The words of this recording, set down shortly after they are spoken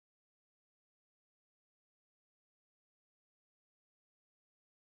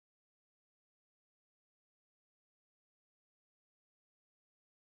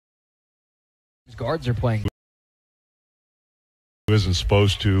Guards are playing. Who isn't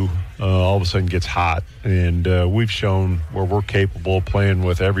supposed to all of a sudden gets hot, and we've shown where we're capable of playing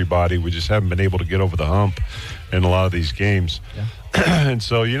with everybody. We just haven't been able to get over the hump in a lot of these games. Yeah. And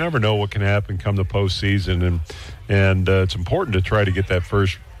so you never know what can happen come the postseason, and it's important to try to get that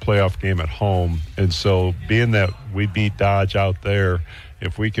first playoff game at home. And so being that we beat Dodge out there,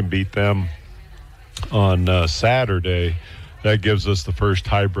 if we can beat them on Saturday, that gives us the first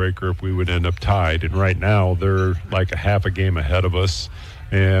tiebreaker if we would end up tied. And right now, they're like a half a game ahead of us,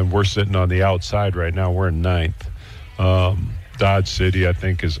 and we're sitting on the outside right now. We're in ninth. Dodge City, I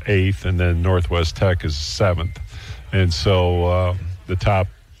think, is eighth, and then Northwest Tech is seventh. And so the top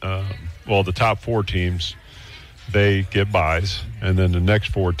four teams, they get byes, and then the next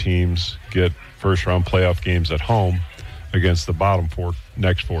four teams get first-round playoff games at home against the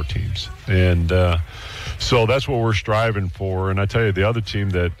next four teams. And so that's what we're striving for. And I tell you, the other team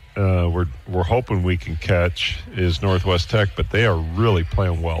that we're hoping we can catch is Northwest Tech, but they are really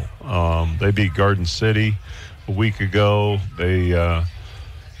playing well. They beat Garden City a week ago.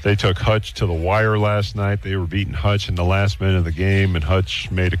 They took Hutch to the wire last night. They were beating Hutch in the last minute of the game, and Hutch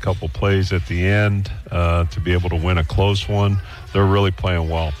made a couple plays at the end to be able to win a close one. They're really playing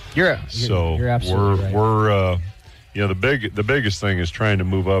well. You're absolutely right. We're the biggest thing is trying to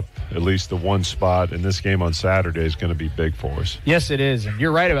move up at least the one spot, and this game on Saturday is going to be big for us. Yes, it is, and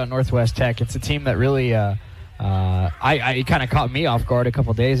you're right about Northwest Tech. It's a team that really it kind of caught me off guard a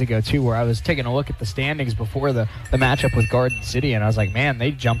couple days ago, too, where I was taking a look at the standings before the matchup with Garden City, and I was like, man,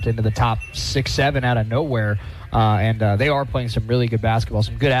 they jumped into the top 6-7 out of nowhere. And they are playing some really good basketball,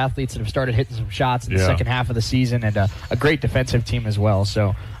 some good athletes that have started hitting some shots in the second half of the season, and a great defensive team as well.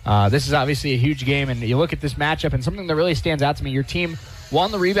 So this is obviously a huge game, and you look at this matchup, and something that really stands out to me, your team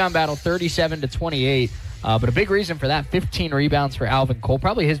won the rebound battle 37-28, but a big reason for that, 15 rebounds for Alvin Cole,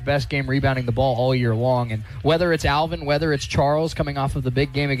 probably his best game rebounding the ball all year long. And whether it's Alvin, whether it's Charles coming off of the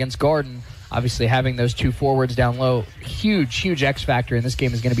big game against Garden, obviously having those two forwards down low, huge X factor in this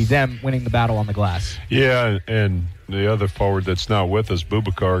game is going to be them winning the battle on the glass. Yeah, and the other forward that's not with us,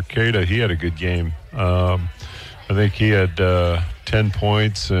 Boubacar Keita, he had a good game. I think he had 10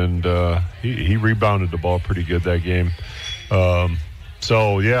 points, and he rebounded the ball pretty good that game.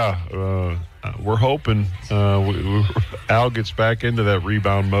 We're hoping Al gets back into that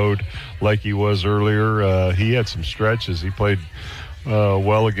rebound mode like he was earlier. He had some stretches. He played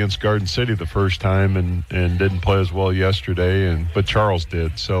well against Garden City the first time and didn't play as well yesterday, but Charles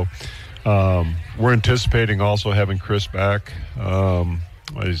did. So we're anticipating also having Chris back.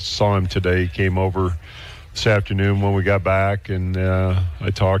 I saw him today. He came over this afternoon when we got back, and I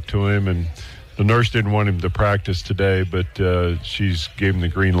talked to him, and the nurse didn't want him to practice today, but she's gave him the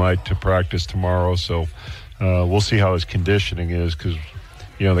green light to practice tomorrow. So we'll see how his conditioning is, because,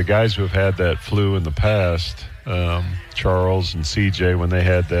 the guys who have had that flu in the past, Charles and CJ, when they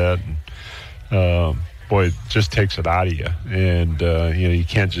had that, it just takes it out of you. And, you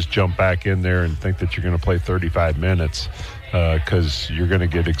can't just jump back in there and think that you're going to play 35 minutes because you're going to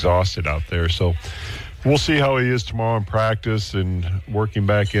get exhausted out there. So we'll see how he is tomorrow in practice and working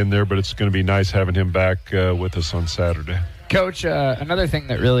back in there, but it's going to be nice having him back with us on Saturday. Coach, another thing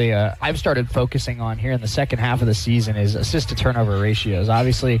that really I've started focusing on here in the second half of the season is assist-to-turnover ratios.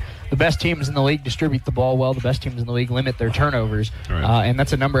 Obviously, the best teams in the league distribute the ball well. The best teams in the league limit their turnovers. Right. And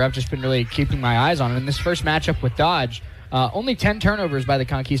that's a number I've just been really keeping my eyes on. In this first matchup with Dodge, only 10 turnovers by the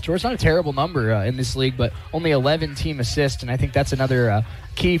Conquistadors. Not a terrible number in this league, but only 11 team assists, and I think that's another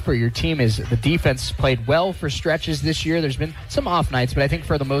key for your team is the defense played well for stretches this year. There's been some off nights, but I think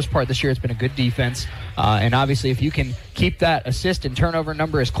for the most part this year it's been a good defense. And obviously if you can keep that assist and turnover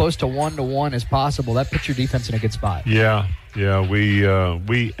number as close to 1-to-1 as possible, that puts your defense in a good spot. Yeah,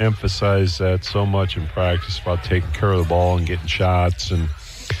 we emphasize that so much in practice about taking care of the ball and getting shots. And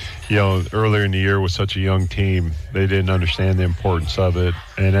earlier in the year with such a young team, they didn't understand the importance of it.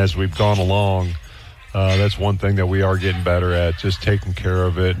 And as we've gone along, that's one thing that we are getting better at, just taking care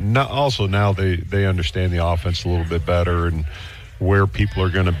of it. And also now they understand the offense a little bit better and where people are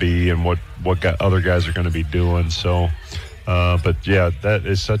going to be and what other guys are going to be doing. So, that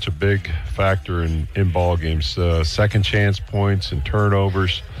is such a big factor in ball games. Second chance points and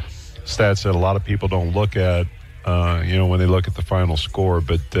turnovers, stats that a lot of people don't look at. When they look at the final score.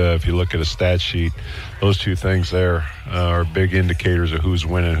 But if you look at a stat sheet, those two things there are big indicators of who's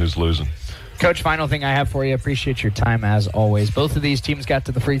winning and who's losing. Coach, final thing I have for you. Appreciate your time as always. Both of these teams got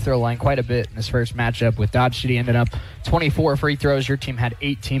to the free throw line quite a bit in this first matchup, with Dodge City ended up 24 free throws. Your team had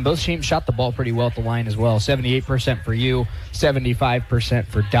 18. Both teams shot the ball pretty well at the line as well. 78% for you, 75%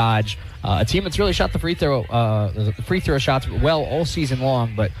 for Dodge. a team that's really shot the free throw shots well all season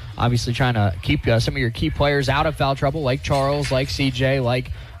long, but obviously trying to keep some of your key players out of foul trouble, like Charles, like CJ,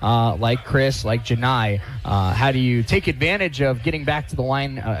 like Chris, like Janai. How do you take advantage of getting back to the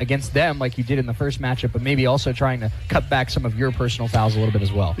line against them like you did in the first matchup, but maybe also trying to cut back some of your personal fouls a little bit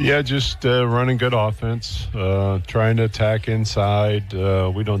as well? Yeah, just running good offense, trying to attack inside.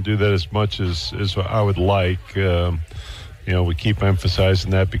 We don't do that as much as I would like. We keep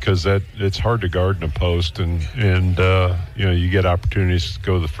emphasizing that because it's hard to guard in a post, and you get opportunities to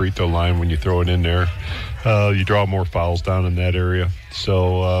go to the free throw line when you throw it in there. You draw more fouls down in that area.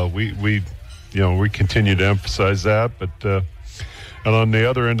 So we continue to emphasize that. But and on the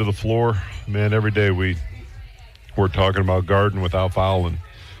other end of the floor, man, every day we're talking about guarding without fouling.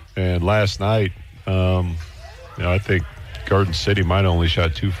 And last night, I think Garden City might have only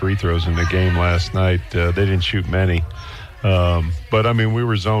shot 2 free throws in the game last night. They didn't shoot many. But, I mean, we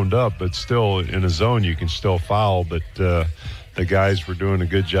were zoned up, but still in a zone you can still foul. But the guys were doing a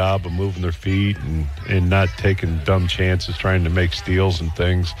good job of moving their feet and not taking dumb chances trying to make steals and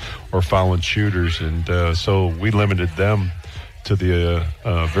things or fouling shooters. And so we limited them to the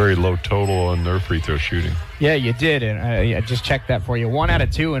very low total on their free throw shooting. Yeah, you did, and I just checked that for you. 1 out of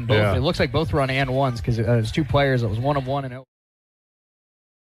 2 in both. Yeah. It looks like both were on and ones because it was 2 players. It was 1 of 1 and 0.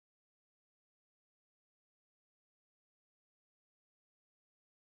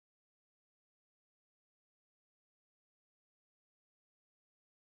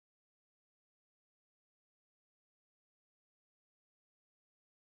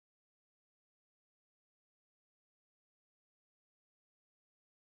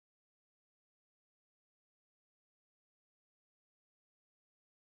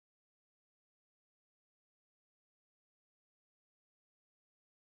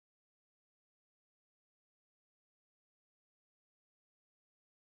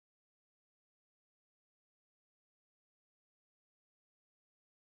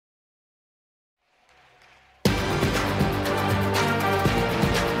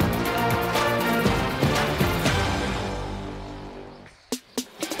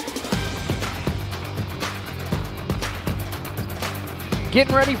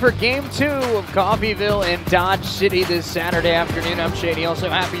 Getting ready for Game 2 of Coffeyville and Dodge City this Saturday afternoon. I'm Shady. Also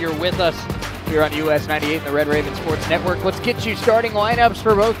happy you're with us here on US 98 and the Red Raven Sports Network. Let's get you starting lineups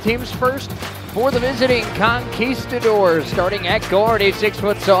for both teams. First, for the visiting Conquistadors, starting at guard, a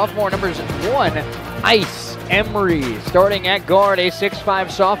 6-foot sophomore, numbers 1, Ice Emery. Starting at guard, a 6'5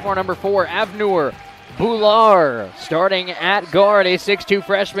 sophomore, number 4, Avnur Bular. Starting at guard, a 6'2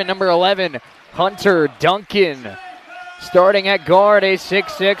 freshman, number 11, Hunter Duncan. Starting at guard, a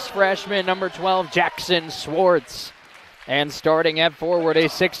 6'6 freshman, number 12, Jackson Swartz. And starting at forward, a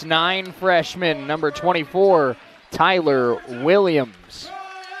 6'9 freshman, number 24, Tyler Williams.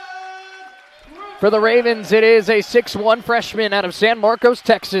 For the Ravens, it is a 6'1 freshman out of San Marcos,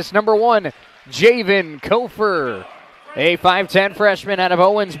 Texas, number 1, Javen Kofer. A 5'10 freshman out of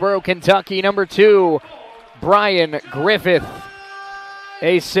Owensboro, Kentucky, number 2, Brian Griffith.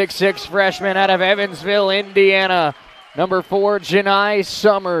 A 6'6 freshman out of Evansville, Indiana, number 4, Janai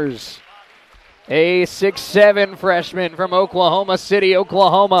Summers. A 6'7 freshman from Oklahoma City,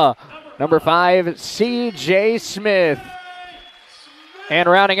 Oklahoma, number 5, C.J. Smith. And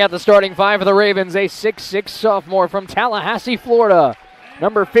rounding out the starting 5 for the Ravens, a 6'6 sophomore from Tallahassee, Florida,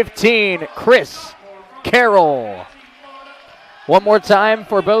 number 15, Chris Carroll. One more time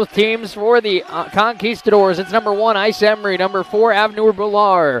for both teams. For the Conquistadors, it's number 1, Ice Emery, number 4, Avnur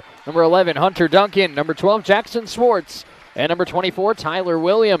Bular, number 11, Hunter Duncan, number 12, Jackson Swartz, and number 24, Tyler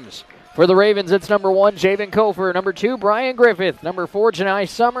Williams. For the Ravens, it's number 1, Javen Kofer, number 2, Brian Griffith, number 4, Janai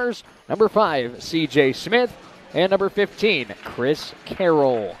Summers, number 5, C.J. Smith, and number 15, Chris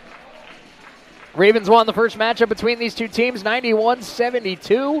Carroll. Ravens won the first matchup between these two teams,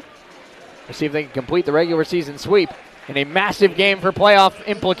 91-72. Let's see if they can complete the regular season sweep in a massive game for playoff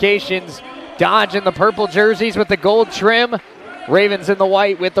implications. Dodge in the purple jerseys with the gold trim, Ravens in the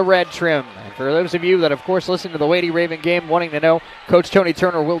white with the red trim. And for those of you that, of course, listen to the Lady Raven game, wanting to know, Coach Tony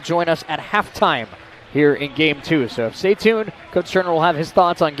Turner will join us at halftime here in Game 2. So stay tuned. Coach Turner will have his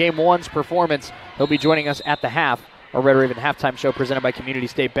thoughts on Game 1's performance. He'll be joining us at the half. Our Red Raven halftime show presented by Community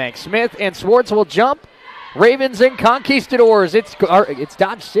State Bank. Smith and Swartz will jump. Ravens and Conquistadors. It's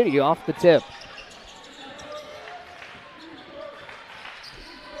Dodge City off the tip.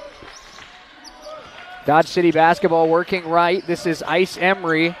 Dodge City basketball working right. This is Ice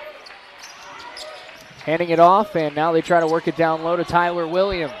Emery handing it off, and now they try to work it down low to Tyler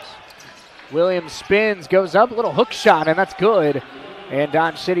Williams. Williams spins, goes up, a little hook shot, and that's good. And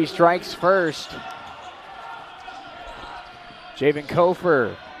Dodge City strikes first. Javen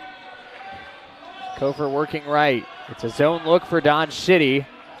Kofer Kofer working right. It's a zone look for Dodge City.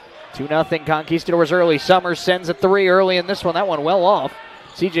 2-0 Conquistadors early. Summers sends a three early in this one. That one well off.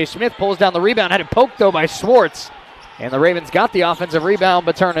 C.J. Smith pulls down the rebound. Had it poked, though, by Schwartz. And the Ravens got the offensive rebound,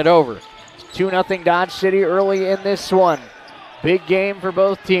 but turn it over. 2-0 Dodge City early in this one. Big game for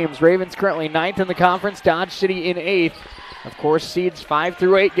both teams. Ravens currently 9th in the conference. Dodge City in 8th. Of course, seeds 5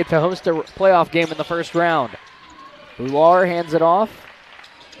 through 8 get to host a playoff game in the first round. Boular hands it off.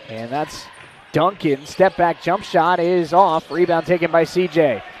 And that's Duncan. Step back jump shot is off. Rebound taken by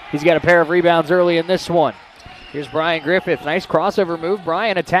C.J. He's got a pair of rebounds early in this one. Here's Brian Griffith. Nice crossover move.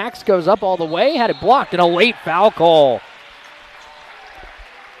 Brian attacks, goes up all the way. Had it blocked, and a late foul call.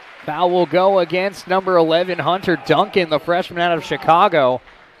 Foul will go against number 11, Hunter Duncan, the freshman out of Chicago.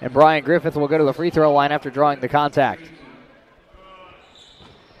 And Brian Griffith will go to the free throw line after drawing the contact.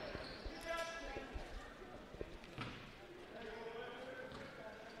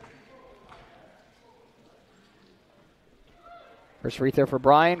 First free throw for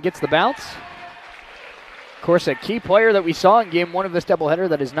Brian, gets the bounce. Of course, a key player that we saw in game one of this doubleheader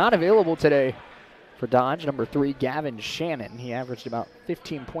that is not available today for Dodge, number 3, Gavin Shannon. He averaged about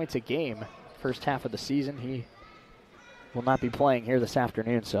 15 points a game first half of the season. He will not be playing here this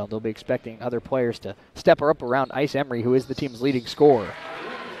afternoon, so they'll be expecting other players to step up around Ice Emery, who is the team's leading scorer.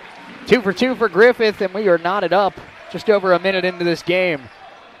 2 for 2 for Griffith, and we are knotted up just over a minute into this game.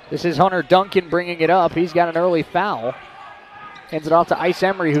 This is Hunter Duncan bringing it up. He's got an early foul. Hands it off to Ice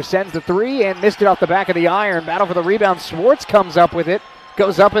Emery, who sends the three and missed it off the back of the iron. Battle for the rebound. Schwartz comes up with it,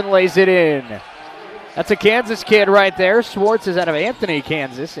 goes up and lays it in. That's a Kansas kid right there. Schwartz is out of Anthony,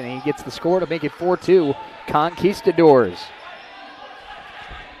 Kansas, and he gets the score to make it 4-2 Conquistadors.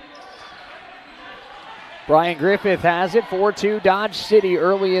 Brian Griffith has it, 4-2 Dodge City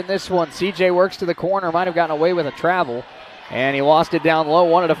early in this one. CJ works to the corner, might have gotten away with a travel, and he lost it down low.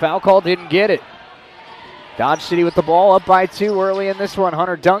 Wanted a foul call, didn't get it. Dodge City with the ball, up by 2 early in this one.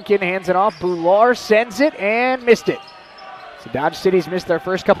 Hunter Duncan hands it off. Boular sends it and missed it. So Dodge City's missed their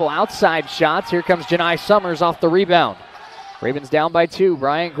first couple outside shots. Here comes Janai Summers off the rebound. Ravens down by 2.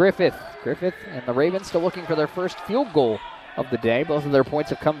 Brian Griffith. Griffith and the Ravens still looking for their first field goal of the day. Both of their points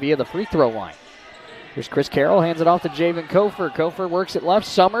have come via the free throw line. Here's Chris Carroll, hands it off to Javen Kofer. Kofer works it left.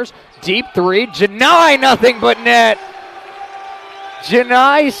 Summers, deep three. Janai, nothing but net.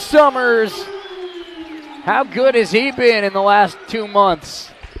 Janai Summers. How good has he been in the last 2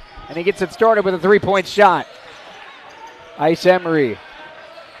 months? And he gets it started with a 3-point shot. Ice Emery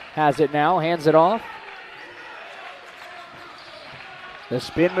has it now, hands it off. The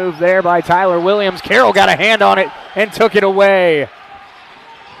spin move there by Tyler Williams. Carroll got a hand on it and took it away.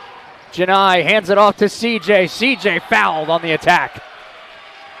 Janai hands it off to CJ. CJ fouled on the attack.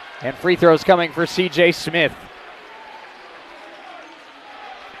 And free throws coming for CJ Smith.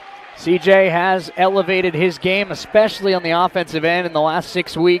 CJ has elevated his game, especially on the offensive end in the last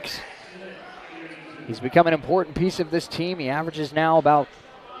 6 weeks. He's become an important piece of this team. He averages now about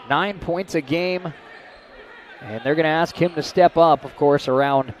 9 points a game. And they're going to ask him to step up, of course,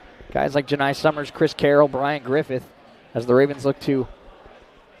 around guys like Janai Summers, Chris Carroll, Brian Griffith, as the Ravens look to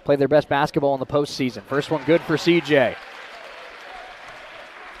play their best basketball in the postseason. First one good for CJ.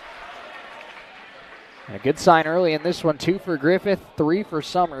 And a good sign early in this one, 2 for Griffith, 3 for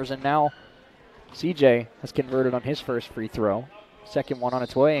Summers, and now CJ has converted on his first free throw. Second one on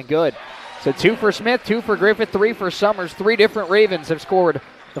its way, and good. So 2 for Smith, 2 for Griffith, 3 for Summers. 3 different Ravens have scored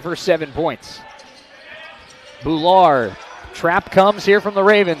the first 7 points. Boular, trap comes here from the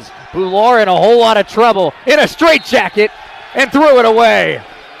Ravens. Boular in a whole lot of trouble, in a straitjacket, and threw it away.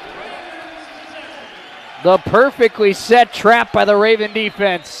 The perfectly set trap by the Raven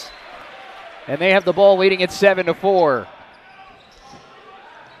defense. And they have the ball leading at 7-4.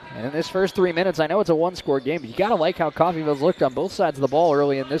 And in this first 3 minutes, I know it's a one-score game, but you got to like how Coffeyville's looked on both sides of the ball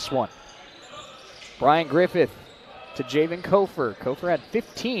early in this one. Brian Griffith to Javen Kofer. Kofer had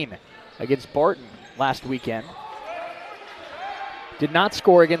 15 against Barton last weekend. Did not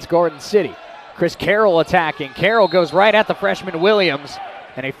score against Garden City. Chris Carroll attacking. Carroll goes right at the freshman Williams,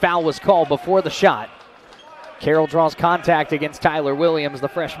 and a foul was called before the shot. Carroll draws contact against Tyler Williams, the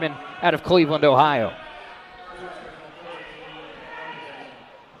freshman out of Cleveland, Ohio.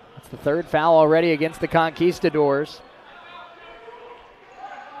 That's the 3rd foul already against the Conquistadors.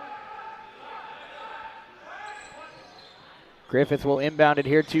 Griffith will inbound it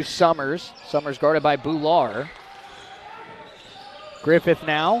here to Summers. Summers guarded by Boular. Griffith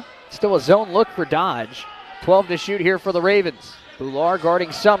now, still a zone look for Dodge. 12 to shoot here for the Ravens. Boular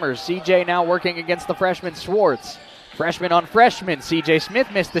guarding Summers. CJ now working against the freshman Schwartz. Freshman on freshman. CJ Smith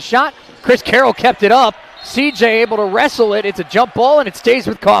missed the shot. Chris Carroll kept it up. CJ able to wrestle it. It's a jump ball, and it stays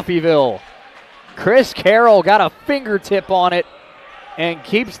with Coffeyville. Chris Carroll got a fingertip on it and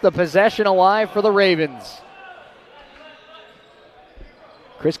keeps the possession alive for the Ravens.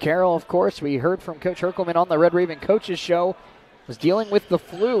 Chris Carroll, of course, we heard from Coach Herkelman on the Red Raven Coaches Show, was dealing with the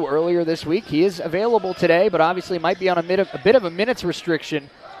flu earlier this week. He is available today, but obviously might be on a bit of a minutes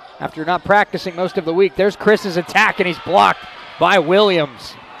restriction after not practicing most of the week. There's Chris's attack, and he's blocked by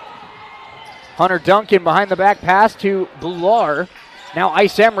Williams. Hunter Duncan behind the back pass to Boular. Now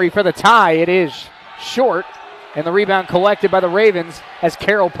Ice Emery for the tie. It is short, and the rebound collected by the Ravens as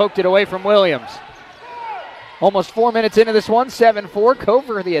Carroll poked it away from Williams. Almost 4 minutes into this one, 7-4.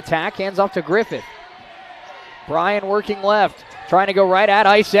 Cover the attack, hands off to Griffith. Bryan working left, trying to go right at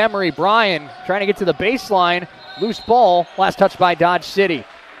Ice Emery. Bryan trying to get to the baseline. Loose ball, last touch by Dodge City.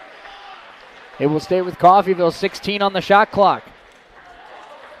 It will stay with Coffeyville, 16 on the shot clock.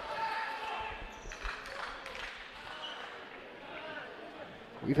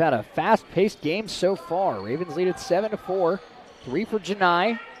 We've had a fast-paced game so far. Ravens lead at 7-4. 3 for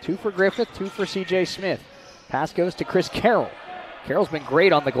Janai, 2 for Griffith, 2 for C.J. Smith. Pass goes to Chris Carroll. Carroll's been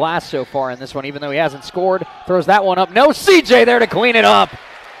great on the glass so far in this one, even though he hasn't scored. Throws that one up. No C.J. there to clean it up.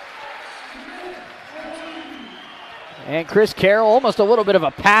 And Chris Carroll, almost a little bit of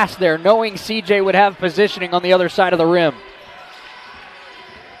a pass there, knowing C.J. would have positioning on the other side of the rim.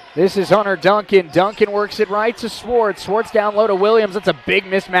 This is Hunter Duncan. Duncan works it right to Swartz. Swartz down low to Williams. That's a big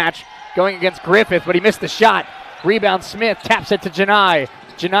mismatch going against Griffith, but he missed the shot. Rebound Smith, taps it to Janai.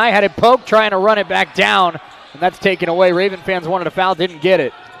 Janai had it poked, trying to run it back down, and that's taken away. Raven fans wanted a foul, didn't get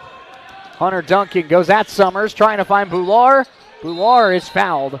it. Hunter Duncan goes at Summers, trying to find Boular. Boular is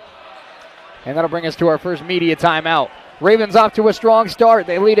fouled, and that'll bring us to our first media timeout. Ravens off to a strong start.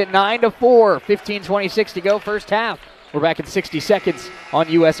 They lead at 9-4, 15:26 to go, first half. We're back in 60 seconds on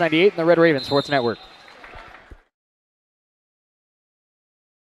US 98 and the Red Raven Sports Network.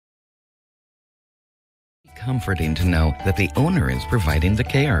 Comforting to know that the owner is providing the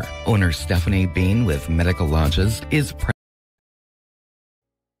care. Owner Stephanie Bean with Medical Lodges is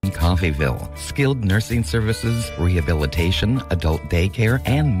in Coffeyville. Skilled nursing services, rehabilitation, adult daycare,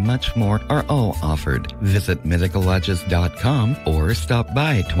 and much more are all offered. Visit medicallodges.com or stop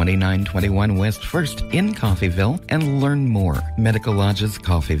by 2921 West 1st in Coffeyville and learn more. Medical Lodges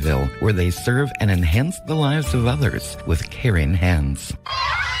Coffeyville, where they serve and enhance the lives of others with caring hands.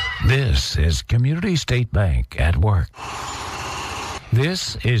 This is Community State Bank at work.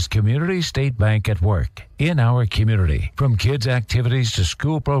 This is Community State Bank at work in our community. From kids' activities to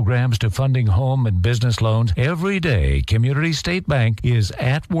school programs to funding home and business loans, every day Community State Bank is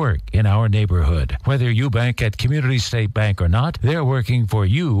at work in our neighborhood. Whether you bank at Community State Bank or not, they're working for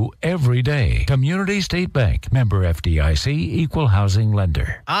you every day. Community State Bank, member FDIC, equal housing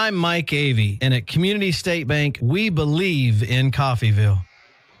lender. I'm Mike Avey, and at Community State Bank, we believe in Coffeyville.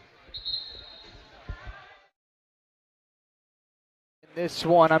 This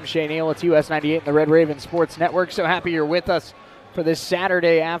one, I'm Shane Neal. It's US 98 and the Red Raven Sports Network. So happy you're with us for this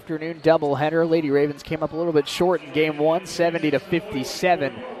Saturday afternoon doubleheader. Lady Ravens came up a little bit short in game one.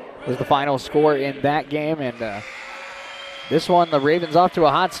 70-57 was the final score in that game. And this one, the Ravens off to a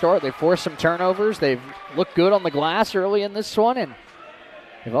hot start. They forced some turnovers. They've looked good on the glass early in this one. And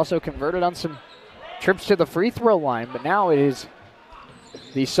they've also converted on some trips to the free throw line. But now it is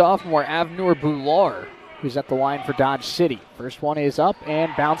the sophomore Avnur Boular who's at the line for Dodge City. First one is up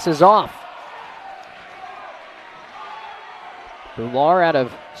and bounces off. Boular out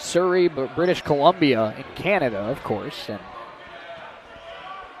of Surrey, British Columbia in Canada, of course. And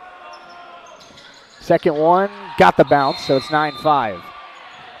second one got the bounce, so it's 9-5.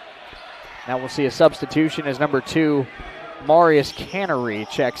 Now we'll see a substitution as number 2, Marius Cannery,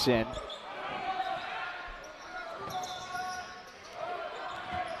 checks in.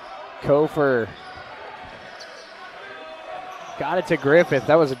 Kofer got it to Griffith.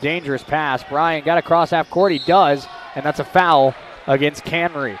 That was a dangerous pass. Bryan got across half court. He does, and that's a foul against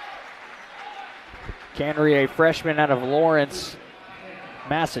Cannery. Cannery, a freshman out of Lawrence,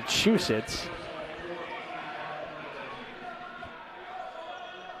 Massachusetts.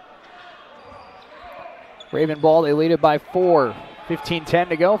 Raven ball, they lead it by 4. 15-10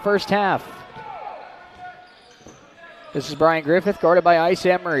 to go, first half. This is Bryan Griffith, guarded by Ice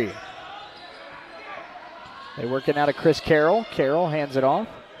Emery. They work it out to Chris Carroll. Carroll hands it off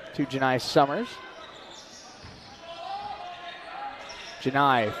to Janai Summers.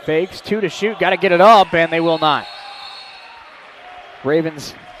 Janai fakes, 2 to shoot, got to get it up, and they will not.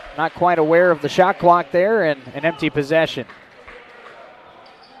 Ravens not quite aware of the shot clock there, and an empty possession.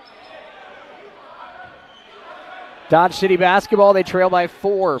 Dodge City basketball, they trail by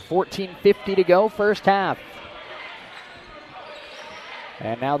 4. 14:50 to go, first half.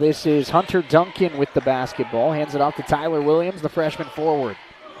 And now this is Hunter Duncan with the basketball. Hands it off to Tyler Williams, the freshman forward.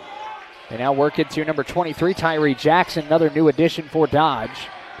 They now work it to number 23, Tyree Jackson, another new addition for Dodge.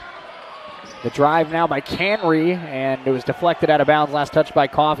 The drive now by Canry, and it was deflected out of bounds. Last touch by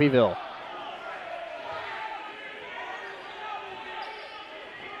Coffeyville.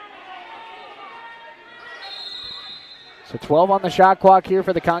 So 12 on the shot clock here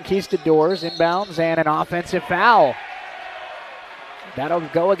for the Conquistadors. Inbounds and an offensive foul. That'll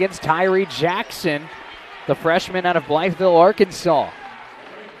go against Tyree Jackson, the freshman out of Blytheville, Arkansas.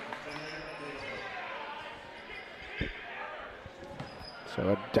 So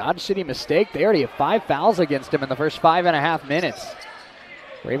a Dodge City mistake. They already have 5 fouls against him in the first 5.5 minutes.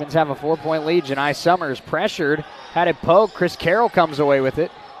 Ravens have a 4-point lead. Janai Summers pressured, had it poked. Chris Carroll comes away with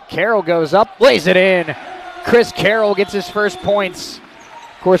it. Carroll goes up, lays it in. Chris Carroll gets his first points.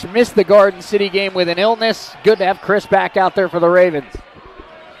 Of course, missed the Garden City game with an illness. Good to have Chris back out there for the Ravens.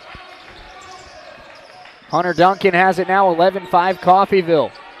 Hunter Duncan has it now, 11-5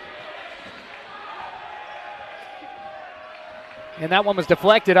 Coffeyville. And that one was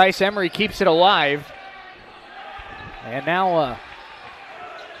deflected. Ice Emery keeps it alive. And now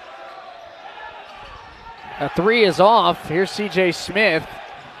a three is off. Here's C.J. Smith.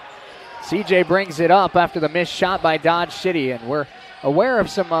 C.J. brings it up after the missed shot by Dodge City, and we're aware of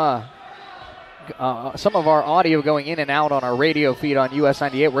some of our audio going in and out on our radio feed on US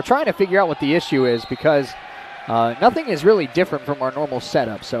 98. We're trying to figure out what the issue is because nothing is really different from our normal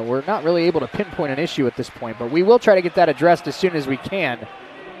setup, so we're not really able to pinpoint an issue at this point, but we will try to get that addressed as soon as we can,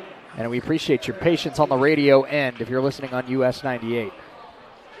 and we appreciate your patience on the radio end if you're listening on US 98.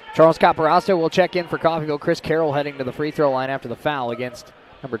 Charles Caparasto will check in for Coffeyville. Chris Carroll heading to the free throw line after the foul against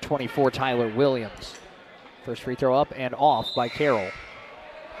number 24, Tyler Williams. First free throw up and off by Carroll.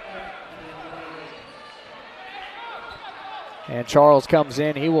 And Charles comes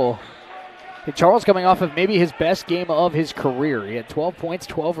in. Charles coming off of maybe his best game of his career. He had 12 points,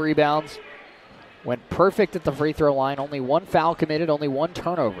 12 rebounds. Went perfect at the free throw line. Only 1 foul committed, only 1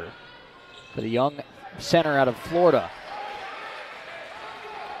 turnover for the young center out of Florida.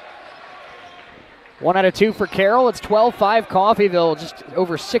 1 out of 2 for Carroll. It's 12-5 Coffeyville, just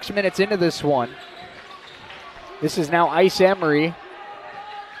over 6 minutes into this one. This is now Ice Emery.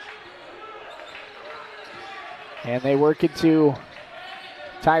 And they work it to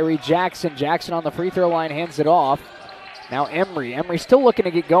Tyree Jackson. Jackson on the free throw line hands it off. Now Emery. Emery still looking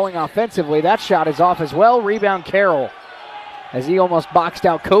to get going offensively. That shot is off as well. Rebound Carroll, as he almost boxed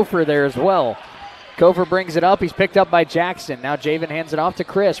out Kofor there as well. Kofor brings it up. He's picked up by Jackson. Now Javen hands it off to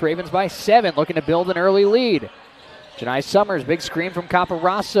Chris. Ravens by 7, looking to build an early lead. Janai Summers, big screen from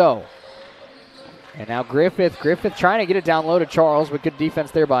Caparasso. And now Griffith. Griffith trying to get it down low to Charles, but good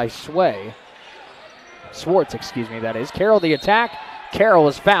defense there by Swartz, that is. Carroll the attack. Carroll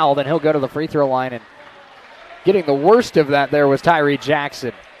is fouled, and he'll go to the free throw line. And getting the worst of that there was Tyree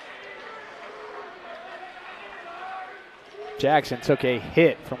Jackson. Jackson took a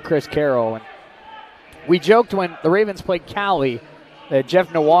hit from Chris Carroll, and we joked when the Ravens played Cali that Jeff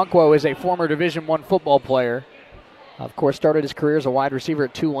Nwankwo is a former Division I football player. Of course, started his career as a wide receiver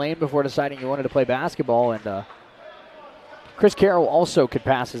at Tulane before deciding he wanted to play basketball. And Chris Carroll also could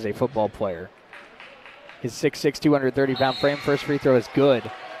pass as a football player. His 6'6", 230-pound frame. First free throw is good.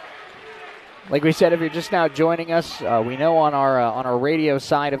 Like we said, if you're just now joining us, we know on our radio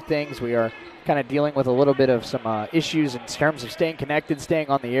side of things, we are kind of dealing with a little bit of some issues in terms of staying connected, staying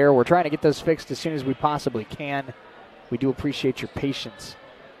on the air. We're trying to get those fixed as soon as we possibly can. We do appreciate your patience.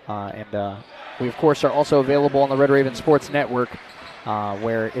 And we, of course, are also available on the Red Raven Sports Network,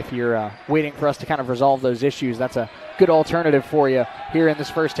 where if you're waiting for us to kind of resolve those issues, that's a good alternative for you here in this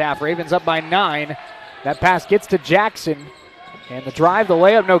first half. Ravens up by 9. That pass gets to Jackson. And the drive, the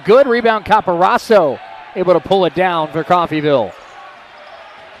layup, no good. Rebound, Caparasso able to pull it down for Coffeyville.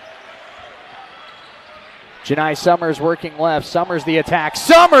 Janai Summers working left. Summers the attack.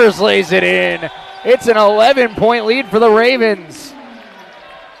 Summers lays it in. It's an 11-point lead for the Ravens.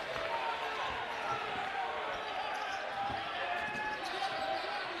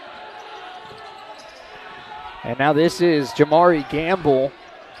 And now this is Jamari Gamble.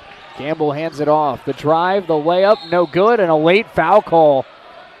 Gamble hands it off. The drive, the layup, no good, and a late foul call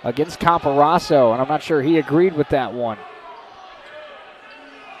against Caparasso. And I'm not sure he agreed with that one.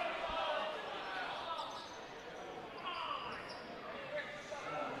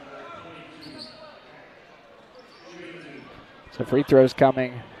 So free throws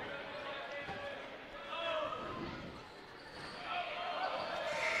coming.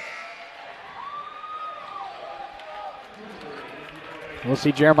 We'll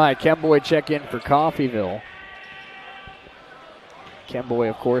see Jeremiah Kemboy check in for Coffeyville. Kemboy,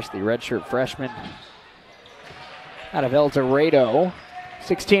 of course, the redshirt freshman out of El Dorado.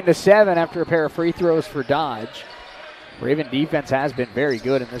 16-7 after a pair of free throws for Dodge. Raven defense has been very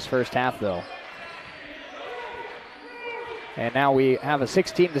good in this first half, though. And now we have a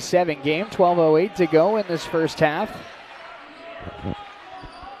 16-7 game, 12:08 to go in this first half.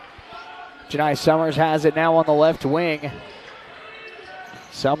 Janai Summers has it now on the left wing.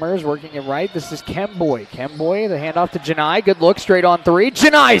 Summers working it right. This is Kemboy. Kemboy, the handoff to Janai. Good look, straight on three.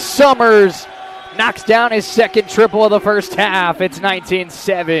 Janai Summers knocks down his second triple of the first half. It's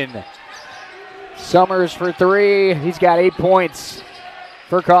 19-7. Summers for three. He's got 8 points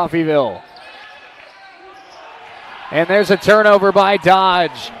for Coffeyville. And there's a turnover by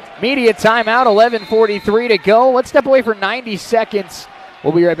Dodge. Media timeout, 11:43 to go. Let's step away for 90 seconds.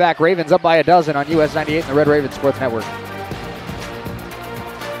 We'll be right back. Ravens up by a dozen on US 98 and the Red Raven Sports Network.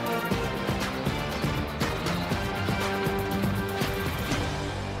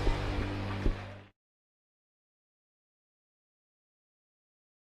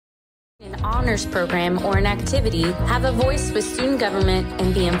 An honors program or an activity, have a voice with student government,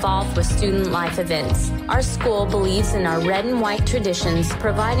 and be involved with student life events. Our school believes in our red and white traditions,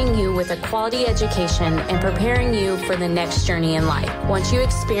 providing you with a quality education and preparing you for the next journey in life. Once you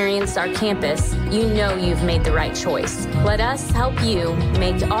experience our campus, you know you've made the right choice. Let us help you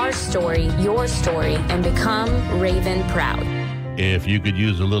make our story your story and become Raven proud. If you could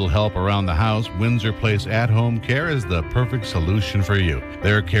use a little help around the house, Windsor Place At-Home Care is the perfect solution for you.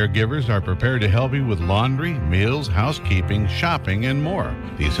 Their caregivers are prepared to help you with laundry, meals, housekeeping, shopping, and more.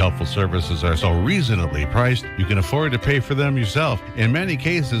 These helpful services are so reasonably priced, you can afford to pay for them yourself. In many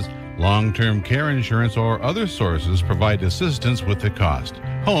cases, long-term care insurance or other sources provide assistance with the cost.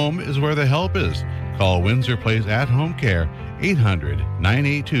 Home is where the help is. Call Windsor Place At-Home Care,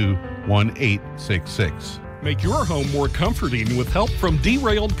 800-982-1866. Make your home more comforting with help from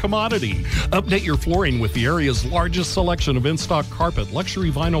Derailed Commodity. Update your flooring with the area's largest selection of in-stock carpet,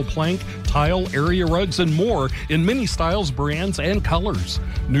 luxury vinyl plank, tile, area rugs, and more in many styles, brands, and colors.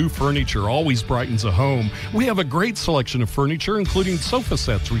 New furniture always brightens a home. We have a great selection of furniture, including sofa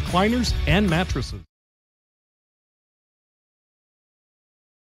sets, recliners, and mattresses.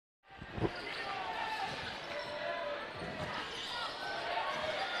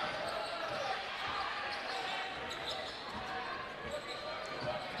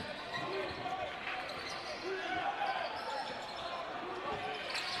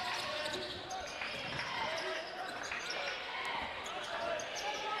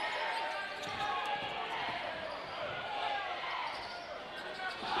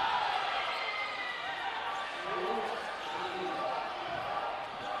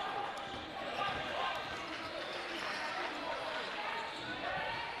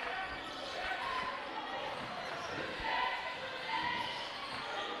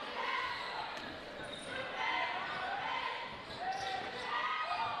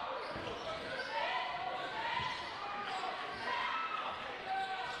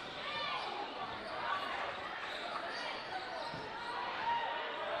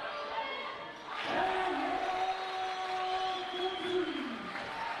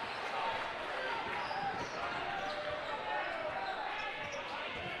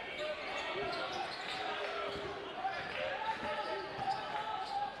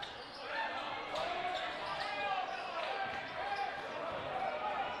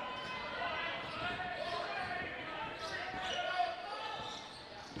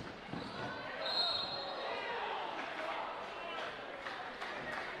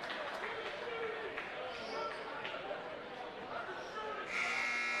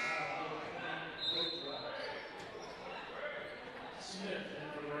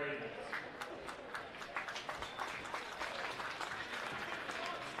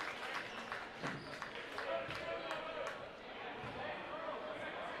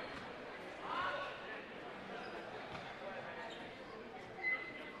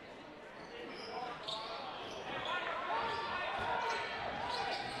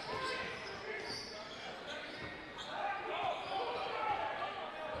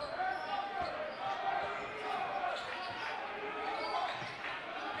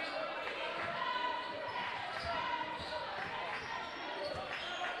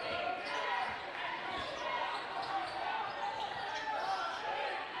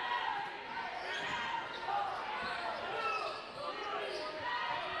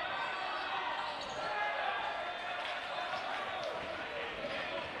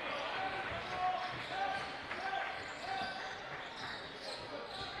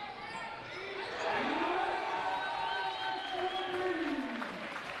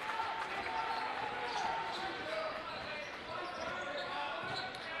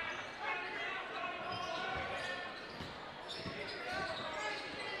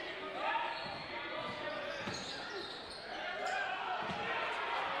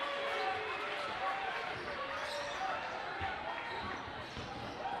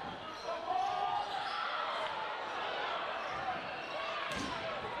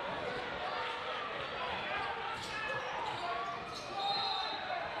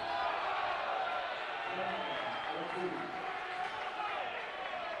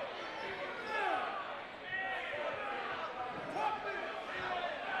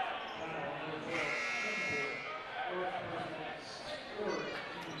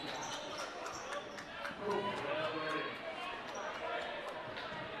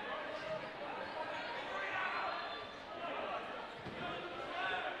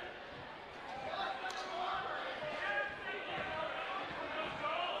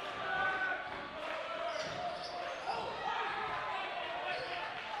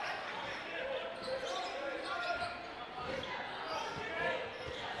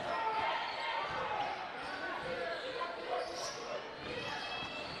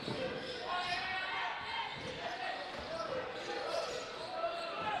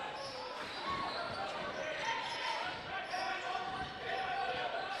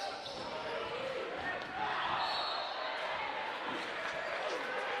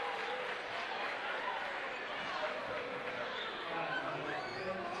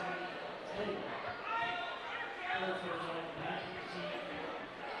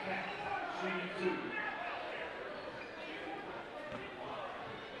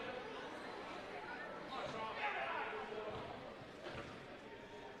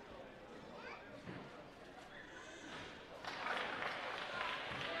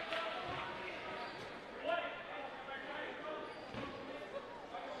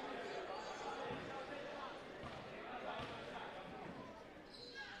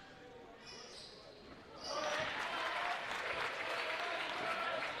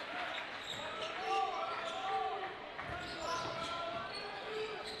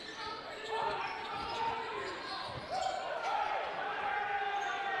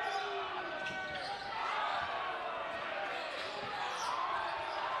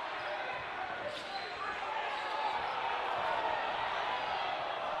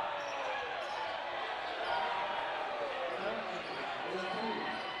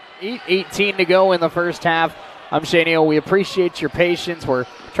 8:18 to go in the first half. I'm Shane Neal. We appreciate your patience. We're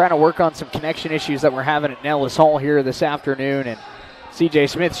trying to work on some connection issues that we're having at Nellis Hall here this afternoon. And CJ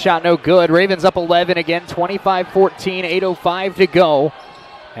Smith's shot no good. Ravens up 11 again, 25-14, 8:05 to go.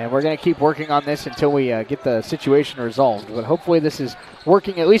 And we're going to keep working on this until we get the situation resolved. But hopefully this is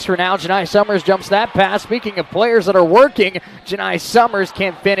working, at least for now. Janai Summers jumps that pass. Speaking of players that are working, Janai Summers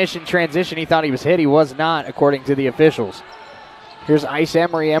can't finish in transition. He thought he was hit. He was not, according to the officials. Here's Ice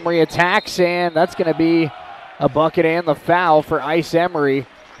Emery. Emery attacks, and that's going to be a bucket and the foul for Ice Emery.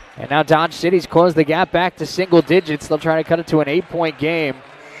 And now Dodge City's closed the gap back to single digits. They'll try to cut it to an 8-point game.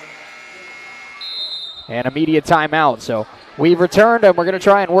 And immediate timeout. So we've returned, and we're going to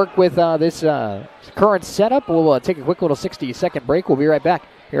try and work with this current setup. We'll take a quick little 60-second break. We'll be right back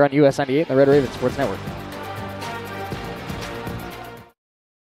here on US 98 and the Red Raven Sports Network.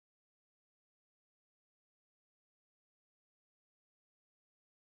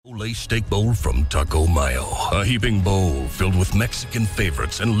 Ole Steak Bowl from Taco Mayo. A heaping bowl filled with Mexican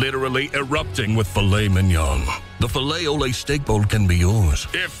favorites and literally erupting with filet mignon. The filet Ole Steak Bowl can be yours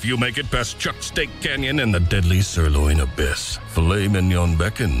if you make it past Chuck Steak Canyon and the deadly sirloin abyss. Filet mignon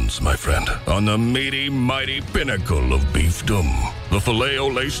beckons, my friend, on the meaty, mighty pinnacle of beefdom. The filet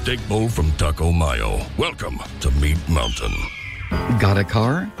Ole Steak Bowl from Taco Mayo. Welcome to Meat Mountain. Got a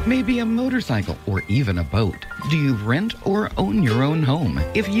car? Maybe a motorcycle or even a boat? Do you rent or own your own home?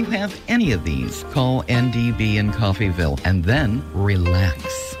 If you have any of these, call NDB in Coffeyville and then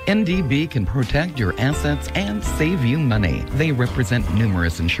relax. NDB can protect your assets and save you money. They represent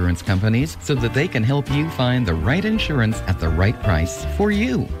numerous insurance companies so that they can help you find the right insurance at the right price for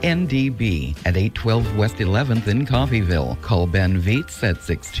you. NDB at 812 West 11th in Coffeyville. Call Ben Vietz at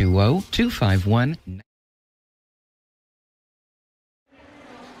 620-251.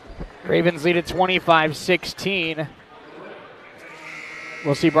 Ravens lead at 25-16.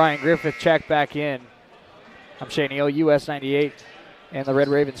 We'll see Brian Griffith check back in. I'm Shane Neal, US 98 and the Red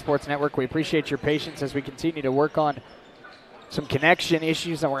Raven Sports Network. We appreciate your patience as we continue to work on some connection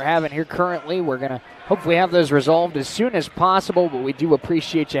issues that we're having here currently. We're going to hopefully have those resolved as soon as possible, but we do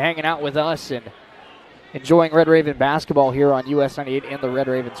appreciate you hanging out with us and enjoying Red Raven basketball here on US 98 and the Red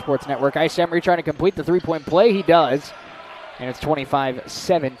Raven Sports Network. Ice Emery trying to complete the three-point play. He does. And it's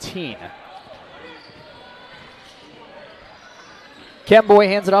 25-17. Kemboy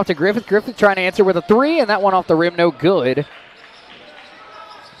hands it off to Griffith. Griffith trying to answer with a three, and that one off the rim, no good.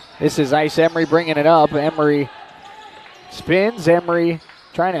 This is Ice Emery bringing it up. Emery spins. Emery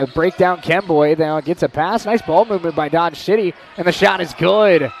trying to break down Kemboy. Now gets a pass. Nice ball movement by Dodge City, and the shot is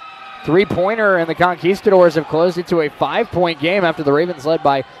good. Three-pointer, and the Conquistadors have closed it to a 5-point game after the Ravens led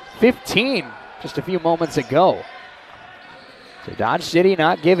by 15 just a few moments ago. So Dodge City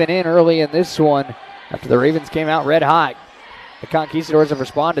not giving in early in this one after the Ravens came out red hot. The Conquistadors have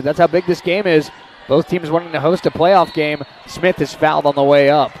responded. That's how big this game is. Both teams wanting to host a playoff game. Smith is fouled on the way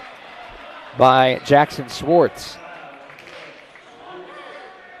up by Jackson Swartz.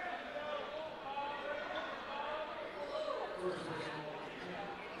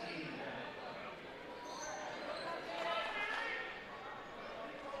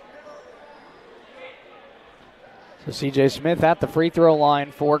 So C.J. Smith at the free throw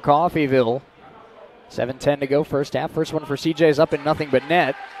line for Coffeyville. 7:10 to go, first half. First one for C.J. is up in nothing but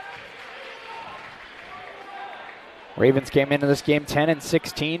net. Ravens came into this game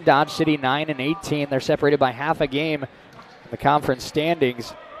 10-16. Dodge City 9-18. They're separated by half a game in the conference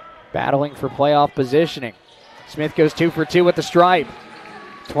standings, battling for playoff positioning. Smith goes 2 for 2 with the stripe.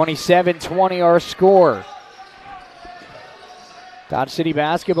 27-20 our score. Dodge City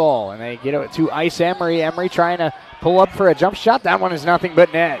basketball, and they get it to Ice Emery. Emery trying to pull up for a jump shot. That one is nothing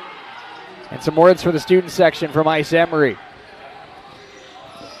but net. And some words for the student section from Ice Emery.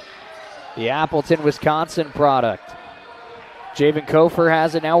 The Appleton, Wisconsin product. Javen Kofer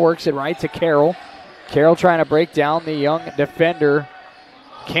has it now, works it right to Carroll. Carroll trying to break down the young defender,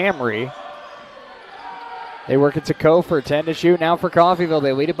 Camry. They work it to Kofer, 10 to shoot now for Coffeyville.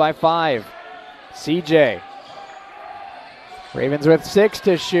 They lead it by 5. CJ. Ravens with 6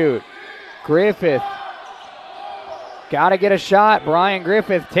 to shoot. Griffith. Got to get a shot. Brian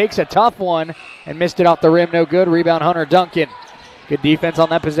Griffith takes a tough one and missed it off the rim. No good. Rebound, Hunter Duncan. Good defense on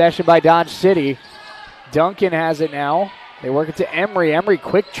that possession by Dodge City. Duncan has it now. They work it to Emery. Emery,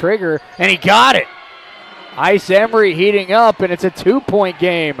 quick trigger, and he got it. Ice Emery heating up, and it's a 2-point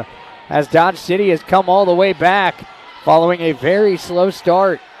game as Dodge City has come all the way back following a very slow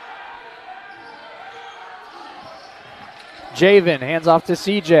start. Javen hands off to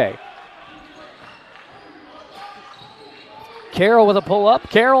CJ. Carroll with a pull-up.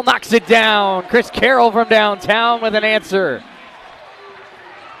 Carroll knocks it down. Chris Carroll from downtown with an answer.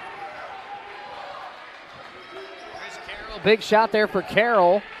 big shot there for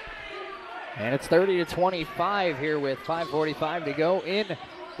Carroll. And it's 30-25 here with 5:45 to go in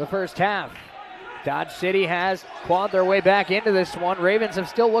the first half. Dodge City has clawed their way back into this one. Ravens have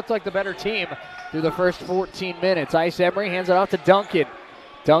still looked like the better team through the first 14 minutes. Ice Emery hands it off to Duncan.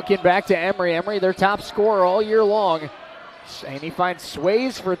 Duncan back to Emery. Emery, their top scorer all year long. And he finds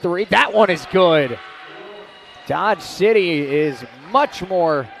Sways for three. That one is good. Dodge City is much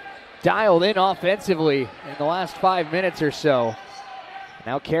more dialed in offensively in the last 5 minutes or so.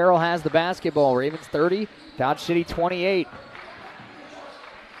 Now Carroll has the basketball. Ravens 30, Dodge City 28.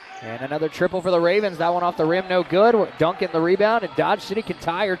 And another triple for the Ravens. That one off the rim, no good. Duncan the rebound, and Dodge City can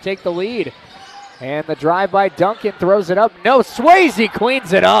tie or take the lead. And the drive by Duncan throws it up. No, Swayze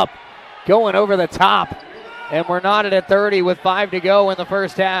cleans it up. Going over the top. And we're knotted at 30 with 5 to go in the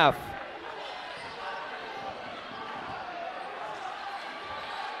first half.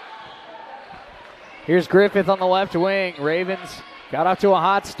 Here's Griffith on the left wing. Ravens got off to a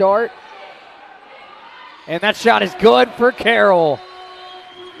hot start. And that shot is good for Carroll.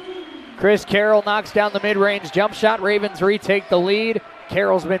 Chris Carroll knocks down the mid-range jump shot. Ravens retake the lead.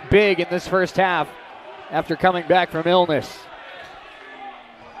 Carroll's been big in this first half after coming back from illness.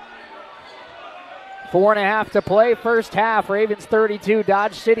 4.5 to play, first half. Ravens 32,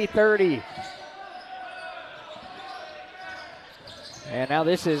 Dodge City 30. And now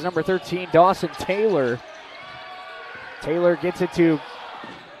this is number 13, Dawson Taylor. Taylor gets it to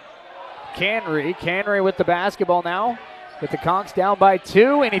Canry. Canry with the basketball now. With the Conks down by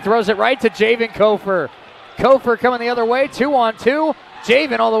 2, and he throws it right to Javen Kofer. Kofer coming the other way, 2-on-2.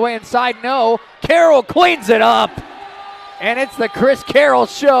 Javen all the way inside, no. Carroll cleans it up. And it's the Chris Carroll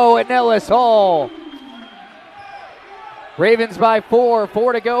show at Nellis Hall. Ravens by 4,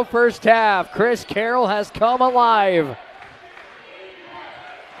 4 to go first half. Chris Carroll has come alive.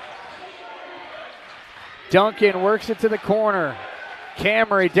 Duncan works it to the corner.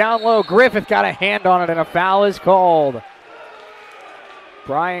 Camry down low. Griffith got a hand on it, and a foul is called.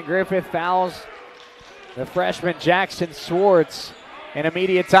 Brian Griffith fouls the freshman Jackson Swartz. An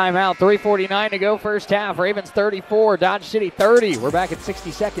immediate timeout. 3:49 to go first half. Ravens 34, Dodge City 30. We're back at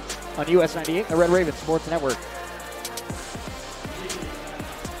 60 seconds on US 98, the Red Raven Sports Network.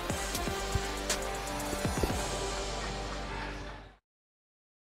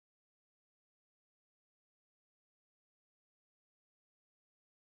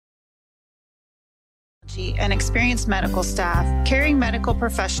 And experienced medical staff, caring medical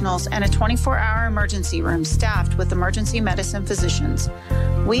professionals, and a 24-hour emergency room staffed with emergency medicine physicians.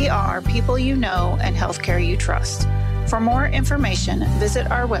 We are people you know and healthcare you trust. For more information, visit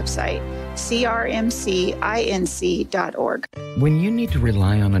our website, crmcinc.org. When you need to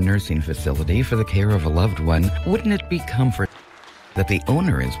rely on a nursing facility for the care of a loved one, wouldn't it be comfort that the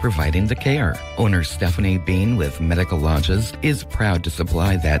owner is providing the care? Owner Stephanie Bean with Medical Lodges is proud to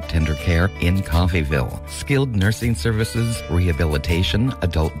supply that tender care in Coffeyville. Skilled nursing services, rehabilitation,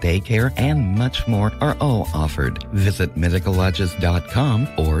 adult daycare, and much more are all offered. Visit medicallodges.com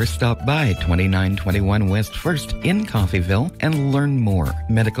or stop by 2921 West 1st in Coffeyville and learn more.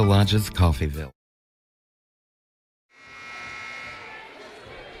 Medical Lodges, Coffeyville.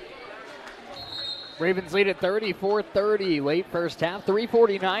 Ravens lead at 34-30, late first half.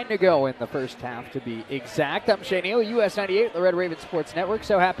 3:49 to go in the first half, to be exact. I'm Shane Neal, US 98, the Red Raven Sports Network.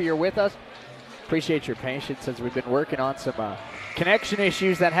 So happy you're with us. Appreciate your patience as we've been working on some connection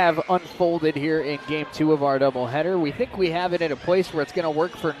issues that have unfolded here in Game 2 of our doubleheader. We think we have it in a place where it's going to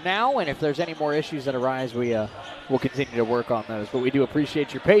work for now, and if there's any more issues that arise, we'll continue to work on those. But we do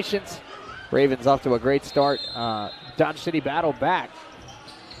appreciate your patience. Ravens off to a great start. Dodge City battled back.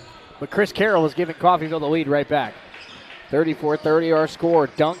 But Chris Carroll is giving Coffeyville the lead right back. 34-30 our score.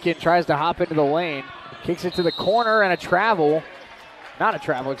 Duncan tries to hop into the lane. Kicks it to the corner and a travel. Not a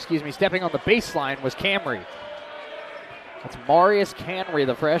travel, excuse me. Stepping on the baseline was Camry. That's Marius Camry,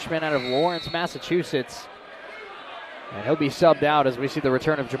 the freshman out of Lawrence, Massachusetts. And he'll be subbed out as we see the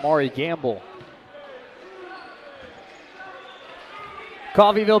return of Jamari Gamble.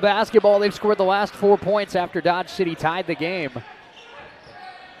 Coffeyville basketball, they've scored the last 4 points after Dodge City tied the game.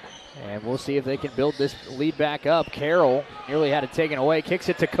 And we'll see if they can build this lead back up. Carroll nearly had it taken away. Kicks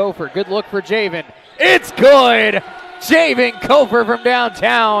it to Kofer. Good look for Javen. It's good! Javen Kofer from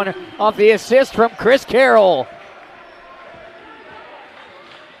downtown off the assist from Chris Carroll.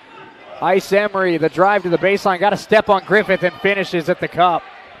 Ice Emery, the drive to the baseline. Got a step on Griffith and finishes at the cup.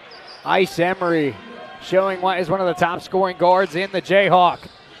 Ice Emery showing why is one of the top scoring guards in the Jayhawk.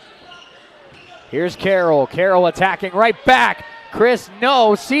 Here's Carroll. Carroll attacking right back. Chris,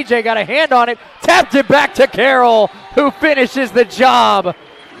 no. CJ got a hand on it. Tapped it back to Carroll, who finishes the job.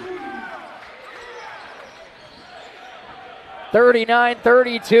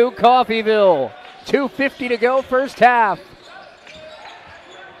 39-32 Coffeyville. 2:50 to go first half.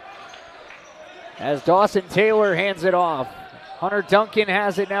 As Dawson Taylor hands it off. Hunter Duncan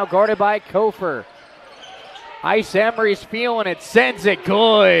has it now, guarded by Kofer. Ice Emery's feeling it, sends it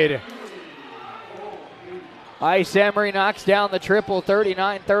good. Ice Emery knocks down the triple,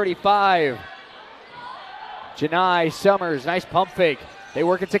 39-35. Janai Summers, nice pump fake. They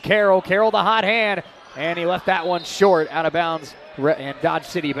work it to Carroll. Carroll the hot hand, and he left that one short, out of bounds, and Dodge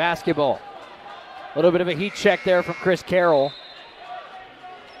City basketball. A little bit of a heat check there from Chris Carroll.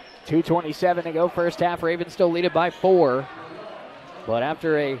 2:27 to go first half. Ravens still lead it by 4. But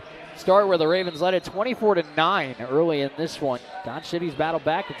after a start where the Ravens led it 24-9 early in this one, Dodge City's battled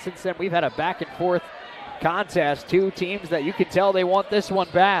back, and since then we've had a back and forth contest. Two teams that you can tell they want this one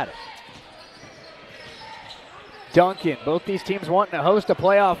bad. Duncan, both these teams wanting to host a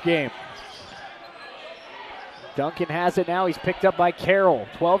playoff game. Duncan has it now. He's picked up by Carroll.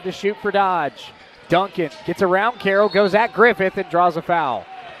 12 to shoot for Dodge. Duncan gets around Carroll, goes at Griffith, and draws a foul.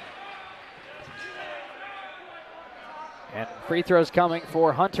 And free throws coming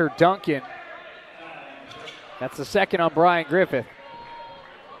for Hunter Duncan. That's the second on Brian Griffith.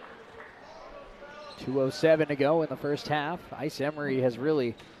 2:07 to go in the first half. Ice Emery has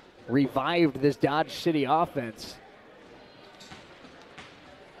really revived this Dodge City offense.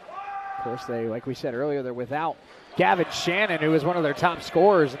 Of course, they, like we said earlier, they're without Gavin Shannon, who was one of their top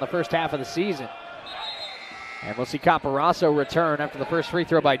scorers in the first half of the season. And we'll see Caparasso return after the first free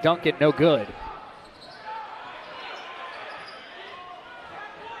throw by Duncan, no good.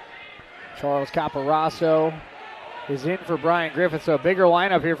 Charles Caparasso is in for Brian Griffith, so a bigger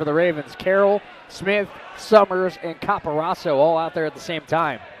lineup here for the Ravens. Carroll, Smith, Summers, and Caparasso all out there at the same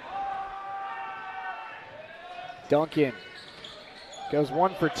time. Duncan goes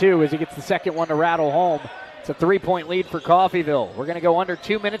 1 for 2 as he gets the second one to rattle home. It's a 3-point lead for Coffeyville. We're going to go under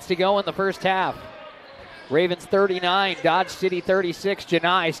 2 minutes to go in the first half. Ravens 39, Dodge City 36.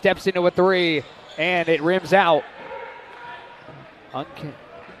 Janai steps into a three, and it rims out.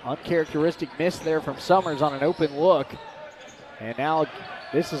 Uncharacteristic miss there from Summers on an open look. And now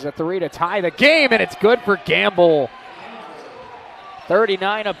this is a three to tie the game, and it's good for Gamble.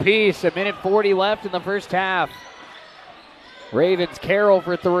 39 apiece, 1:40 left in the first half. Ravens, Carroll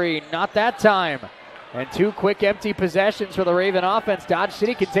for three, not that time. And two quick empty possessions for the Raven offense. Dodge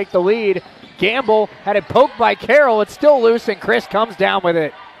City can take the lead. Gamble had it poked by Carroll. It's still loose, and Chris comes down with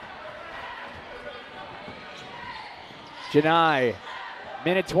it. Janai,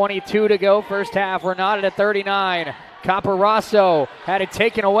 1:22 to go, first half. We're knotted at 39. Caparasso had it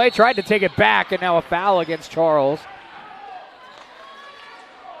taken away, tried to take it back, and now a foul against Charles.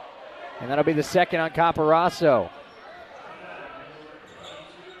 And that'll be the second on Caparasso.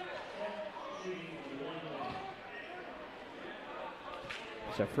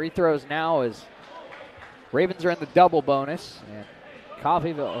 So free throws now as Ravens are in the double bonus, and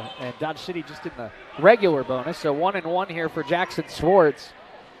Coffeyville and Dodge City just in the regular bonus. So 1-1 here for Jackson Swartz.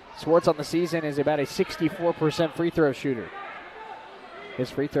 Swartz on the season is about a 64% free throw shooter. His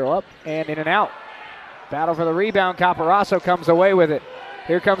free throw up and in and out. Battle for the rebound. Caparasso comes away with it.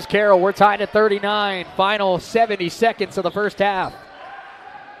 Here comes Carroll. We're tied at 39. Final 70 seconds of the first half.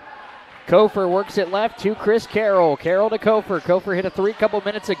 Kofer works it left to Chris Carroll. Carroll to Kofer. Kofer hit a three a couple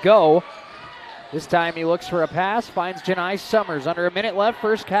minutes ago. This time he looks for a pass, finds Janai Summers. Under a minute left,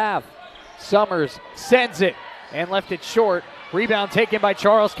 first half. Summers sends it and left it short. Rebound taken by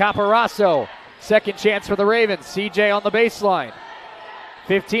Charles Caparasso. Second chance for the Ravens. CJ on the baseline.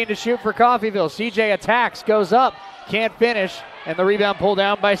 15 to shoot for Coffeyville. CJ attacks, goes up, can't finish, and the rebound pulled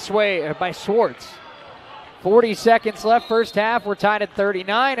down by Swartz. 40 seconds left, first half. We're tied at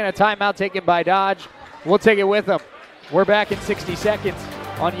 39, and a timeout taken by Dodge. We'll take it with them. We're back in 60 seconds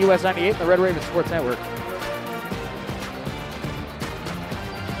on US 98 and the Red Raven Sports Network.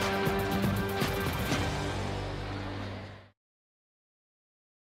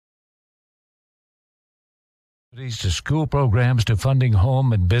 To school programs to funding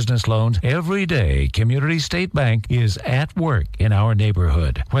home and business loans, every day Community State Bank is at work in our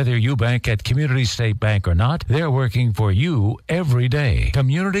neighborhood. Whether you bank at Community State Bank or not, they're working for you every day.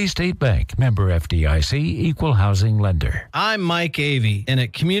 Community State Bank, member FDIC, equal housing lender. I'm Mike Avey, and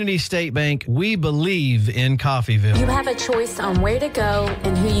at Community State Bank, we believe in Coffeyville. You have a choice on where to go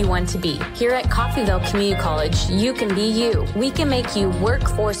and who you want to be. Here at Coffeyville Community College, you can be you. We can make you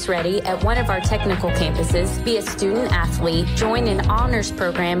workforce ready at one of our technical campuses, be a student athlete, join an honors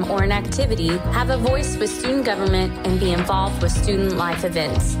program or an activity, have a voice with student government, and be involved with student life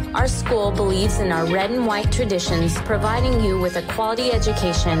events. Our school believes in our red and white traditions, providing you with a quality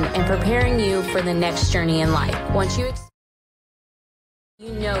education and preparing you for the next journey in life. Once you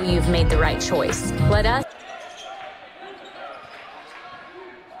You know you've made the right choice. Let us.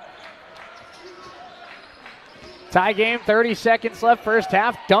 Tie game, 30 seconds left, first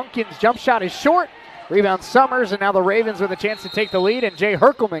half. Duncan's jump shot is short. Rebound Summers, and now the Ravens with a chance to take the lead, and Jay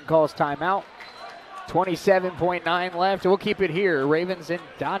Herkelman calls timeout. 27.9 left. We'll keep it here. Ravens in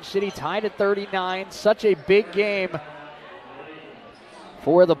Dodge City tied at 39. Such a big game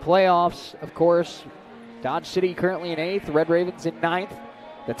for the playoffs, of course. Dodge City currently in 8th, Red Ravens in 9th.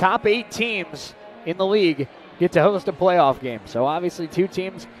 The top 8 teams in the league get to host a playoff game. So obviously 2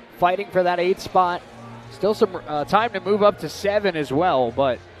 teams fighting for that 8th spot. Still some time to move up to 7 as well,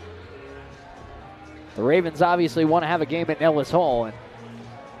 but the Ravens obviously want to have a game at Nellis Hall, and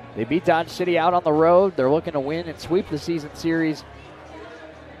they beat Dodge City out on the road. They're looking to win and sweep the season series,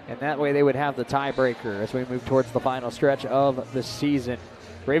 and that way they would have the tiebreaker as we move towards the final stretch of the season.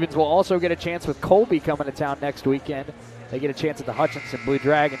 Ravens will also get a chance with Colby coming to town next weekend. They get a chance at the Hutchinson Blue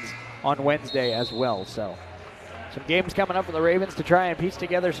Dragons on Wednesday as well. So some games coming up for the Ravens to try and piece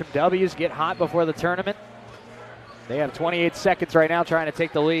together some W's, get hot before the tournament. They have 28 seconds right now trying to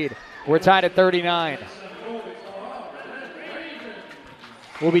take the lead. We're tied at 39.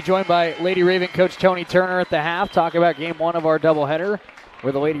 We'll be joined by Lady Raven coach Tony Turner at the half, talk about game 1 of our doubleheader,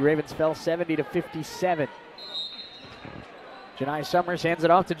 where the Lady Ravens fell 70-57. Janai Summers hands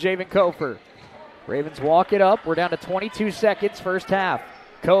it off to Javen Kofer. Ravens walk it up. We're down to 22 seconds, first half.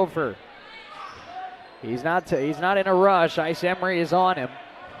 Kofer. He's not in a rush. Ice Emery is on him.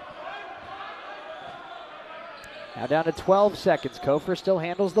 Now down to 12 seconds. Kofer still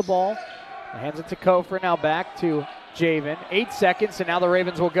handles the ball. Hands it to Kofer. Now back to Javen. 8 seconds, and now the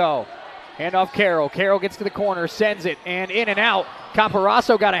Ravens will go. Hand off Carroll. Carroll gets to the corner, sends it, and in and out.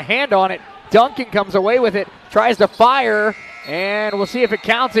 Caporaso got a hand on it. Duncan comes away with it, tries to fire, and we'll see if it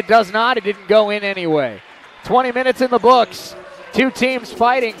counts. It does not. It didn't go in anyway. 20 minutes in the books. 2 teams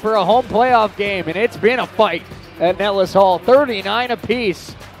fighting for a home playoff game, and it's been a fight at Nellis Hall. 39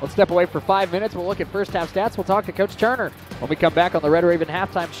 apiece. Let's step away for 5 minutes. We'll look at first half stats. We'll talk to Coach Turner when we come back on the Red Raven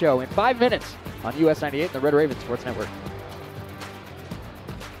Halftime Show in 5 minutes on US 98 and the Red Raven Sports Network.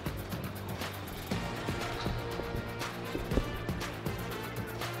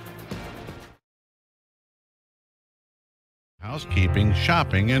 Housekeeping,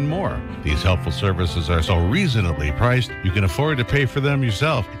 shopping, and more. These helpful services are so reasonably priced, you can afford to pay for them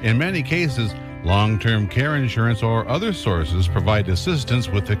yourself. In many cases, long-term care insurance or other sources provide assistance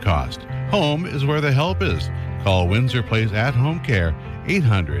with the cost. Home is where the help is. Call Windsor Place At Home Care,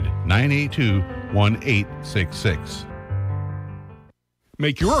 800-982-1866.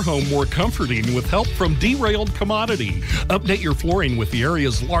 Make your home more comforting with help from Derailed Commodity. Update your flooring with the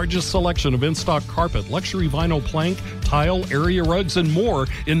area's largest selection of in-stock carpet, luxury vinyl plank, tile, area rugs, and more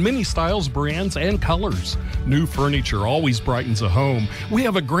in many styles, brands, and colors. New furniture always brightens a home. We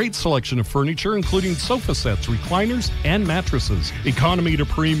have a great selection of furniture, including sofa sets, recliners, and mattresses. Economy to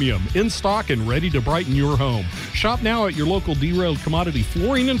premium, in stock and ready to brighten your home. Shop now at your local Derailed Commodity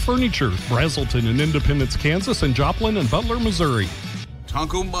Flooring and Furniture, Brazelton in Independence, Kansas, and Joplin and Butler, Missouri.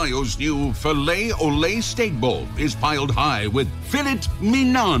 Taco Mayo's new Filet Olé Steak Bowl is piled high with filet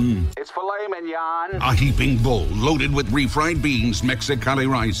mignon. It's filet mignon. A heaping bowl loaded with refried beans, Mexicali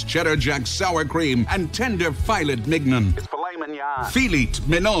rice, cheddar jack sour cream, and tender filet mignon. It's filet mignon. Filet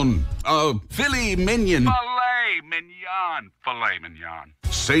mignon. Filet mignon. Filet mignon. Filet mignon.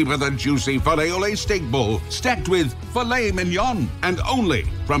 Savor the juicy Filet Olé Steak Bowl stacked with filet mignon and only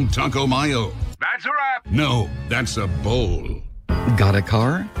from Taco Mayo. That's a wrap. No, that's a bowl. Got a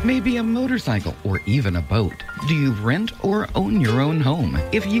car? Maybe a motorcycle or even a boat? Do you rent or own your own home?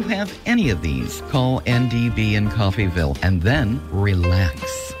 If you have any of these, call NDB in Coffeyville and then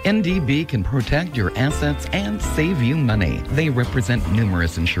relax. NDB can protect your assets and save you money. They represent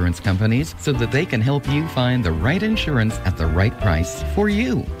numerous insurance companies so that they can help you find the right insurance at the right price for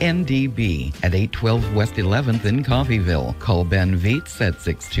you. NDB at 812 West 11th in Coffeyville. Call Ben Vietz at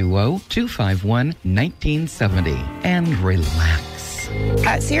 620-251-1970 and relax.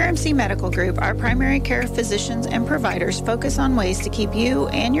 At CRMC Medical Group, our primary care physicians and providers focus on ways to keep you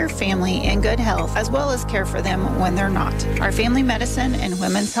and your family in good health, as well as care for them when they're not. Our family medicine and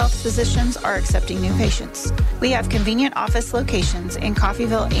women's health physicians are accepting new patients. We have convenient office locations in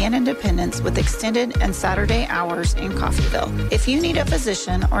Coffeyville and Independence with extended and Saturday hours in Coffeyville. If you need a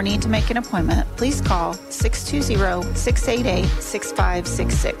physician or need to make an appointment, please call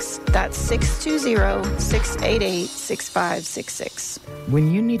 620-688-6566. That's 620-688-6566.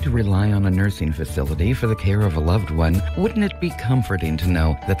 When you need to rely on a nursing facility for the care of a loved one, wouldn't it be comforting to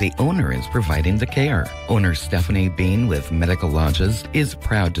know that the owner is providing the care? Owner Stephanie Bean with Medical Lodges is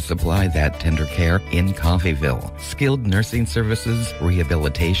proud to supply that tender care in Coffeyville. Skilled nursing services,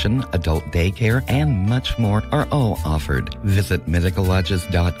 rehabilitation, adult daycare, and much more are all offered. Visit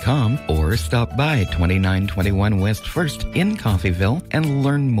medicallodges.com or stop by 2921 West 1st in Coffeyville and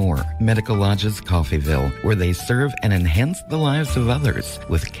learn more. Medical Lodges Coffeyville, where they serve and enhance the lives of others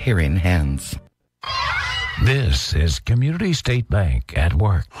with caring hands. This is Community State Bank at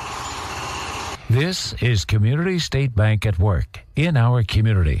Work. This is Community State Bank at Work in our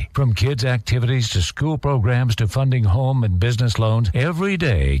community. From kids' activities to school programs to funding home and business loans, every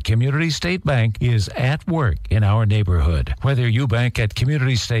day Community State Bank is at work in our neighborhood. Whether you bank at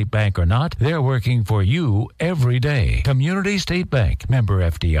Community State Bank or not, they're working for you every day. Community State Bank, member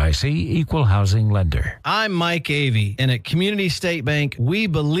FDIC, equal housing lender. I'm Mike Avey, and at Community State Bank, we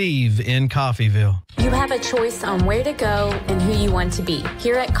believe in Coffeyville. You have a choice on where to go and who you want to be.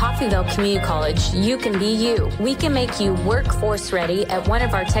 Here at Coffeyville Community College, you can be you. We can make you workforce ready at one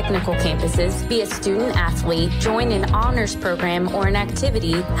of our technical campuses, be a student athlete, join an honors program or an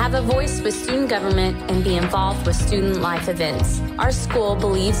activity, have a voice with student government, and be involved with student life events. Our school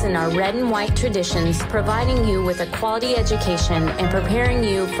believes in our red and white traditions, providing you with a quality education and preparing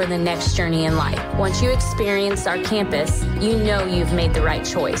you for the next journey in life. Once you experience our campus, you know you've made the right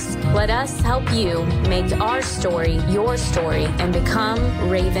choice. Let us help you make our story your story and become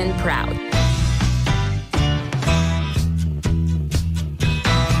Raven proud.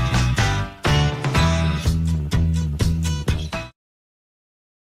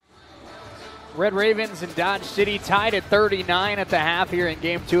 Red Ravens and Dodge City tied at 39 at the half here in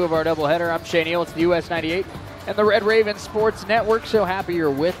Game 2 of our doubleheader. I'm Shane Neal. It's the US 98 and the Red Ravens Sports Network. So happy you're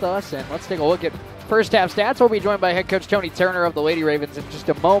with us. And let's take a look at first half stats. We'll be joined by head coach Tony Turner of the Lady Ravens in just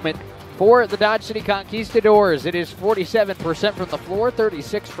a moment. For the Dodge City Conquistadors, it is 47% from the floor,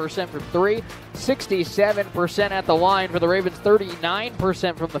 36% from three, 67% at the line. For the Ravens,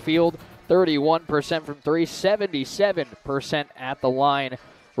 39% from the field, 31% from three, 77% at the line.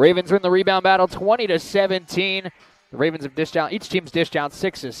 Ravens win the rebound battle 20-17. The Ravens have dished out, each team's dished out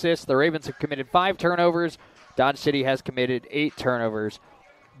 6 assists. The Ravens have committed 5 turnovers. Dodge City has committed 8 turnovers.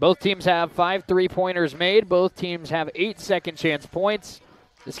 Both teams have 5 3-pointers made. Both teams have 8 second chance points.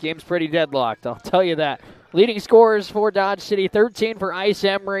 This game's pretty deadlocked, I'll tell you that. Leading scorers for Dodge City, 13 for Ice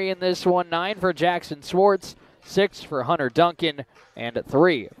Emery in this one, 9 for Jackson Swartz, 6 for Hunter Duncan, and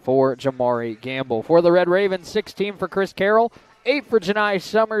 3 for Jamari Gamble. For the Red Ravens, 16 for Chris Carroll, 8 for Janai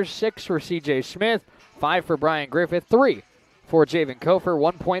Summers, 6 for C.J. Smith, 5 for Brian Griffith, 3 for Javen Kofer,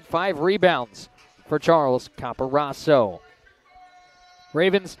 1.5 rebounds for Charles Caparasso.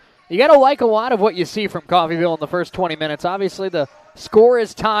 Ravens, you got to like a lot of what you see from Coffeyville in the first 20 minutes. Obviously, the score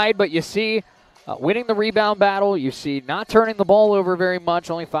is tied, but you see winning the rebound battle. You see not turning the ball over very much,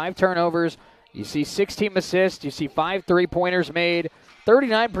 only 5 turnovers. You see 16 assists. You see 5 3-pointers made.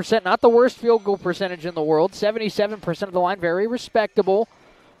 39%, not the worst field goal percentage in the world. 77% of the line, very respectable.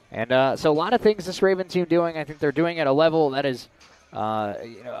 And so a lot of things this Raven team doing, I think they're doing at a level that is a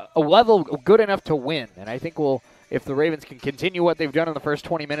level good enough to win. And I think if the Ravens can continue what they've done in the first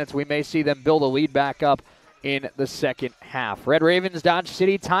 20 minutes, we may see them build a lead back up in the second half. Red Ravens, Dodge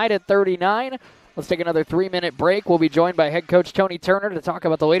City tied at 39. Let's take another 3-minute break. We'll be joined by head coach Tony Turner to talk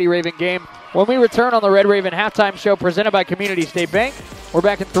about the Lady Raven game when we return on the Red Raven halftime show presented by Community State Bank. We're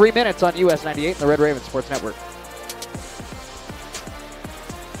back in 3 minutes on US 98 and the Red Raven Sports Network.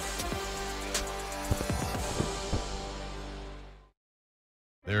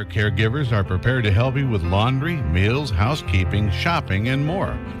 Their caregivers are prepared to help you with laundry, meals, housekeeping, shopping, and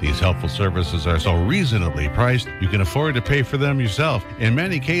more. These helpful services are so reasonably priced, you can afford to pay for them yourself. In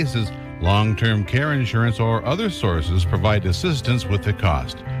many cases, long-term care insurance or other sources provide assistance with the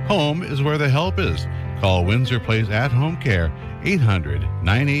cost. Home is where the help is. Call Windsor Place At Home Care,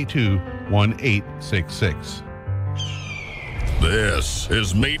 800-982-1866. This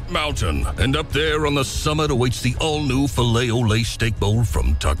is Meat Mountain, and up there on the summit awaits the all-new Filet-O-Lay Steak Bowl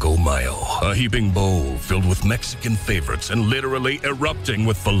from Taco Mayo. A heaping bowl filled with Mexican favorites and literally erupting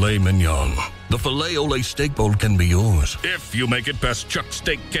with filet mignon. The Filet-O-Lay Steak Bowl can be yours if you make it past Chuck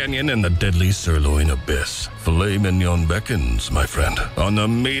Steak Canyon and the deadly sirloin abyss. Filet mignon beckons, my friend, on the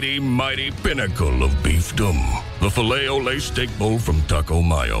meaty, mighty pinnacle of beefdom. The Filet-O-Lay Steak Bowl from Taco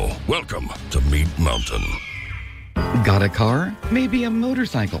Mayo. Welcome to Meat Mountain. Got a car? Maybe a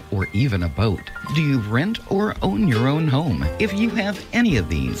motorcycle or even a boat. Do you rent or own your own home? If you have any of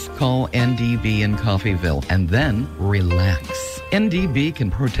these, call NDB in Coffeyville and then relax. NDB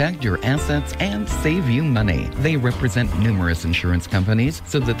can protect your assets and save you money. They represent numerous insurance companies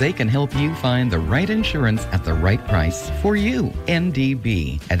so that they can help you find the right insurance at the right price for you.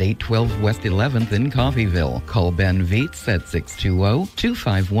 NDB at 812 West 11th in Coffeyville. Call Ben Vietz at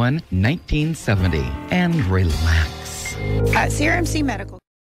 620-251-1970 and relax. At CRMC Medical.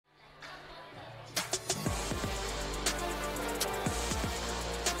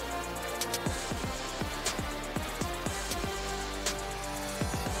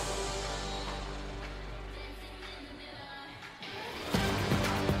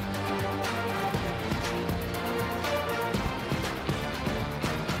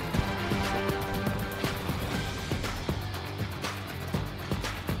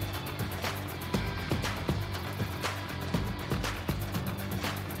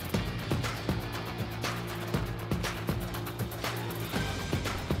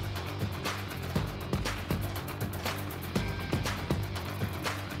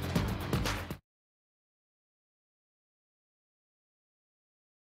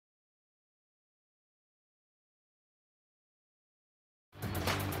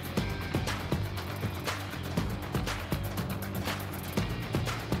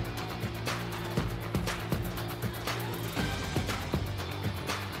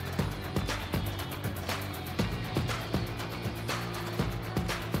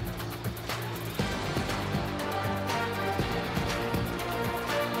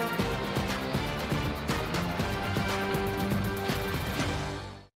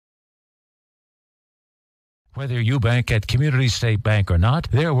 Whether you bank at Community State Bank or not,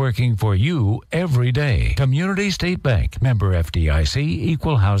 they're working for you every day. Community State Bank, member FDIC,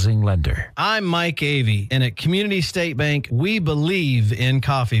 equal housing lender. I'm Mike Avey, and at Community State Bank, we believe in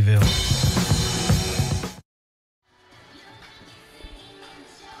Coffeyville.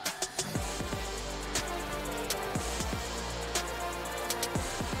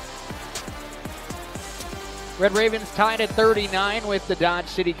 Red Ravens tied at 39 with the Dodge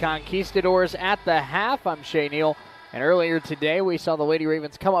City Conquistadors at the half. I'm Shea Neal, and earlier today we saw the Lady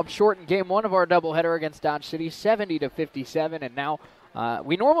Ravens come up short in game one of our doubleheader against Dodge City, 70-57, and now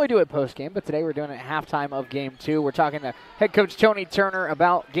we normally do it post-game, but today we're doing it at halftime of game two. We're talking to head coach Tony Turner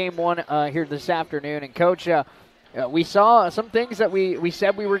about game one here this afternoon, and Coach, we saw some things that we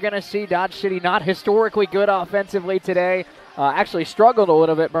said we were going to see. Dodge City not historically good offensively today. Actually struggled a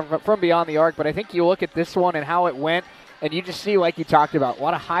little bit from beyond the arc, but I think you look at this one and how it went, and you just see, like you talked about, a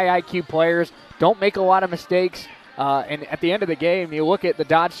lot of high IQ players, don't make a lot of mistakes, and at the end of the game, you look at the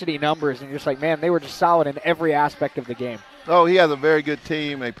Dodge City numbers, and you're just like, man, they were just solid in every aspect of the game. Oh, he has a very good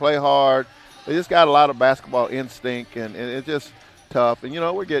team. They play hard. They just got a lot of basketball instinct, and it's just tough. And,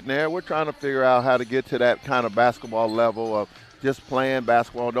 we're getting there. We're trying to figure out how to get to that kind of basketball level of just playing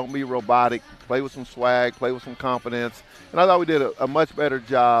basketball. Don't be robotic. Play with some swag. Play with some confidence. And I thought we did a much better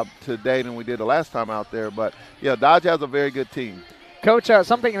job today than we did the last time out there. But, yeah, Dodge has a very good team. Coach,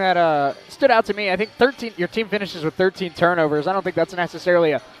 something that stood out to me, I think your team finishes with 13 turnovers. I don't think that's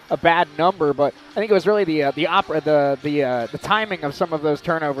necessarily a bad number, but I think it was really the timing of some of those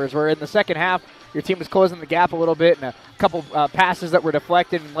turnovers, where in the second half your team was closing the gap a little bit, and a couple passes that were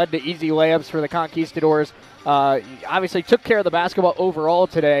deflected and led to easy layups for the Conquistadors. Obviously took care of the basketball overall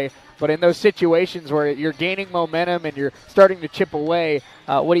today, but in those situations where you're gaining momentum and you're starting to chip away,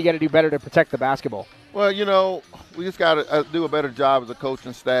 what do you got to do better to protect the basketball? Well, we just got to do a better job as a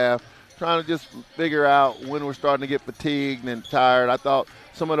coaching staff, trying to just figure out when we're starting to get fatigued and tired. I thought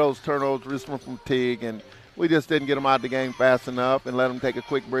some of those turnovers were just from fatigue, and we just didn't get them out of the game fast enough and let them take a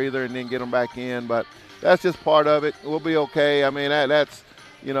quick breather and then get them back in. But that's just part of it. We'll be okay. I mean, that's,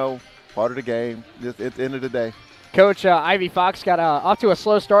 part of the game just at the end of the day. Coach, Ivy Fox got off to a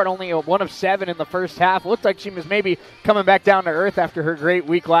slow start, only 1 of 7 in the first half. Looked like she was maybe coming back down to earth after her great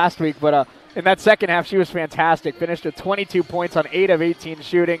week last week, but in that second half, she was fantastic. Finished with 22 points on 8 of 18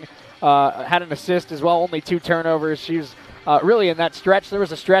 shooting. Had an assist as well, only 2 turnovers. She was really in that stretch. There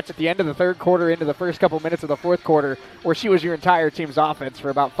was a stretch at the end of the third quarter into the first couple minutes of the fourth quarter where she was your entire team's offense for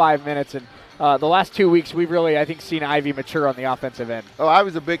about 5 minutes. And the last 2 weeks, we've really, I think, seen Ivy mature on the offensive end. Oh,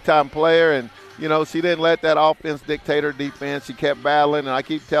 Ivy's a big-time player, and, she didn't let that offense dictate her defense. She kept battling, and I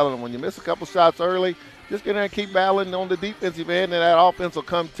keep telling them, when you miss a couple shots early, just get in there and keep battling on the defensive end, and that offense will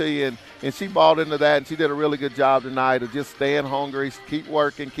come to you. And she balled into that, and she did a really good job tonight of just staying hungry, keep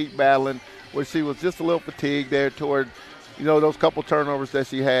working, keep battling, where she was just a little fatigued there toward, those couple turnovers that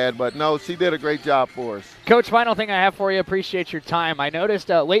she had. But, no, she did a great job for us. Coach, final thing I have for you, appreciate your time. I noticed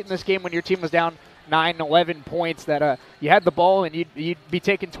late in this game when your team was down 9, 11 points that you had the ball and you'd be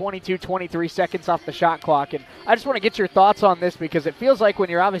taking 22, 23 seconds off the shot clock. And I just want to get your thoughts on this because it feels like when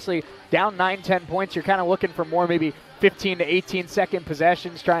you're obviously down 9, 10 points, you're kind of looking for more maybe 15 to 18 second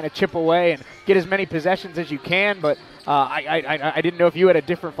possessions, trying to chip away and get as many possessions as you can. But I didn't know if you had a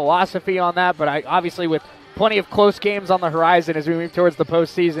different philosophy on that. But obviously with plenty of close games on the horizon as we move towards the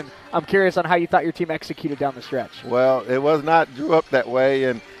postseason, I'm curious on how you thought your team executed down the stretch. Well, it was not drew up that way,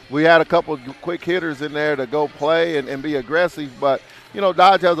 and we had a couple of quick hitters in there to go play and be aggressive. But,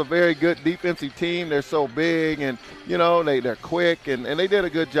 Dodge has a very good defensive team. They're so big, and, they're quick, and they did a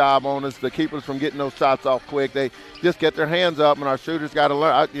good job on us to keep us from getting those shots off quick. They just get their hands up, and our shooters got to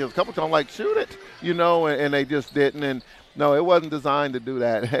learn. A couple times shoot it, and they just didn't. And no, it wasn't designed to do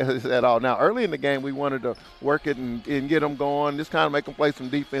that at all. Now, early in the game, we wanted to work it and get them going, just kind of make them play some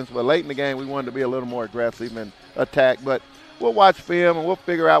defense. But late in the game, we wanted to be a little more aggressive and attack. But we'll watch film, and we'll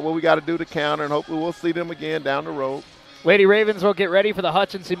figure out what we got to do to counter, and hopefully we'll see them again down the road. Lady Ravens will get ready for the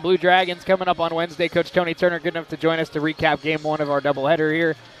Hutchinson Blue Dragons coming up on Wednesday. Coach Tony Turner, good enough to join us to recap Game 1 of our doubleheader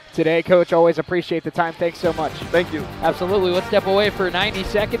here today. Coach, always appreciate the time. Thanks so much. Thank you. Absolutely. Let's step away for 90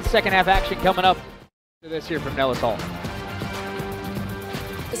 seconds. Second half action coming up. This here from Nellis Hall.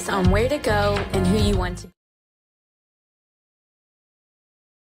 On where to go and who you want to be.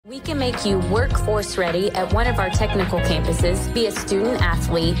 We can make you workforce ready at one of our technical campuses, be a student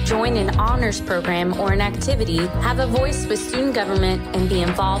athlete, join an honors program or an activity, have a voice with student government, and be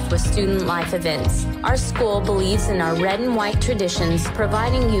involved with student life events. Our school believes in our red and white traditions,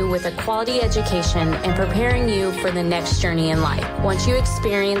 providing you with a quality education and preparing you for the next journey in life. Once you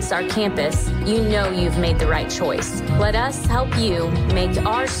experience our campus, you know you've made the right choice. Let us help you make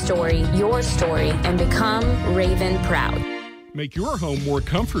our story your story and become Raven proud. Make your home more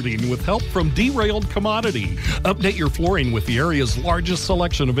comforting with help from Derailed Commodity. Update your flooring with the area's largest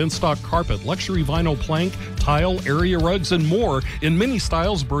selection of in-stock carpet, luxury vinyl plank, tile, area rugs, and more in many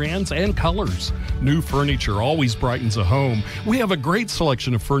styles, brands, and colors. New furniture always brightens a home. We have a great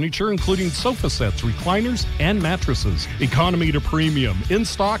selection of furniture, including sofa sets, recliners, and mattresses. Economy to premium, in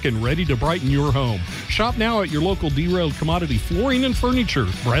stock and ready to brighten your home. Shop now at your local Derailed Commodity Flooring and Furniture,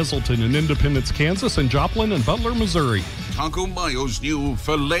 Brazelton in Independence, Kansas, and Joplin and Butler, Missouri. Taco Mayo's new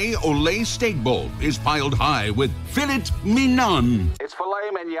Filet Olé Steak Bowl is piled high with filet mignon. It's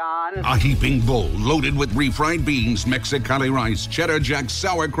filet mignon. A heaping bowl loaded with refried beans, Mexicali rice, cheddar jack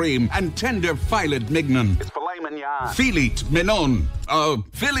sour cream, and tender filet mignon. It's filet mignon. Filet mignon.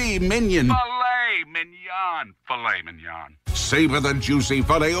 Filet mignon. Filet mignon. Filet mignon. Savor the juicy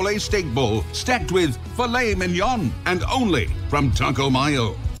Filet Olé Steak Bowl stacked with filet mignon and only from Taco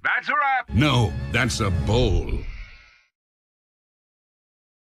Mayo. That's a wrap. No, that's a bowl.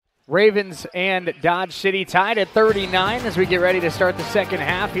 Ravens and Dodge City tied at 39 as we get ready to start the second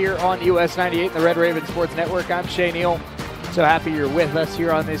half here on US 98, the Red Raven Sports Network. I'm Shea Neal. So happy you're with us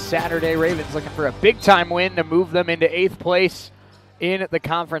here on this Saturday. Ravens looking for a big-time win to move them into 8th place in the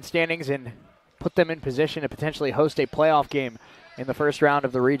conference standings and put them in position to potentially host a playoff game in the first round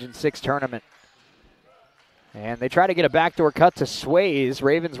of the Region 6 tournament. And they try to get a backdoor cut to Sways.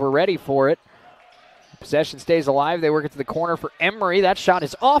 Ravens were ready for it. Possession stays alive. They work it to the corner for Emery. That shot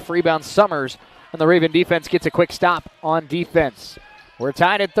is off. Rebound Summers. And the Raven defense gets a quick stop on defense. We're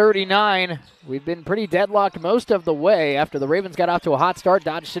tied at 39. We've been pretty deadlocked most of the way. After the Ravens got off to a hot start,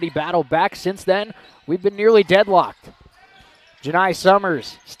 Dodge City battled back. Since then, we've been nearly deadlocked. Janai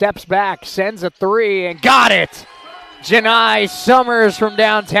Summers steps back, sends a three, and got it! Janai Summers from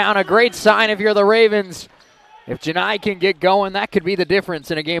downtown. A great sign if you're the Ravens. If Janai can get going, that could be the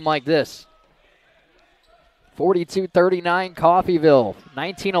difference in a game like this. 42-39 Coffeyville.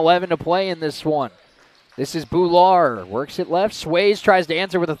 19-11 to play in this one. This is Boular. Works it left. Sways tries to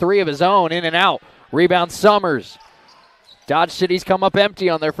answer with a three of his own. In and out. Rebound Summers. Dodge City's come up empty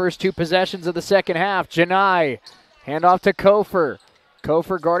on their first two possessions of the second half. Janai. Handoff to Kofer.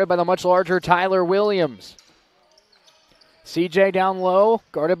 Kofer guarded by the much larger Tyler Williams. CJ down low.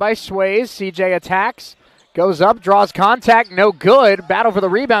 Guarded by Sways. CJ attacks. Goes up. Draws contact. No good. Battle for the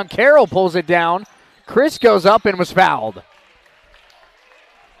rebound. Carroll pulls it down. Chris goes up and was fouled.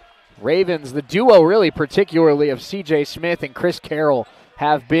 Ravens, the duo really particularly of C.J. Smith and Chris Carroll,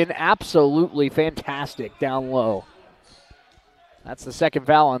 have been absolutely fantastic down low. That's the second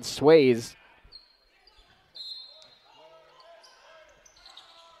foul on Sways.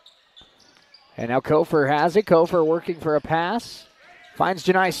 And now Kofer has it. Kofer working for a pass. Finds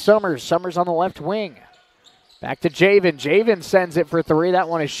Janai Summers. Summers on the left wing. Back to Javen. Javen sends it for three. That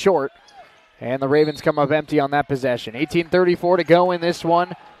one is short. And the Ravens come up empty on that possession. 18:34 to go in this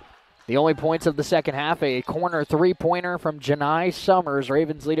one. The only points of the second half, a corner three-pointer from Janai Summers.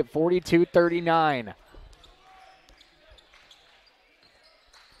 Ravens lead at 42-39.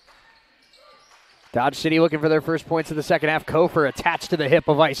 Dodge City looking for their first points of the second half. Kofor attached to the hip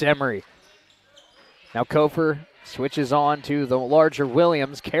of Ice Emery. Now Kofor switches on to the larger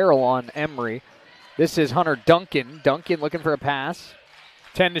Williams. Carroll on Emery. This is Hunter Duncan. Duncan looking for a pass.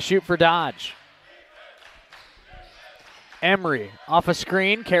 10 to shoot for Dodge. Emery off a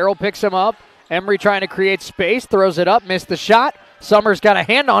screen. Carroll picks him up. Emery trying to create space. Throws it up. Missed the shot. Summers got a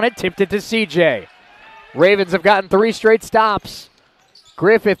hand on it. Tipped it to CJ. Ravens have gotten 3 straight stops.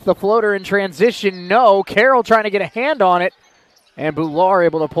 Griffith, the floater in transition. No. Carroll trying to get a hand on it. And Boular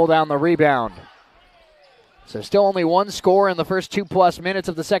able to pull down the rebound. So still only 1 score in the first 2+ minutes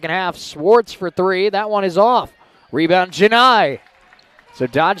of the second half. Swartz for 3. That one is off. Rebound Janai. So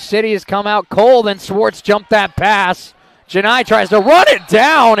Dodge City has come out cold, and Swartz jumped that pass. Janai tries to run it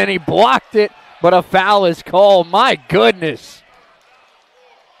down, and he blocked it, but a foul is called. My goodness.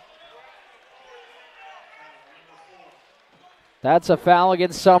 That's a foul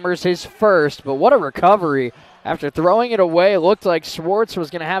against Summers, his first, but what a recovery. After throwing it away, it looked like Swartz was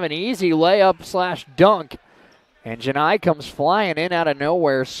going to have an easy layup/dunk. And Janai comes flying in out of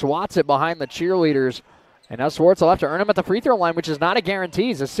nowhere, swats it behind the cheerleaders. And now Swartz will have to earn him at the free throw line, which is not a guarantee.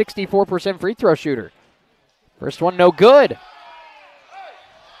 He's a 64% free throw shooter. First one, no good.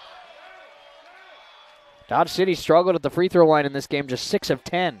 Dodge City struggled at the free throw line in this game, just 6 of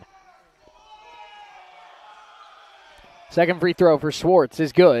 10. Second free throw for Swartz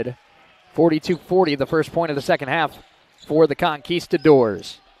is good. 42-40, the first point of the second half for the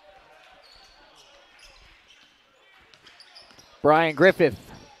Conquistadors. Brian Griffith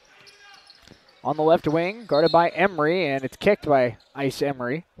on the left wing, guarded by Emery, and it's kicked by Ice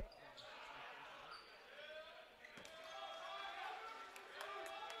Emery.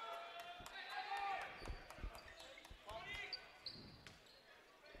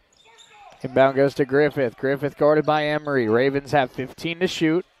 Inbound goes to Griffith. Griffith guarded by Emery. Ravens have 15 to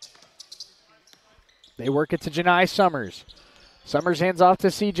shoot. They work it to Janai Summers. Summers hands off to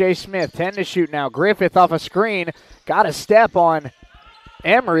C.J. Smith. 10 to shoot now. Griffith off a screen. Got a step on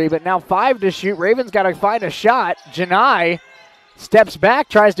Emery, but now 5 to shoot. Ravens got to find a shot. Janai steps back,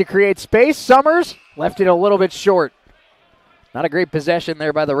 tries to create space. Summers left it a little bit short. Not a great possession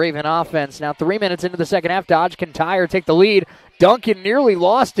there by the Raven offense. Now 3 minutes into the second half, Dodge can tie or take the lead. Duncan nearly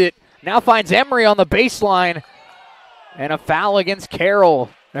lost it. Now finds Emery on the baseline. And a foul against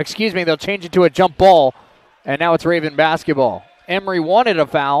Carroll. Excuse me, they'll change it to a jump ball. And now it's Raven basketball. Emery wanted a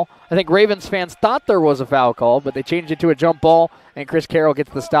foul. I think Ravens fans thought there was a foul called, but they changed it to a jump ball, and Chris Carroll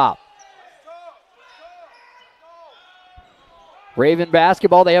gets the stop. Raven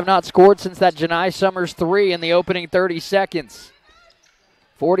basketball, they have not scored since that Janai Summers 3 in the opening 30 seconds.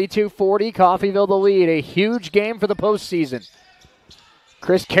 42-40, Coffeyville the lead. A huge game for the postseason.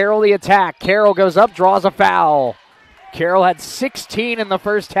 Chris Carroll the attack. Carroll goes up, draws a foul. Carroll had 16 in the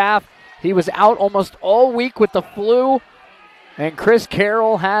first half. He was out almost all week with the flu. And Chris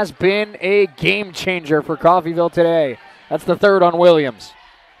Carroll has been a game changer for Coffeyville today. That's the third on Williams.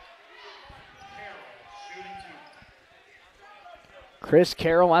 Chris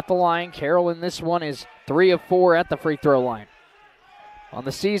Carroll at the line. Carroll in this one is 3 of 4 at the free throw line. On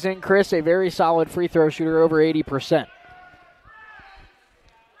the season, Chris, a very solid free throw shooter, over 80%.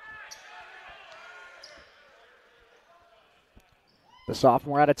 The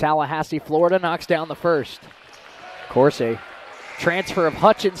sophomore out of Tallahassee, Florida, knocks down the first. Of course, a transfer of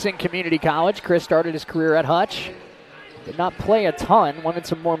Hutchinson Community College. Chris started his career at Hutch. Did not play a ton, wanted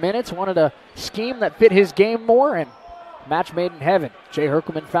some more minutes, wanted a scheme that fit his game more, and match made in heaven. Jay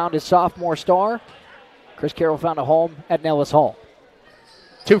Herkelman found his sophomore star. Chris Carroll found a home at Nellis Hall.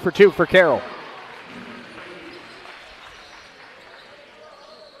 2 for 2 for Carroll.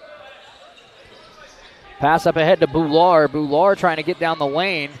 Pass up ahead to Boular. Boular trying to get down the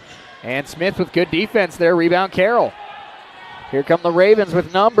lane. And Smith with good defense there. Rebound Carroll. Here come the Ravens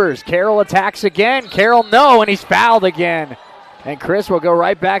with numbers. Carroll attacks again. Carroll no, and he's fouled again. And Chris will go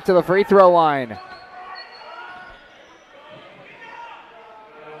right back to the free throw line.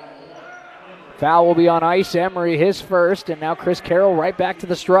 Foul will be on Ice Emery, his first. And now Chris Carroll right back to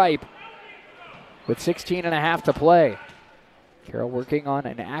the stripe with 16.5 to play. Carroll working on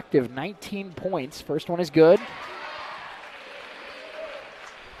an active 19 points. First one is good.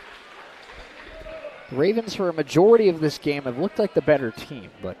 The Ravens, for a majority of this game, have looked like the better team.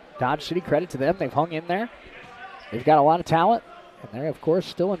 But Dodge City, credit to them. They've hung in there. They've got a lot of talent. And they're, of course,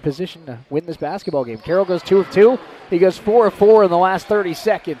 still in position to win this basketball game. Carroll goes 2 of 2. He goes 4 of 4 in the last 30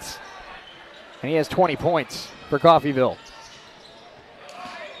 seconds. And he has 20 points for Coffeyville.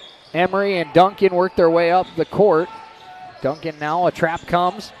 Emery and Duncan work their way up the court. Duncan now, a trap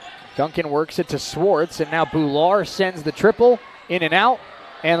comes. Duncan works it to Swartz, and now Boular sends the triple in and out,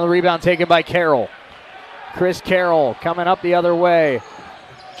 and the rebound taken by Carroll. Chris Carroll coming up the other way.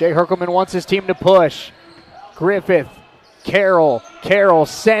 Jay Herkelman wants his team to push. Griffith, Carroll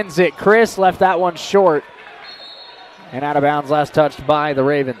sends it. Chris left that one short. And out of bounds, last touched by the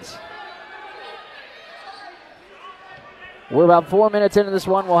Ravens. We're about 4 minutes into this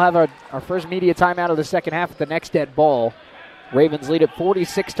one. We'll have our first media timeout of the second half at the next dead ball. Ravens lead at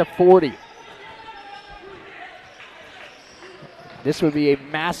 46-40. This would be a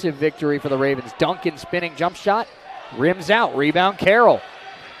massive victory for the Ravens. Duncan spinning jump shot, rims out, rebound Carroll.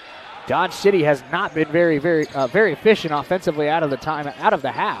 Dodge City has not been very efficient offensively out of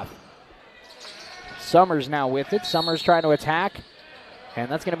the half. Summers now with it. Summers trying to attack, and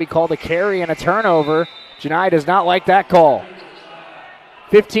that's going to be called a carry and a turnover. Janai does not like that call.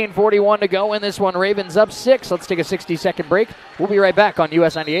 15:41 to go in this one. Ravens up 6. Let's take a 60-second break. We'll be right back on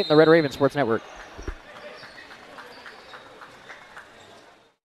US 98 and the Red Raven Sports Network.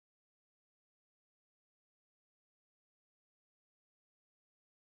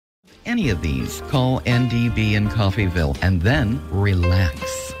 Any of these, call NDB in Coffeyville and then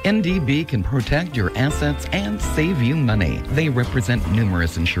relax. NDB can protect your assets and save you money. They represent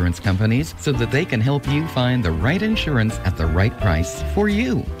numerous insurance companies so that they can help you find the right insurance at the right price for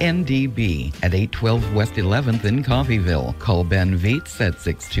you. NDB at 812 West 11th in Coffeyville. Call Ben Vietz at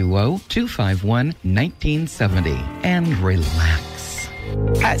 620-251-1970 and relax.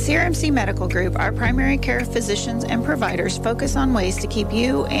 At CRMC Medical Group, our primary care physicians and providers focus on ways to keep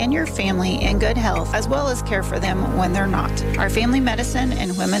you and your family in good health, as well as care for them when they're not. Our family medicine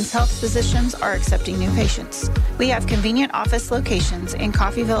and women's health physicians are accepting new patients. We have convenient office locations in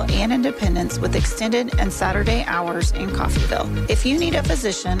Coffeyville and Independence with extended and Saturday hours in Coffeyville. If you need a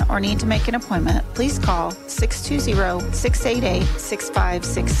physician or need to make an appointment, please call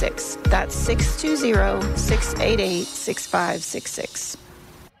 620-688-6566. That's 620-688-6566.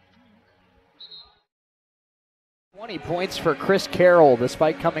 20 points for Chris Carroll,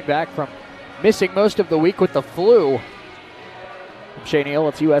 despite coming back from missing most of the week with the flu. I'm Shane Hill,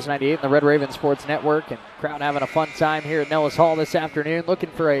 it's US 98 and the Red Raven Sports Network, and crowd having a fun time here at Nellis Hall this afternoon,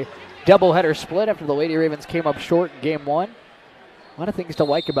 looking for a doubleheader split after the Lady Ravens came up short in Game 1. A lot of things to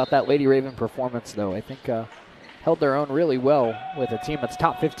like about that Lady Raven performance, though. I think held their own really well with a team that's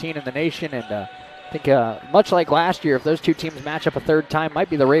top 15 in the nation, and I think much like last year, if those two teams match up a third time, might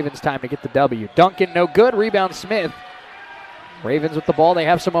be the Ravens' time to get the W. Duncan, no good. Rebound Smith. Ravens with the ball. They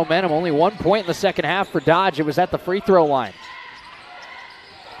have some momentum. Only 1 point in the second half for Dodge. It was at the free throw line.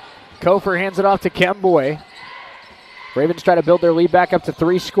 Kofor hands it off to Kemboy. Ravens try to build their lead back up to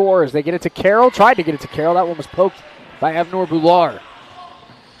 3 scores. They get it to Carroll. Tried to get it to Carroll. That one was poked by Avnor Boular.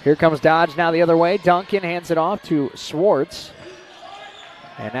 Here comes Dodge now the other way. Duncan hands it off to Swartz.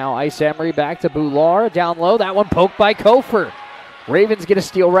 And now Ice Emery back to Boular. Down low. That one poked by Kofor. Ravens get a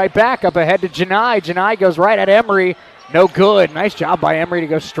steal right back. Up ahead to Janai. Janai goes right at Emery. No good. Nice job by Emery to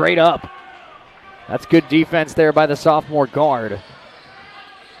go straight up. That's good defense there by the sophomore guard.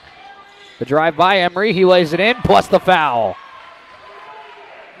 The drive by Emery. He lays it in, plus the foul.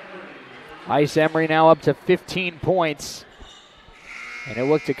 Ice Emery now up to 15 points. And he'll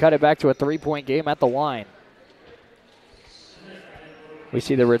look to cut it back to a 3-point game at the line. We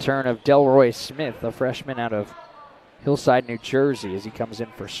see the return of Delroy Smith, a freshman out of Hillside, New Jersey, as he comes in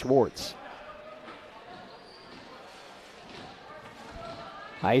for Swartz.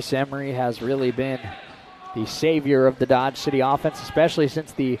 Ice Emery has really been the savior of the Dodge City offense, especially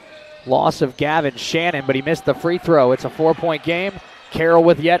since the loss of Gavin Shannon, but he missed the free throw. It's a 4-point game. Carroll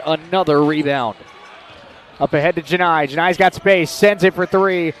with yet another rebound. Up ahead to Janai. Janai's got space, sends it for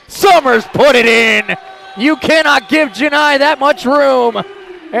 3. Summers put it in. You cannot give Janai that much room,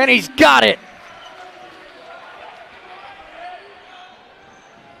 and he's got it.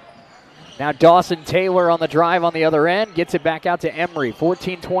 Now Dawson Taylor on the drive on the other end, gets it back out to Emery.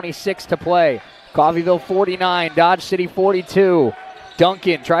 14:26 to play. Coffeyville 49, Dodge City 42.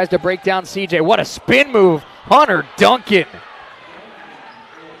 Duncan tries to break down CJ. What a spin move, Hunter Duncan.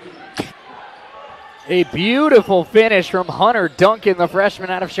 A beautiful finish from Hunter Duncan, the freshman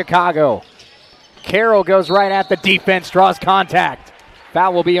out of Chicago. Carroll goes right at the defense, draws contact.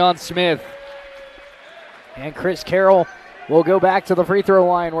 Foul will be on Smith. And Chris Carroll will go back to the free throw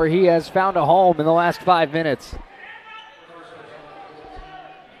line where he has found a home in the last 5 minutes.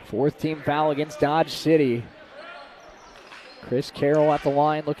 4th team foul against Dodge City. Chris Carroll at the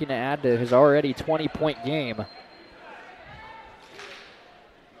line looking to add to his already 20-point game.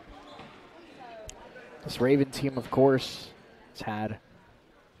 This Raven team, of course, has had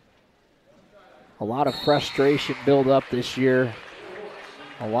A lot of frustration build up this year.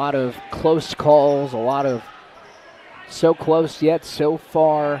 A lot of close calls, a lot of so close yet so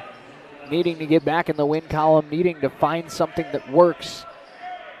far. Needing to get back in the win column, needing to find something that works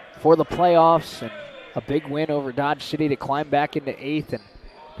for the playoffs, and a big win over Dodge City to climb back into 8th and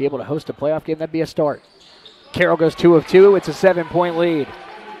be able to host a playoff game. That'd be a start. Carroll goes 2 of 2. It's a 7-point lead.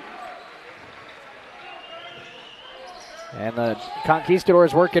 And the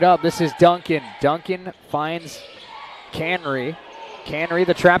Conquistadors work it up. This is Duncan. Duncan finds Canry. Canry,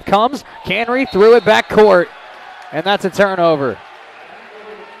 the trap comes. Canry threw it back court. And that's a turnover.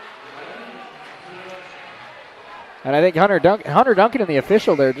 And I think Hunter Duncan and the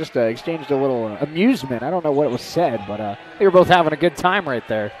official there just exchanged a little amusement. I don't know what was said, but they were both having a good time right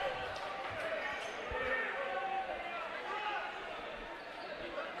there.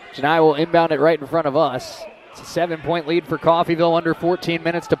 Janai will inbound it right in front of us. It's a 7-point lead for Coffeyville, under 14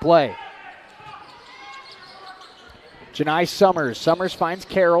 minutes to play. Janai Summers. Summers finds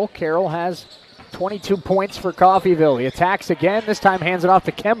Carroll. Carroll has 22 points for Coffeyville. He attacks again. This time hands it off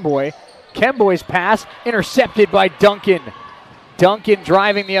to Kemboy. Kemboy's pass intercepted by Duncan. Duncan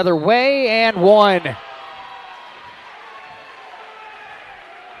driving the other way and one.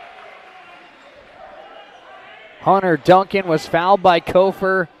 Hunter Duncan was fouled by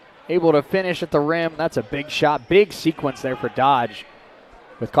Kofer. Able to finish at the rim. That's a big shot. Big sequence there for Dodge.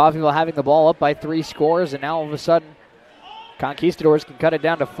 With Coffeyville having the ball up by 3 scores, and now all of a sudden Conquistadors can cut it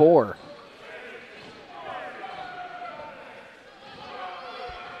down to 4.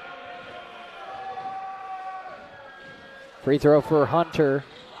 Free throw for Hunter.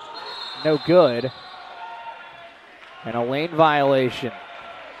 No good. And a lane violation.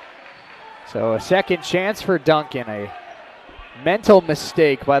 So a second chance for Duncan. A mental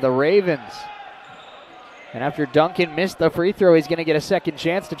mistake by the Ravens. And after Duncan missed the free throw, he's going to get a second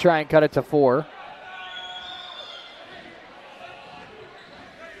chance to try and cut it to 4.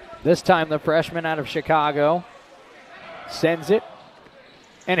 This time the freshman out of Chicago sends it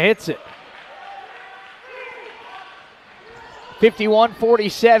and hits it.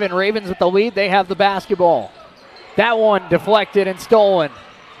 51-47, Ravens with the lead. They have the basketball. That one deflected and stolen.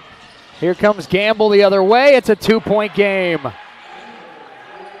 Here comes Gamble the other way. It's a 2-point game.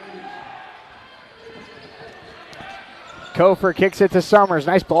 Kofer kicks it to Summers.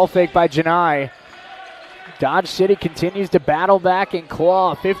 Nice ball fake by Janai. Dodge City continues to battle back and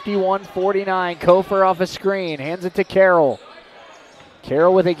claw. 51-49. Kofer off a screen. Hands it to Carroll.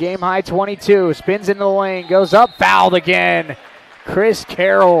 Carroll with a game-high 22. Spins into the lane. Goes up. Fouled again. Chris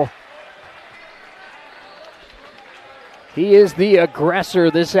Carroll. He is the aggressor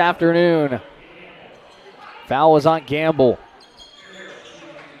this afternoon. Foul was on Gamble.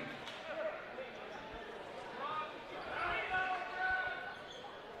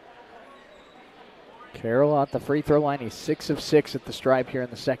 Carroll at the free throw line. He's 6 of 6 at the stripe here in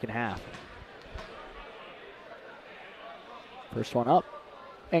the second half. First one up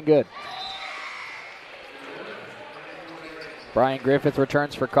and good. Brian Griffith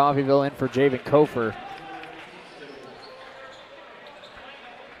returns for Coffeyville, in for Javen Kofer.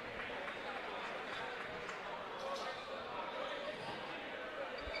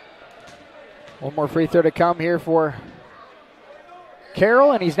 One more free throw to come here for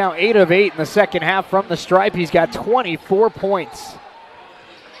Carroll, and he's now 8 of 8 in the second half from the stripe. He's got 24 points.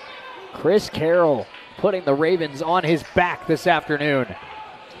 Chris Carroll putting the Ravens on his back this afternoon.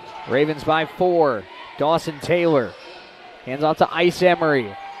 Ravens by 4. Dawson Taylor hands off to Ice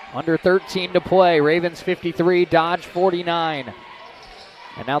Emery. Under 13 to play. Ravens 53, Dodge 49.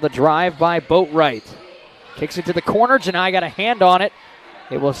 And now the drive by Boatwright. Kicks it to the corner. Janai got a hand on it.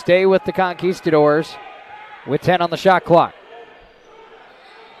 It will stay with the Conquistadors with 10 on the shot clock.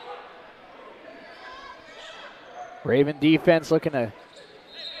 Raven defense looking to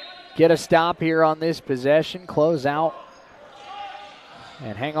get a stop here on this possession, close out,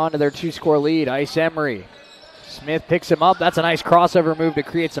 and hang on to their 2-score lead. Ice Emery. Smith picks him up. That's a nice crossover move to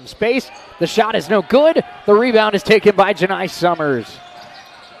create some space. The shot is no good. The rebound is taken by Janai Summers.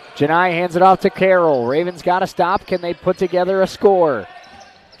 Janai hands it off to Carroll. Ravens got to stop. Can they put together a score?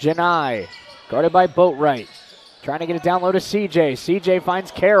 Janai, guarded by Boatwright. Trying to get it down low to CJ. CJ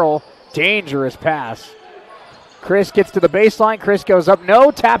finds Carroll. Dangerous pass. Chris gets to the baseline. Chris goes up. No.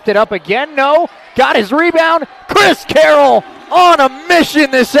 Tapped it up again. No. Got his rebound. Chris Carroll on a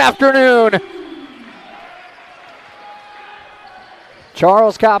mission this afternoon.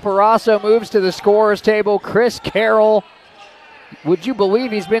 Charles Caparasso moves to the scorer's table. Chris Carroll, would you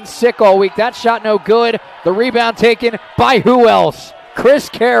believe he's been sick all week? That shot no good. The rebound taken by who else? Chris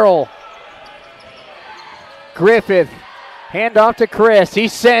Carroll. Griffith Hand off to Chris. He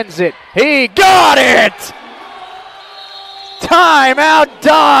sends it. He got it! Timeout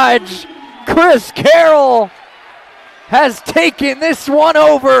Dodge. Chris Carroll has taken this one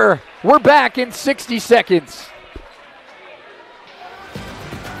over. We're back in 60 seconds.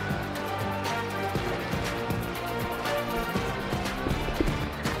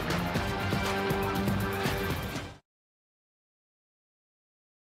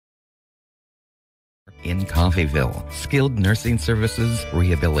 In Coffeyville, skilled nursing services,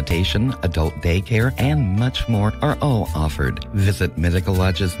 rehabilitation, adult daycare, and much more are all offered. Visit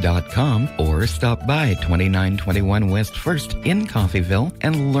medicallodges.com or stop by 2921 West 1st in Coffeyville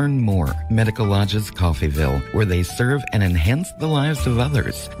and learn more. Medical Lodges Coffeyville, where they serve and enhance the lives of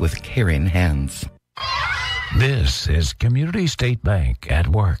others with caring hands. This is Community State Bank at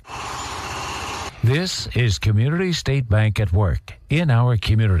work. This is Community State Bank at work in our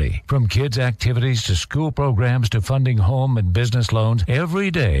community. From kids' activities to school programs to funding home and business loans,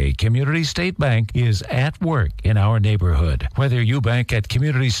 every day Community State Bank is at work in our neighborhood. Whether you bank at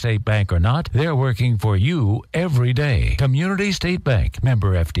Community State Bank or not, they're working for you every day. Community State Bank,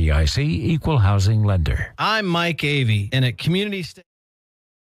 member FDIC, equal housing lender. I'm Mike Avey, and at Community State...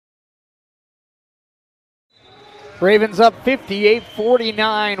 Ravens up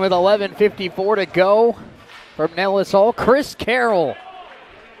 58-49 with 11:54 to go from Nellis Hall. Chris Carroll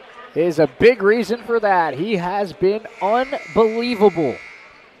is a big reason for that. He has been unbelievable.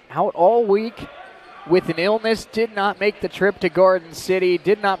 Out all week with an illness, did not make the trip to Garden City,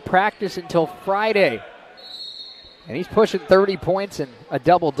 did not practice until Friday. And he's pushing 30 points and a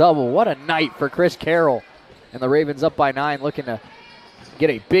double-double. What a night for Chris Carroll. And the Ravens up by 9, looking to get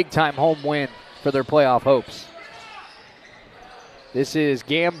a big-time home win for their playoff hopes. This is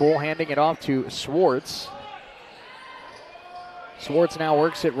Gamble handing it off to Swartz. Swartz now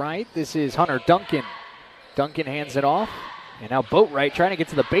works it right. This is Hunter Duncan. Duncan hands it off. And now Boatwright trying to get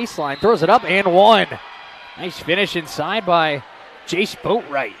to the baseline. Throws it up and one. Nice finish inside by Jace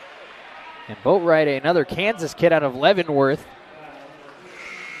Boatwright. And Boatwright, another Kansas kid out of Leavenworth.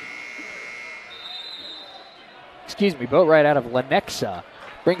 Boatwright out of Lenexa.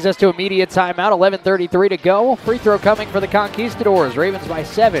 Brings us to immediate timeout, 11:33 to go. Free throw coming for the Conquistadors. Ravens by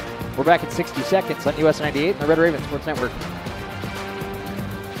 7. We're back in 60 seconds on US 98 and the Red Raven Sports Network.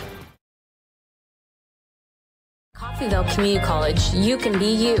 Coffeyville Community College, you can be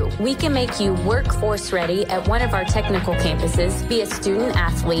you. We can make you workforce ready at one of our technical campuses, be a student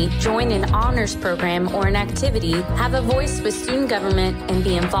athlete, join an honors program or an activity, have a voice with student government, and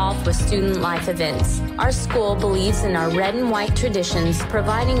be involved with student life events. Our school believes in our red and white traditions,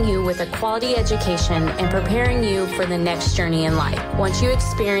 providing you with a quality education and preparing you for the next journey in life. Once you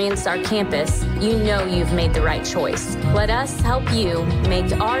experience our campus, you know you've made the right choice. Let us help you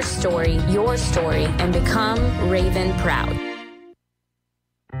make our story your story and become Raven proud.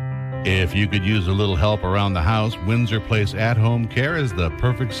 If you could use a little help around the house, Windsor Place At-Home Care is the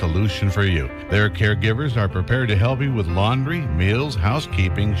perfect solution for you. Their caregivers are prepared to help you with laundry, meals,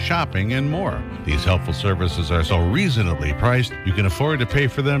 housekeeping, shopping, and more. These helpful services are so reasonably priced, you can afford to pay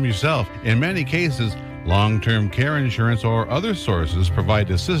for them yourself. In many cases, long-term care insurance or other sources provide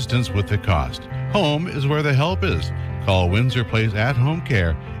assistance with the cost. Home is where the help is. Call Windsor Place At-Home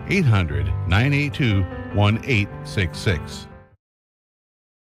Care, 800-982-1866.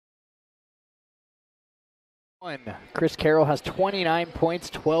 Chris Carroll has 29 points,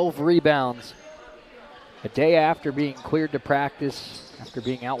 12 rebounds. A day after being cleared to practice, after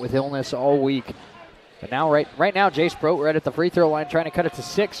being out with illness all week. But now, right now, Jace Boatwright at the free throw line trying to cut it to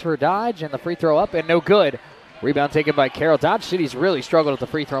 6 for Dodge, and the free throw up and no good. Rebound taken by Carroll. Dodge City's really struggled at the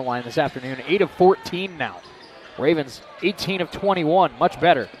free throw line this afternoon. 8 of 14 now. Ravens 18 of 21, much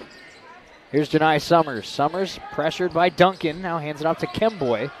better. Here's Janai Summers. Summers pressured by Duncan, now hands it off to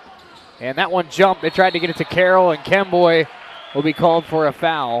Kemboy. And that one jumped. They tried to get it to Carroll, and Kemboy will be called for a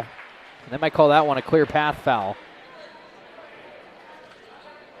foul. And they might call that one a clear path foul.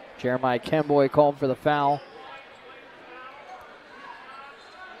 Jeremiah Kemboy called for the foul.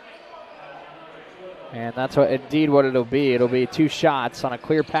 And that's what it'll be. It'll be 2 shots on a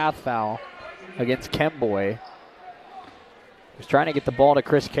clear path foul against Kemboy. He was trying to get the ball to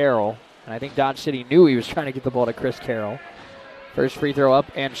Chris Carroll. And I think Dodge City knew he was trying to get the ball to Chris Carroll. First free throw up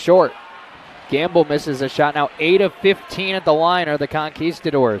and short. Gamble misses a shot. Now 8 of 15 at the line are the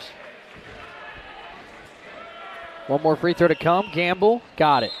Conquistadors. One more free throw to come. Gamble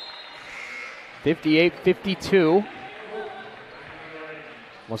got it. 58-52.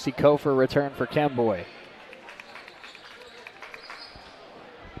 We'll see Kofor return for Kemboy.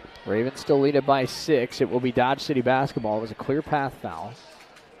 Ravens still lead it by 6. It will be Dodge City basketball. It was a clear path foul.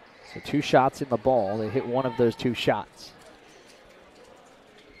 So 2 shots in the ball. They hit one of those 2 shots.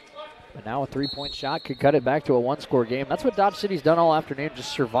 But now a three-point shot could cut it back to a one-score game. That's what Dodge City's done all afternoon,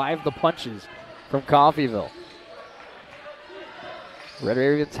 just survive the punches from Coffeyville. Red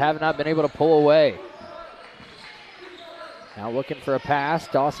Ravens have not been able to pull away. Now looking for a pass.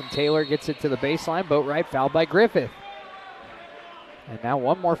 Dawson Taylor gets it to the baseline. Boatwright fouled by Griffith. And now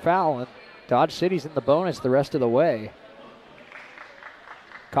one more foul, and Dodge City's in the bonus the rest of the way.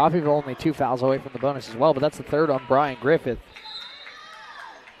 Coffeyville only 2 fouls away from the bonus as well, but that's the third on Brian Griffith.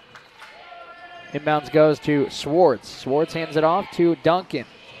 Inbounds goes to Swartz. Swartz hands it off to Duncan.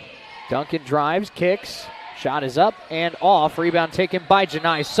 Duncan drives, kicks, shot is up and off. Rebound taken by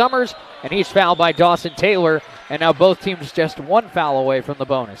Janai Summers, and he's fouled by Dawson Taylor. And now both teams just 1 foul away from the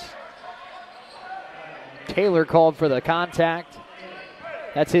bonus. Taylor called for the contact.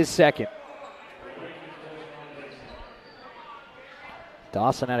 That's his second.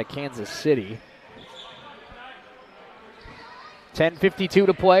 Dawson out of Kansas City. 10:52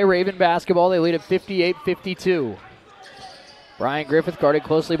 to play. Raven basketball. They lead at 58-52. Brian Griffith guarded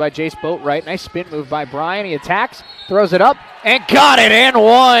closely by Jace Boatwright. Nice spin move by Brian. He attacks, throws it up, and got it and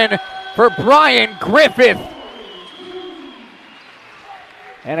one for Brian Griffith.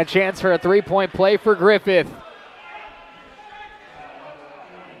 And a chance for a three-point play for Griffith.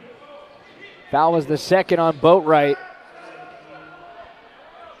 Foul was the second on Boatwright.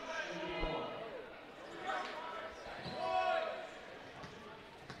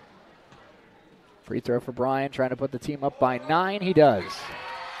 Free throw for Brian, trying to put the team up by 9. He does.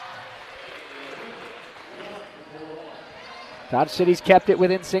 Dodge City's kept it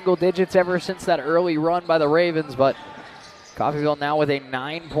within single digits ever since that early run by the Ravens, but Coffeyville now with a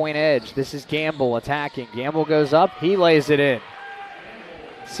 9-point edge. This is Gamble attacking. Gamble goes up. He lays it in.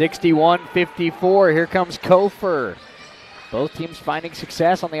 61-54. Here comes Kofer. Both teams finding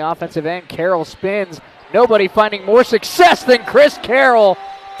success on the offensive end. Carroll spins. Nobody finding more success than Chris Carroll.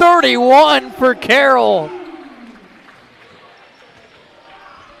 31 for Carroll.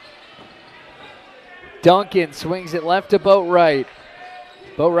 Duncan swings it left to Boatwright.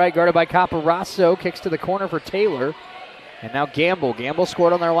 Boatwright guarded by Caparasso. Kicks to the corner for Taylor. And now Gamble. Gamble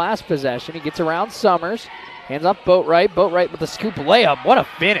scored on their last possession. He gets around Summers. Hands up Boatwright. Boatwright with a scoop layup. What a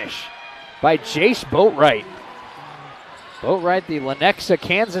finish by Jace Boatwright. Boatwright, the Lenexa,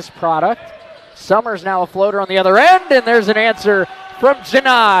 Kansas product. Summers now a floater on the other end, and there's an answer from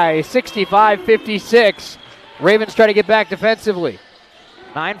Janai. 65-56. Ravens try to get back defensively.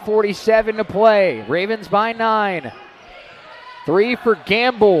 9:47 to play. Ravens by 9. 3 for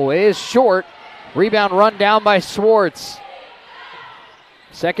Gamble is short. Rebound run down by Swartz.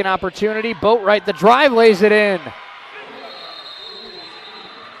 Second opportunity. Boatwright, the drive, lays it in.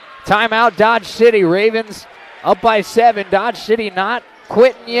 Timeout, Dodge City. Ravens up by 7. Dodge City not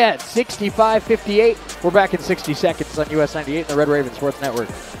quitting yet. 65-58. We're back in 60 seconds on US 98 and the Red Raven Sports Network.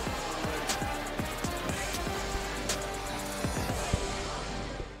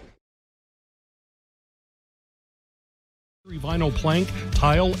 Vinyl plank,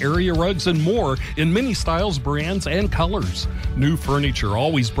 tile, area rugs, and more in many styles, brands, and colors. New furniture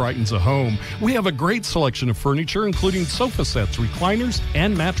always brightens a home. We have a great selection of furniture, including sofa sets, recliners,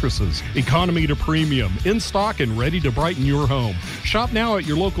 and mattresses. Economy to premium, in stock and ready to brighten your home. Shop now at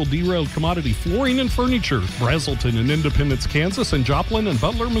your local Derailed Commodity Flooring and Furniture, Brazelton in Independence, Kansas, and Joplin and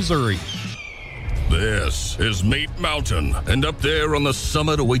Butler, Missouri. This is Meat Mountain, and up there on the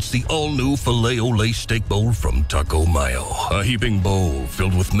summit awaits the all-new Filet-O-Lay Steak Bowl from Taco Mayo. A heaping bowl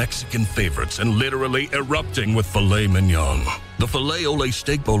filled with Mexican favorites and literally erupting with filet mignon. The Filet-O-Lay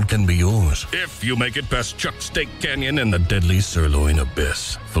Steak Bowl can be yours if you make it past Chuck's Steak Canyon and the deadly sirloin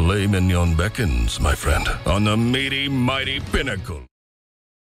abyss. Filet mignon beckons, my friend, on the meaty, mighty pinnacle.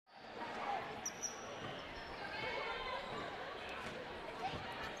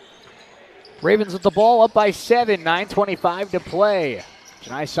 Ravens with the ball up by 7, 9:25 to play.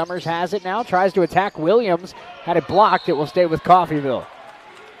 Janai Summers has it now, tries to attack Williams. Had it blocked, it will stay with Coffeyville.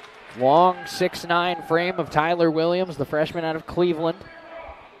 Long 6'9" frame of Tyler Williams, the freshman out of Cleveland.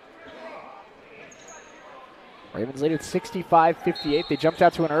 Ravens lead at 65-58. They jumped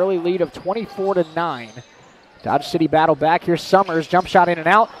out to an early lead of 24-9. Dodge City battle back here. Summers, jump shot in and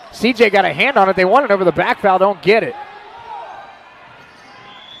out. CJ got a hand on it. They want it over the back foul, don't get it.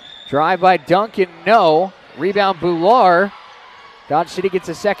 Drive by Duncan, no. Rebound Boular. Dodge City gets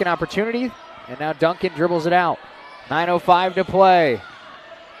a second opportunity, and now Duncan dribbles it out. 9:05 to play.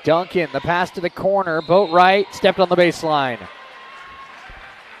 Duncan, the pass to the corner. Boatwright stepped on the baseline.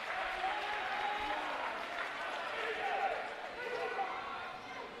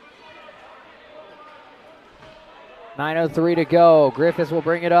 .903 to go. Griffiths will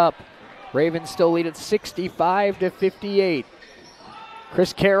bring it up. Ravens still lead at 65-58.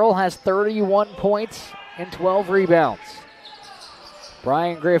 Chris Carroll has 31 points and 12 rebounds.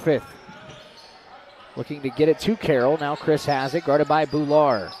 Brian Griffith looking to get it to Carroll. Now Chris has it, guarded by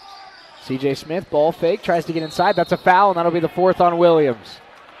Boular. CJ Smith, ball fake, tries to get inside. That's a foul, and that'll be the 4th on Williams.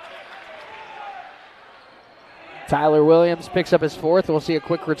 Tyler Williams picks up his 4th. We'll see a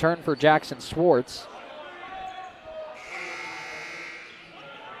quick return for Jackson Schwartz.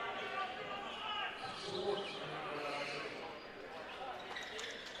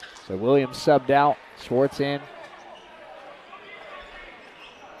 So Williams subbed out, Schwartz in.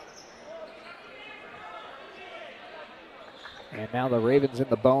 And now the Ravens in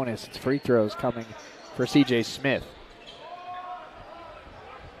the bonus. It's free throws coming for CJ Smith.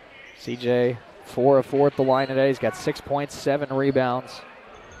 CJ 4 of 4 at the line today. He's got 6 points, 7 rebounds.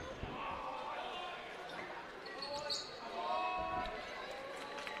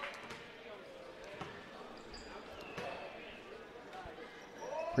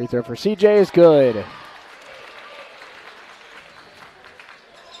 Free throw for CJ is good.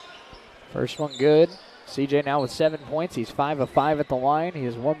 First one good. CJ now with 7 points. He's 5 of 5 at the line. He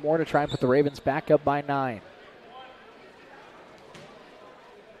has one more to try and put the Ravens back up by 9.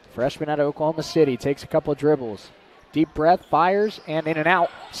 Freshman out of Oklahoma City takes a couple of dribbles. Deep breath, fires, and in and out.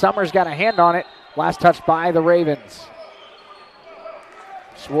 Summers got a hand on it. Last touch by the Ravens.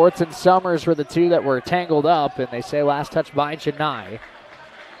 Schwartz and Summers were the two that were tangled up, and they say last touch by Janai.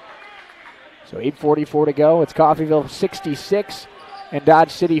 So 8:44 to go. It's Coffeyville 66 and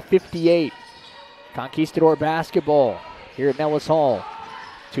Dodge City 58. Conquistador basketball here at Nellis Hall.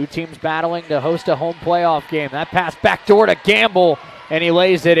 Two teams battling to host a home playoff game. That pass backdoor to Gamble, and he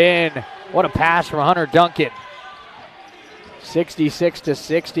lays it in. What a pass from Hunter Duncan.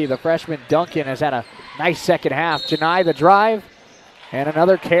 66-60. The freshman Duncan has had a nice second half. Janai the drive, and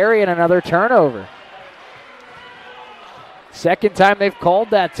another carry and another turnover. Second time they've called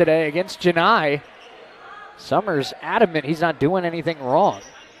that today against Janai. Summers adamant he's not doing anything wrong.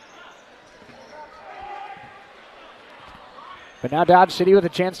 But now Dodge City with a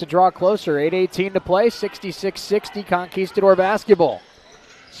chance to draw closer. 8:18 to play, 66-60 Conquistador basketball.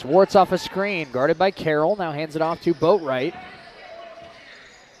 Schwartz off a screen, guarded by Carroll. Now hands it off to Boatwright.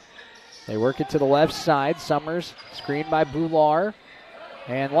 They work it to the left side. Summers screened by Boular.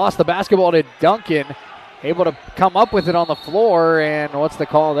 And lost the basketball to Duncan. Able to come up with it on the floor. And what's the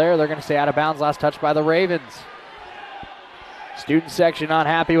call there? They're going to say out of bounds. Last touch by the Ravens. Student section not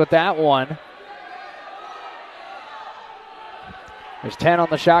happy with that one. There's 10 on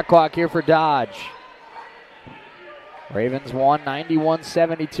the shot clock here for Dodge. Ravens won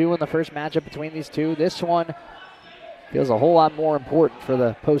 91-72 in the first matchup between these two. This one feels a whole lot more important for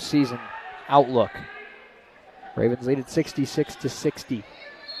the postseason outlook. Ravens lead at 66-60.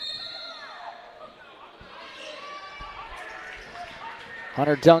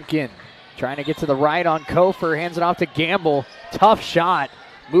 Hunter Duncan trying to get to the right on Kofor. Hands it off to Gamble. Tough shot.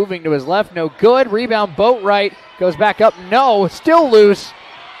 Moving to his left, no good. Rebound, Boatwright goes back up. No, still loose.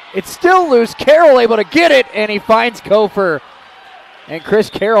 It's still loose. Carroll able to get it, and he finds Kofor. And Chris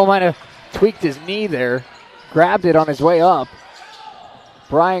Carroll might have tweaked his knee there. Grabbed it on his way up.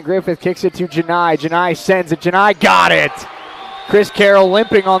 Brian Griffith kicks it to Janai. Janai sends it. Janai got it. Chris Carroll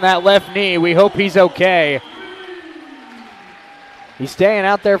limping on that left knee. We hope he's okay. He's staying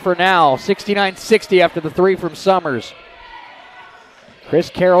out there for now. 69-60 after the three from Summers. Chris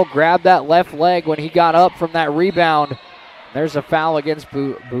Carroll grabbed that left leg when he got up from that rebound. There's a foul against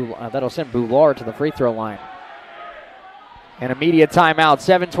that'll send Boular to the free throw line. An immediate timeout.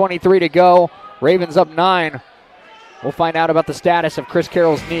 7:23 to go. Ravens up 9. We'll find out about the status of Chris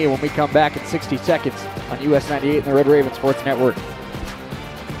Carroll's knee when we come back in 60 seconds on US 98 and the Red Raven Sports Network.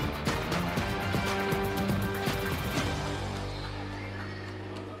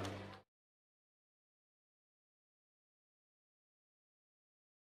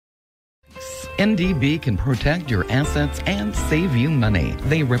 NDB can protect your assets and save you money.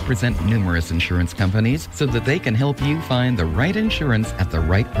 They represent numerous insurance companies so that they can help you find the right insurance at the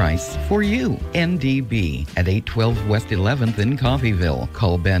right price for you. NDB at 812 West 11th in Coffeyville.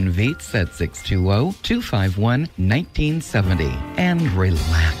 Call Ben Vietz at 620-251-1970 and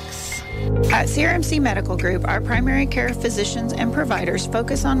relax. At CRMC Medical Group, our primary care physicians and providers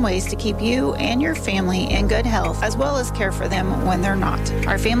focus on ways to keep you and your family in good health, as well as care for them when they're not.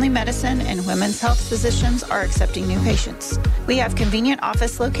 Our family medicine and women's health physicians are accepting new patients. We have convenient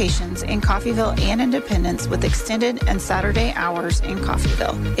office locations in Coffeyville and Independence with extended and Saturday hours in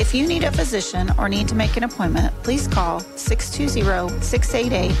Coffeyville. If you need a physician or need to make an appointment, please call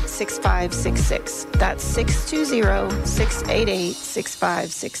 620-688-6566. That's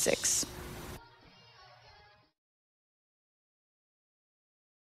 620-688-6566.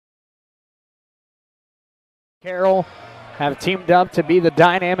 Carroll have teamed up to be the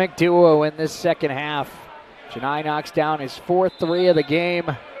dynamic duo in this second half. Janai knocks down his fourth three of the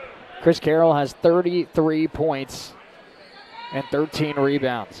game. Chris Carroll has 33 points and 13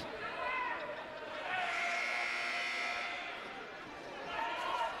 rebounds.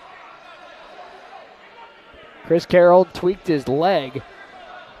 Chris Carroll tweaked his leg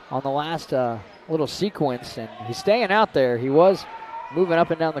on the last little sequence, and he's staying out there. He was moving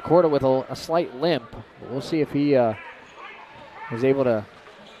up and down the court with a slight limp. We'll see if he is able to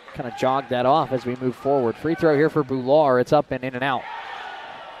kind of jog that off as we move forward. Free throw here for Boular. It's up and in and out.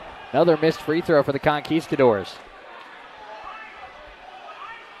 Another missed free throw for the Conquistadors.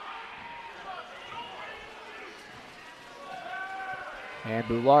 And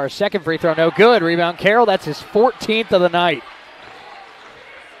Boular's second free throw, no good. Rebound Carroll, that's his 14th of the night.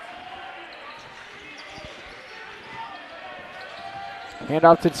 Hand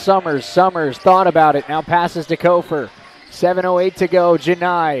off to Summers. Summers thought about it, now passes to Kofer. 7:08 to go,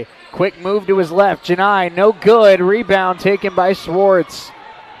 Janai. Quick move to his left, Janai, no good. Rebound taken by Swartz.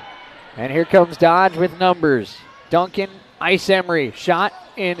 And here comes Dodge with numbers. Duncan, Ice Emery, shot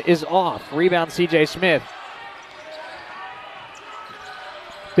in is off. Rebound CJ Smith.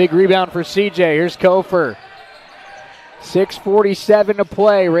 Big rebound for CJ. Here's Kofer. 6:47 to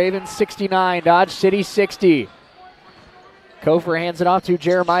play. Ravens 69, Dodge City 60. Kofer hands it off to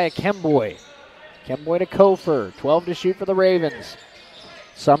Jeremiah Kemboy. Kemboy to Kofer. 12 to shoot for the Ravens.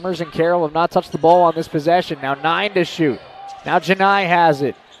 Summers and Carroll have not touched the ball on this possession. Now 9 to shoot. Now Janai has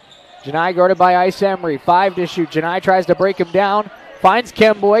it. Janai guarded by Ice Emery. 5 to shoot. Janai tries to break him down. Finds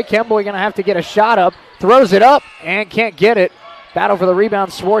Kemboy. Kemboy going to have to get a shot up. Throws it up and can't get it. Battle for the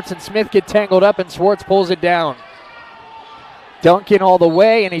rebound. Swartz and Smith get tangled up, and Swartz pulls it down. Duncan all the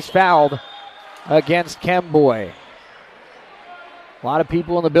way, and he's fouled against Kemboy. A lot of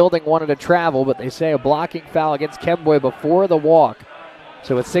people in the building wanted to travel, but they say a blocking foul against Kemboy before the walk.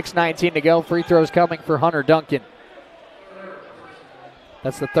 So with 6:19 to go, free throws coming for Hunter Duncan.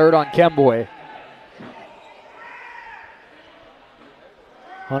 That's the third on Kemboy.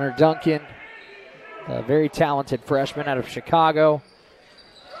 Hunter Duncan, a very talented freshman out of Chicago.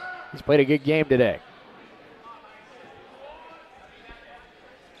 He's played a good game today.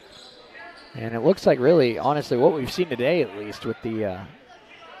 And it looks like really, honestly, what we've seen today at least with the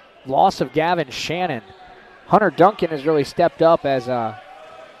loss of Gavin Shannon, Hunter Duncan has really stepped up as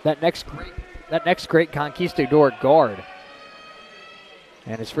that next great Conquistador guard.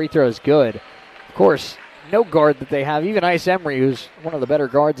 And his free throw is good. Of course, no guard that they have, even Ice Emery, who's one of the better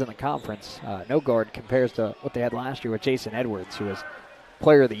guards in the conference, no guard compares to what they had last year with Jason Edwards, who was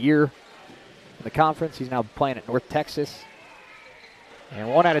player of the year in the conference. He's now playing at North Texas. And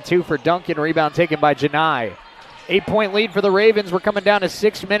 1 out of 2 for Duncan. Rebound taken by Janai. 8-point lead for the Ravens. We're coming down to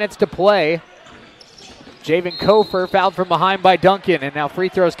 6 minutes to play. Javen Kofer fouled from behind by Duncan, and now free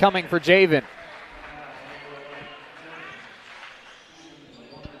throws coming for Javen.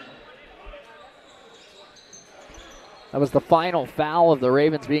 That was the final foul of the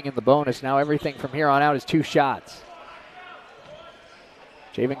Ravens being in the bonus. Now everything from here on out is 2 shots.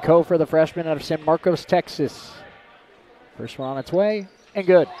 Javen Kofer, the freshman out of San Marcos, Texas. First one on its way, and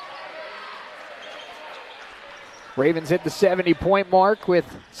good. Ravens hit the 70-point mark with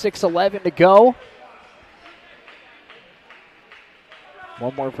 6:11 to go.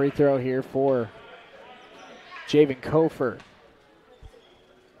 One more free throw here for Javen Kofer.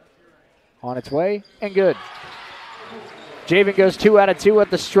 On its way, and good. Javen goes 2 out of 2 at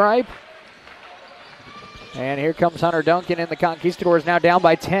the stripe. And here comes Hunter Duncan, and the Conquistadors now down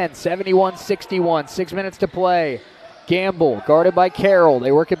by 10, 71-61, 6 minutes to play. Gamble, guarded by Carroll.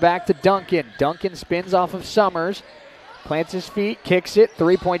 They work it back to Duncan. Duncan spins off of Summers, plants his feet, kicks it.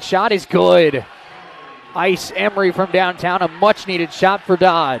 3-point shot is good. Ice Emery from downtown, a much-needed shot for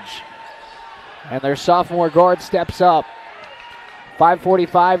Dodge. And their sophomore guard steps up.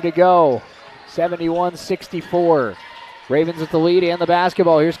 5:45 to go, 71-64. Ravens with the lead and the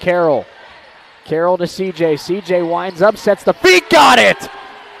basketball. Here's Carroll. Carroll to CJ. CJ winds up, sets the feet, got it!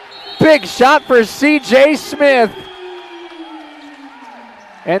 Big shot for CJ Smith.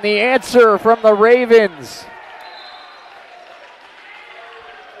 And the answer from the Ravens.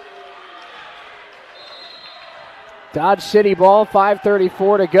 Dodge City ball,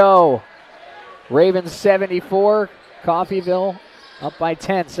 5:34 to go. Ravens 74, Coffeyville up by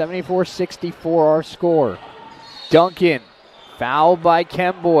 10, 74-64 our score. Duncan, fouled by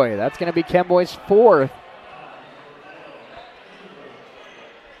Kemboy. That's going to be Kemboy's 4th.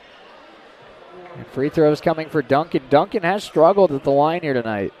 And free throws coming for Duncan. Duncan has struggled at the line here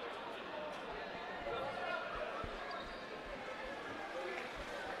tonight.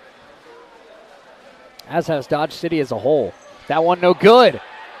 as has Dodge City as a whole. That one no good.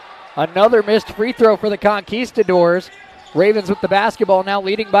 Another missed free throw for the Conquistadors. Ravens with the basketball, now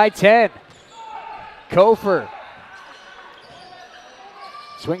leading by 10. Kofor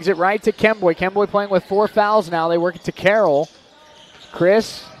swings it right to Kemboy. Kemboy playing with 4 fouls now. They work it to Carroll.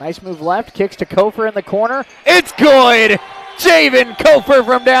 Chris, nice move left, kicks to Kofor in the corner. It's good! Javen Kofor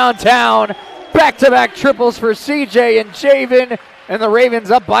from downtown. Back-to-back triples for CJ and Javen, and the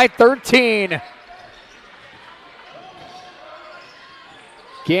Ravens up by 13.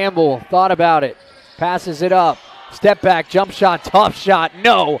 Gamble thought about it, passes it up. Step back, jump shot, tough shot,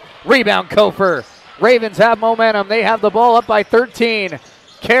 no. Rebound Kofor. Ravens have momentum. They have the ball up by 13.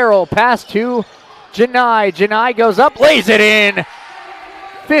 Carroll pass to Janai. Janai goes up, lays it in.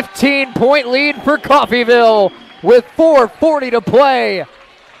 15-point lead for Coffeyville with 4:40 to play.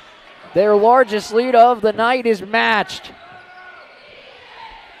 Their largest lead of the night is matched.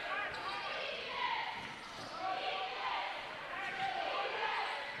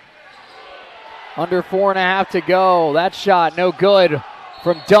 Under 4.5 to go. That shot no good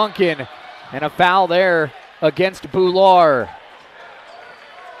from Duncan. And a foul there against Boular.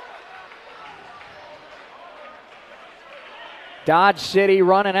 Dodge City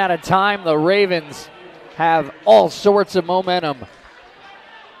running out of time. The Ravens have all sorts of momentum.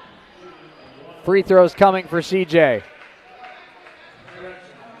 Free throws coming for CJ.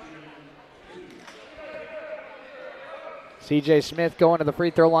 CJ Smith going to the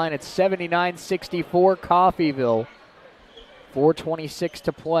free throw line at 79-64 Coffeyville. 4:26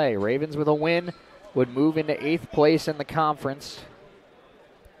 to play. Ravens with a win would move into 8th place in the conference.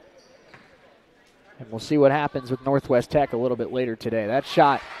 And we'll see what happens with Northwest Tech a little bit later today. That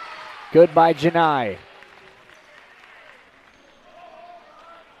shot good by Janai.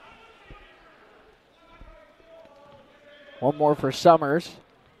 One more for Summers,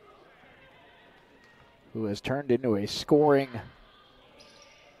 who has turned into a scoring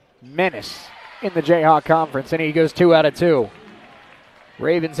menace in the Jayhawk Conference, and he goes 2 out of 2.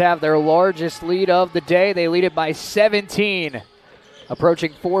 Ravens have their largest lead of the day. They lead it by 17,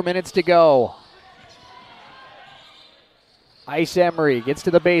 approaching 4 minutes to go. Ice Emery gets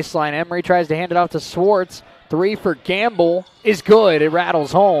to the baseline. Emery tries to hand it off to Swartz. 3 for Gamble is good. It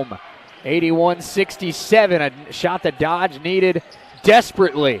rattles home. 81-67, a shot that Dodge needed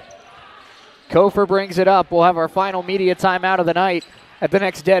desperately. Kofor brings it up. We'll have our final media timeout of the night at the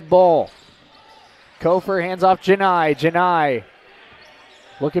next dead ball. Kofor hands off Janai. Janai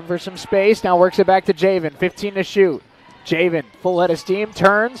looking for some space. Now works it back to Javen. 15 to shoot. Javen, full head of steam,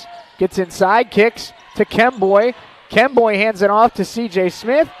 turns, gets inside, kicks to Kemboy. Kemboy hands it off to CJ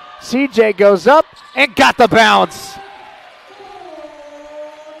Smith. CJ goes up and got the bounce.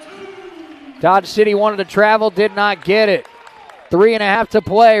 Dodge City wanted to travel, did not get it. 3.5 to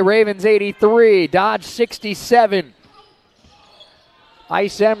play. Ravens 83, Dodge 67.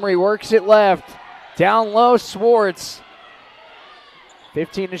 Ice Emery works it left. Down low, Swartz.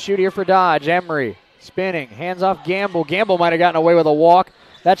 15 to shoot here for Dodge. Emery spinning, hands off Gamble. Gamble might have gotten away with a walk.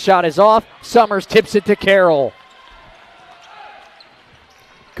 That shot is off. Summers tips it to Carroll.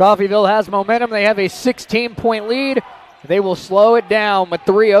 Coffeyville has momentum. They have a 16-point lead. They will slow it down with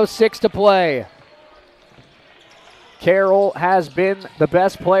 3:06 to play. Carroll has been the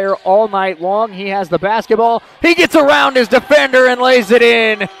best player all night long. He has the basketball. He gets around his defender and lays it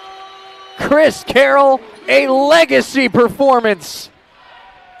in. Chris Carroll, a legacy performance.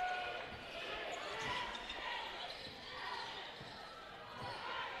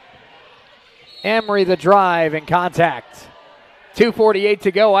 Emery the drive and contact. 2:48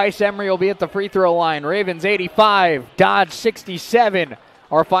 to go. Ice Emery will be at the free throw line. Ravens 85, Dodge 67.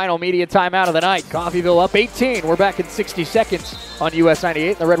 Our final media timeout of the night. Coffeyville up 18. We're back in 60 seconds on US 98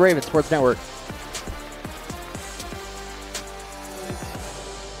 and the Red Raven Sports Network.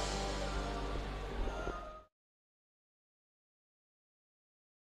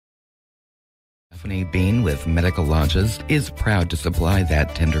 Stephanie Bean with Medical Lodges is proud to supply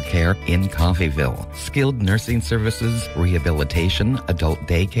that tender care in Coffeyville. Skilled nursing services, rehabilitation, adult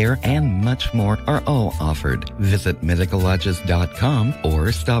daycare, and much more are all offered. Visit medicallodges.com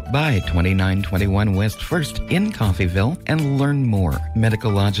or stop by 2921 West 1st in Coffeyville and learn more.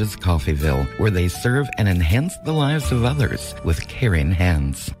 Medical Lodges Coffeyville, where they serve and enhance the lives of others with caring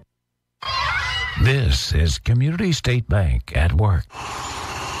hands. This is Community State Bank at work.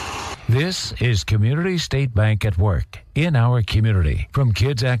 This is Community State Bank at Work, in our community. From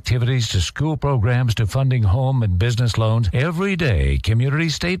kids' activities to school programs to funding home and business loans, every day Community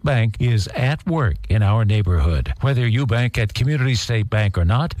State Bank is at work in our neighborhood. Whether you bank at Community State Bank or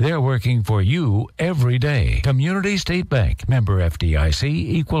not, they're working for you every day. Community State Bank, member FDIC,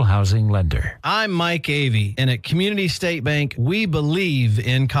 equal housing lender. I'm Mike Avey, and at Community State Bank, we believe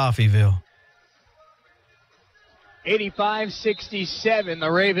in Coffeyville. 85-67,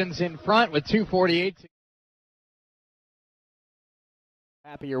 the Ravens in front with 2:48 to.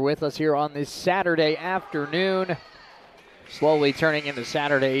 Happy you're with us here on this Saturday afternoon. Slowly turning into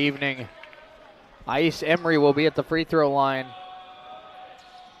Saturday evening. Ice Emery will be at the free throw line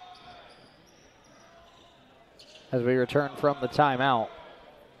as we return from the timeout.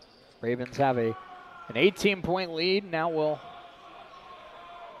 Ravens have an 18-point lead. Now we'll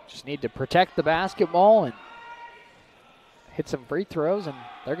just need to protect the basketball and hit some free throws, and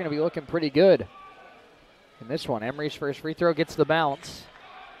they're going to be looking pretty good in this one. Emery's first free throw gets the bounce.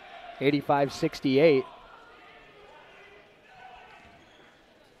 85-68.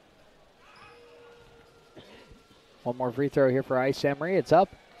 One more free throw here for Ice Emery. It's up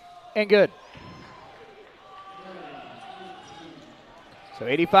and good. So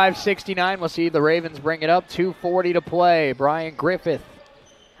 85-69, we'll see the Ravens bring it up. 2:40 to play. Brian Griffith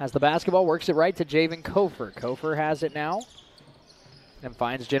has the basketball, works it right to Javen Kofer. Kofer has it now and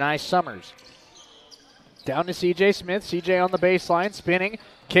finds Janai Summers. Down to C.J. Smith. C.J. on the baseline, spinning,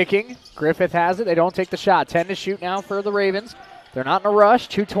 kicking. Griffith has it. They don't take the shot. 10 to shoot now for the Ravens. They're not in a rush.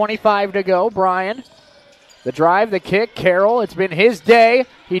 2:25 to go. Brian, the drive, the kick. Carroll, it's been his day.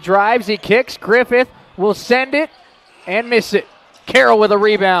 He drives, he kicks. Griffith will send it and miss it. Carroll with a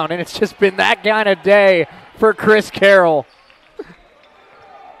rebound, and it's just been that kind of day for Chris Carroll.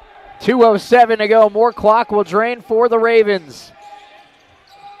 2:07 to go. More clock will drain for the Ravens.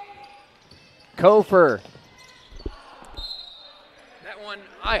 Kofer. That one,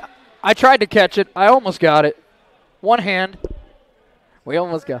 I tried to catch it. I almost got it. One hand. We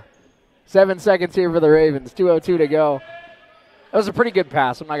almost got 7 seconds here for the Ravens. 2:02 to go. That was a pretty good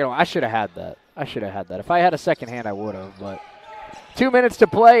pass. I'm not gonna. I should have had that. If I had a second hand, I would have. But 2 minutes to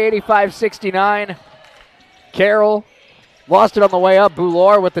play. 85-69. Carroll lost it on the way up.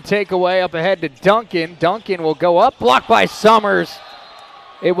 Boular with the takeaway up ahead to Duncan. Duncan will go up. Blocked by Summers.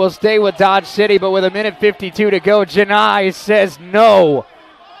 It will stay with Dodge City, but with 1:52 to go, Janai says no.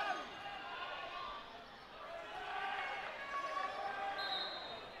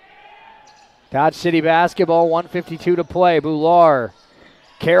 Dodge City basketball, 1:52 to play. Boular.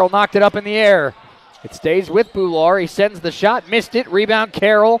 Carroll knocked it up in the air. It stays with Boular. He sends the shot, missed it. Rebound,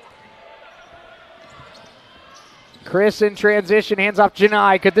 Carroll. Chris in transition, hands off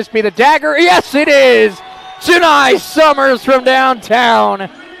Janai. Could this be the dagger? Yes, it is. Janai Summers from downtown.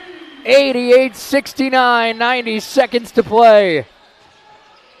 88-69, 90 seconds to play.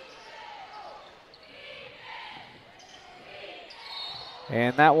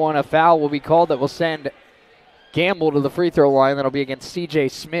 And that one, a foul will be called that will send Gamble to the free throw line. That'll be against C.J.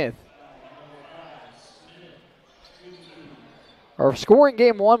 Smith. Our score in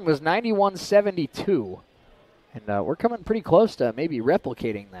game one was 91-72. And we're coming pretty close to maybe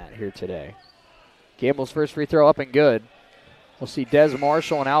replicating that here today. Gamble's first free throw up and good. We'll see Des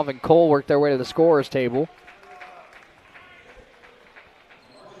Marshall and Alvin Cole work their way to the scorer's table.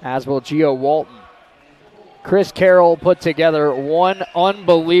 As will Gio Walton. Chris Carroll put together one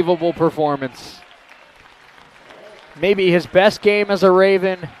unbelievable performance. Maybe his best game as a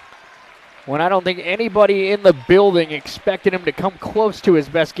Raven, when I don't think anybody in the building expected him to come close to his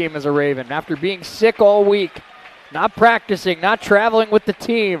best game as a Raven. After being sick all week, not practicing, not traveling with the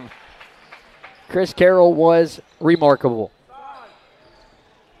team, Chris Carroll was remarkable.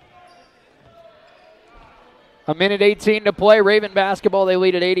 1:18 to play. Raven basketball, they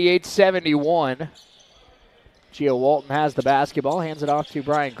lead at 88-71. Gio Walton has the basketball, hands it off to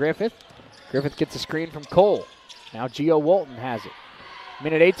Brian Griffith. Griffith gets a screen from Cole. Now Gio Walton has it.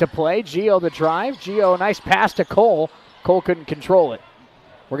 1:08 to play. Gio the drive. Gio, nice pass to Cole. Cole couldn't control it.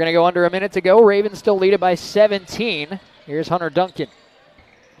 We're going to go under a minute to go. Ravens still lead it by 17. Here's Hunter Duncan.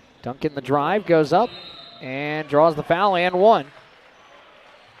 Duncan the drive, goes up and draws the foul and one.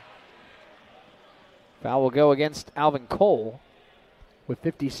 Foul will go against Alvin Cole with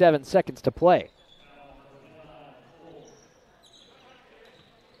 57 seconds to play.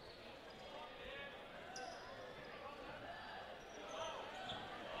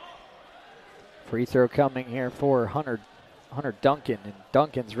 Free throw coming here for Hunter Duncan, and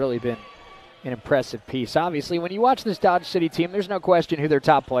Duncan's really been an impressive piece. Obviously, when you watch this Dodge City team, there's no question who their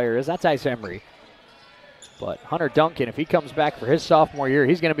top player is. That's Ice Emery. But Hunter Duncan, if he comes back for his sophomore year,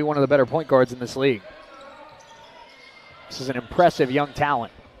 he's going to be one of the better point guards in this league. This is an impressive young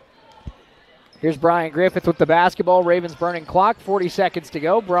talent. Here's Brian Griffith with the basketball. Ravens burning clock, 40 seconds to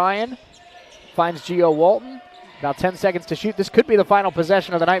go. Brian finds Gio Walton. About 10 seconds to shoot. This could be the final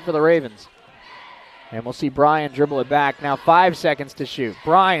possession of the night for the Ravens. And we'll see Brian dribble it back. Now 5 seconds to shoot.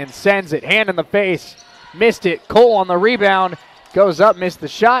 Brian sends it, hand in the face. Missed it. Cole on the rebound. Goes up, missed the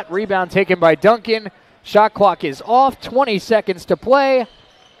shot. Rebound taken by Duncan. Shot clock is off. 20 seconds to play.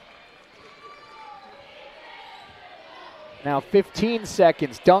 Now 15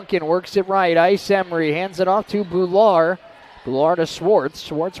 seconds. Duncan works it right. Ice Emery hands it off to Boular. Boular to Schwartz.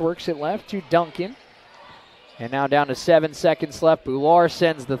 Schwartz works it left to Duncan. And now down to 7 seconds left. Boular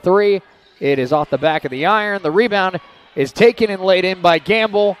sends the three. It is off the back of the iron. The rebound is taken and laid in by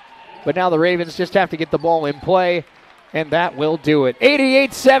Gamble. But now the Ravens just have to get the ball in play, and that will do it.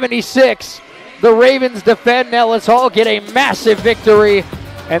 88-76. The Ravens defend Nellis Hall, get a massive victory,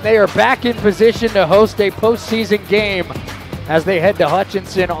 and they are back in position to host a postseason game as they head to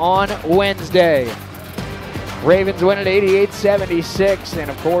Hutchinson on Wednesday. Ravens win at 88-76,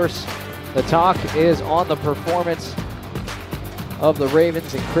 and of course, the talk is on the performance of the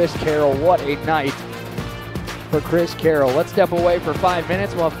Ravens and Chris Carroll. What a night for Chris Carroll. Let's step away for 5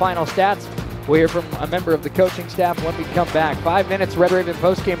 minutes. We'll have final stats. We'll hear from a member of the coaching staff when we come back. 5 minutes, Red Raven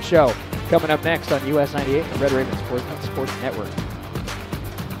postgame show coming up next on US 98 and Red Raven Sports Network.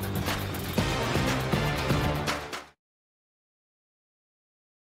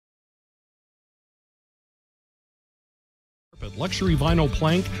 Luxury vinyl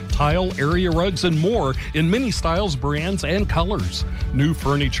plank, tile, area rugs, and more in many styles, brands, and colors. New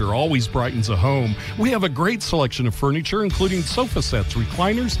furniture always brightens a home. We have a great selection of furniture, including sofa sets,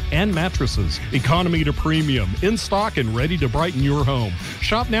 recliners, and mattresses. Economy to premium, in stock and ready to brighten your home.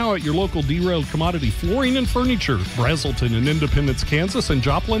 Shop now at your local Derailed Commodity Flooring and Furniture, Brazelton in Independence, Kansas, and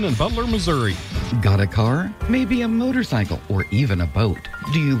Joplin and Butler, Missouri. Got a car? Maybe a motorcycle or even a boat?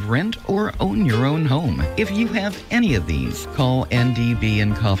 Do you rent or own your own home? If you have any of these, call NDB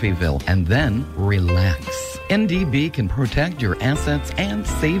in Coffeyville and then relax. NDB can protect your assets and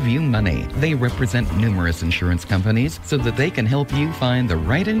save you money. They represent numerous insurance companies so that they can help you find the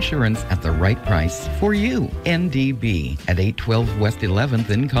right insurance at the right price for you. NDB at 812 West 11th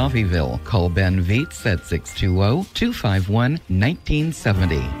in Coffeyville. Call Ben Vietz at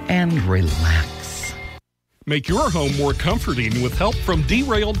 620-251-1970 and relax. Make your home more comforting with help from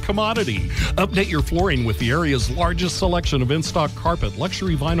Derailed Commodity. Update your flooring with the area's largest selection of in-stock carpet,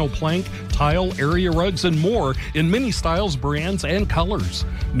 luxury vinyl plank, tile, area rugs, and more in many styles, brands, and colors.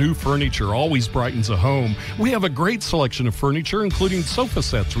 New furniture always brightens a home. We have a great selection of furniture, including sofa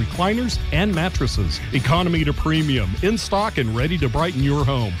sets, recliners, and mattresses. Economy to premium, in stock and ready to brighten your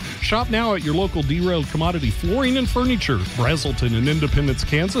home. Shop now at your local Derailed Commodity Flooring and Furniture, Brazelton in Independence,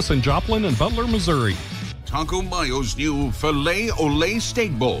 Kansas, and Joplin and Butler, Missouri. Taco Mayo's new Filet Olé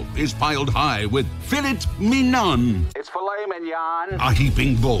Steak Bowl is piled high with filet mignon. It's filet mignon. A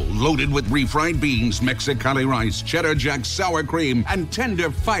heaping bowl loaded with refried beans, Mexicali rice, cheddar jack sour cream, and tender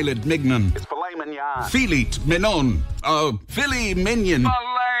filet mignon. It's filet mignon. Filet mignon. Filet mignon.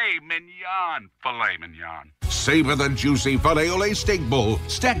 Filet mignon. Filet mignon. Savor the juicy Filet Olé Steak Bowl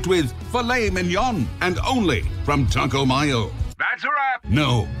stacked with filet mignon and only from Taco Mayo. That's a wrap.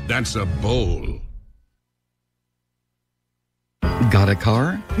 No, that's a bowl. Got a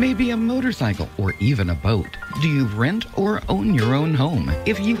car? Maybe a motorcycle or even a boat? Do you rent or own your own home?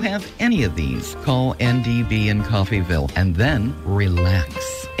 If you have any of these, call NDB in Coffeyville and then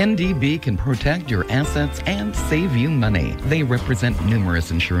relax. NDB can protect your assets and save you money. They represent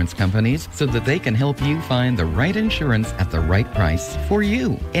numerous insurance companies so that they can help you find the right insurance at the right price for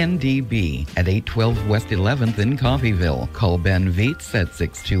you. NDB at 812 West 11th in Coffeyville. Call Ben Vietz at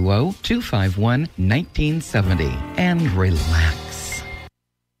 620-251-1970 and relax.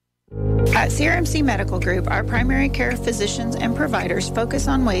 At CRMC Medical Group, our primary care physicians and providers focus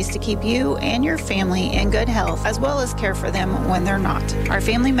on ways to keep you and your family in good health, as well as care for them when they're not. Our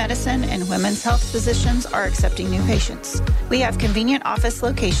family medicine and women's health physicians are accepting new patients. We have convenient office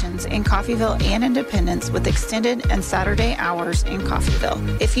locations in Coffeyville and Independence with extended and Saturday hours in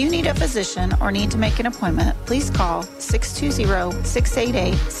Coffeyville. If you need a physician or need to make an appointment, please call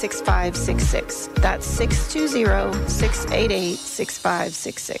 620-688-6566. That's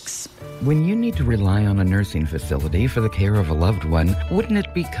 620-688-6566. When you need to rely on a nursing facility for the care of a loved one, wouldn't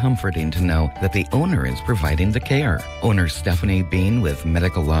it be comforting to know that the owner is providing the care? Owner Stephanie Bean with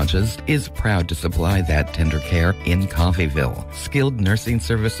Medical Lodges is proud to supply that tender care in Coffeyville. Skilled nursing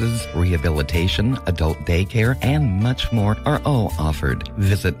services, rehabilitation, adult daycare, and much more are all offered.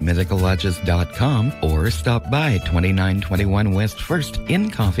 Visit medicallodges.com or stop by 2921 West 1st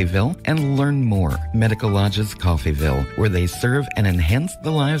in Coffeyville and learn more. Medical Lodges Coffeyville, where they serve and enhance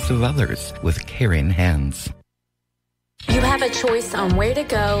the lives of others with caring hands. You have a choice on where to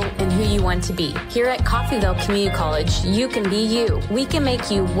go and who you want to be. Here at Coffeyville Community College, you can be you. We can make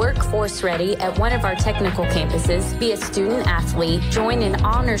you workforce ready at one of our technical campuses, be a student athlete, join an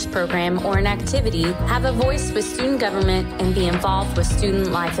honors program or an activity, have a voice with student government, and be involved with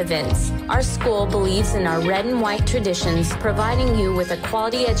student life events. Our school believes in our red and white traditions, providing you with a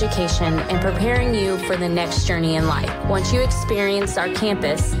quality education and preparing you for the next journey in life. Once you experience our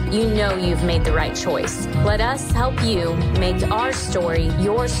campus, you know you've made the right choice. Let us help you make our story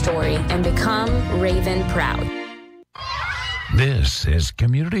your story and become Raven proud. This is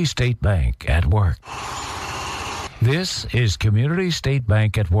Community State Bank at Work. This is Community State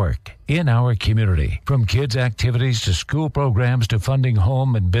Bank at Work in our community. From kids' activities to school programs to funding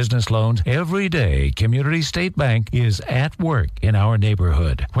home and business loans, every day Community State Bank is at work in our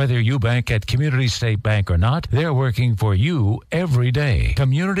neighborhood. Whether you bank at Community State Bank or not, they're working for you every day.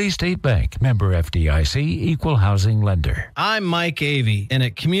 Community State Bank, member FDIC, equal housing lender. I'm Mike Avey, and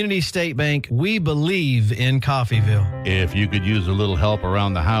at Community State Bank, we believe in Coffeyville. If you could use a little help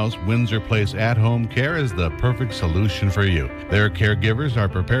around the house, Windsor Place at-home care is the perfect solution for you. Their caregivers are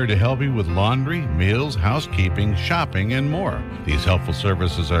prepared to help you with laundry, meals, housekeeping, shopping, and more. These helpful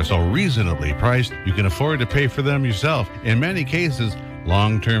services are so reasonably priced, you can afford to pay for them yourself. In many cases,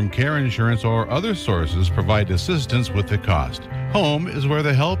 long-term care insurance or other sources provide assistance with the cost. Home is where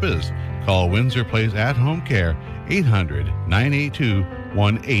the help is. Call Windsor Place at-home care,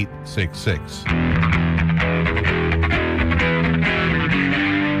 800-982-1866.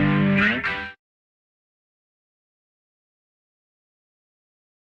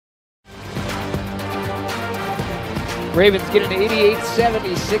 Ravens get an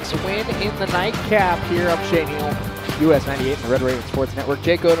 88-76 win in the nightcap here. I'm Shane Hill, US 98 and the Red Raven Sports Network.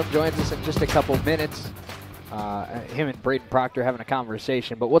 Jake Odom joins us in just a couple minutes. Him and Braden Proctor having a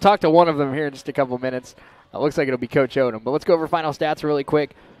conversation, but we'll talk to one of them here in just a couple minutes. Looks like it'll be Coach Odom, but let's go over final stats really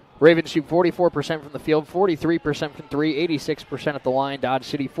quick. Ravens shoot 44% from the field, 43% from three, 86% at the line. Dodge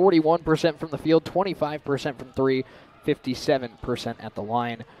City 41% from the field, 25% from three, 57% at the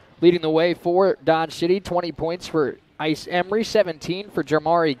line. Leading the way for Dodge City, 20 points for Ice Emery, 17 for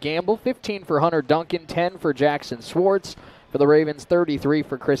Jamari Gamble, 15 for Hunter Duncan, 10 for Jackson Swartz. For the Ravens, 33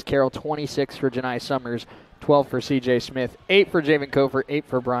 for Chris Carroll, 26 for Janai Summers, 12 for C.J. Smith, 8 for Javen Kofer, 8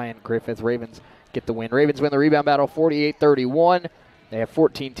 for Brian Griffith. Ravens get the win. Ravens win the rebound battle 48-31. They have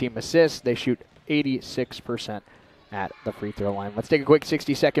 14 team assists. They shoot 86% at the free throw line. Let's take a quick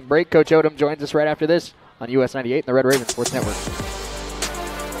 60-second break. Coach Odom joins us right after this on US 98 and the Red Raven Sports Network.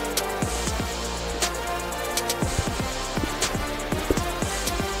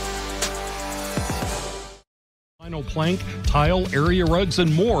 Vinyl plank, tile, area rugs,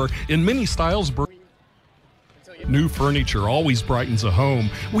 and more in many styles. New furniture always brightens a home.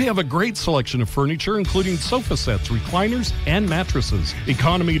 We have a great selection of furniture, including sofa sets, recliners, and mattresses.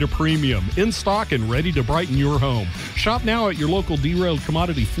 Economy to premium, in stock and ready to brighten your home. Shop now at your local Derailed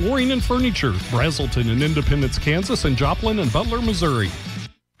Commodity Flooring and Furniture, Brazelton in Independence, Kansas, and Joplin and Butler, Missouri.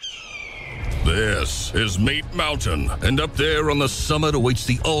 This is Meat Mountain, and up there on the summit awaits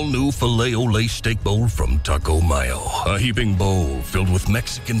the all-new Filet-O-Lay Steak Bowl from Taco Mayo. A heaping bowl filled with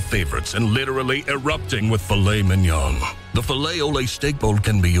Mexican favorites and literally erupting with filet mignon. The Filet-O-Lay Steak Bowl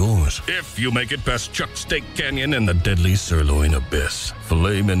can be yours if you make it past Chuck Steak Canyon and the deadly sirloin abyss.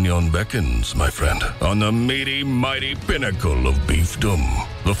 Filet mignon beckons, my friend, on the meaty, mighty pinnacle of beefdom.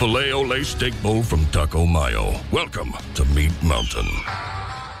 The Filet-O-Lay Steak Bowl from Taco Mayo. Welcome to Meat Mountain.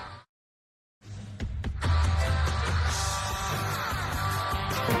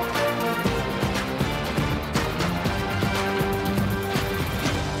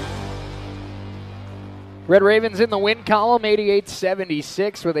 Red Ravens in the win column,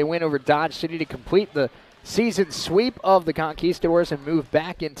 88-76, where they win over Dodge City to complete the season sweep of the Conquistadors and move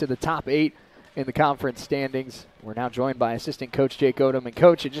back into the top 8 in the conference standings. We're now joined by assistant coach Jake Odom. And,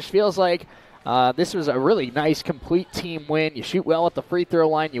 Coach, it just feels like this was a really nice, complete team win. You shoot well at the free throw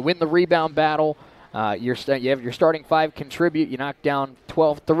line. You win the rebound battle. You have your starting 5 contribute. You knock down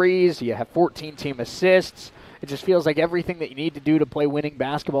 12 threes. You have 14 team assists. It just feels like everything that you need to do to play winning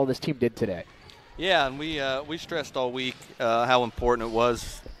basketball this team did today. Yeah, and we stressed all week how important it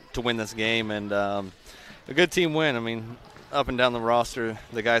was to win this game, and a good team win. I mean, up and down the roster,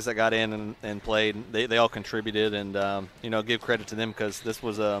 the guys that got in and played, they all contributed, and give credit to them because this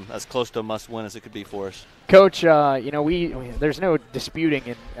was as close to a must-win as it could be for us. Coach, there's no disputing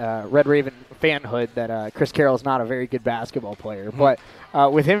in Red Raven fanhood that Chris Carroll is not a very good basketball player, but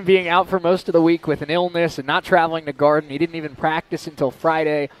with him being out for most of the week with an illness and not traveling to Garden, he didn't even practice until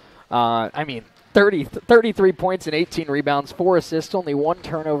Friday. 33 points and 18 rebounds, 4 assists, only 1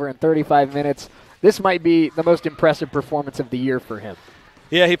 turnover in 35 minutes. This might be the most impressive performance of the year for him.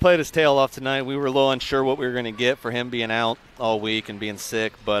 Yeah, he played his tail off tonight. We were a little unsure what we were going to get for him being out all week and being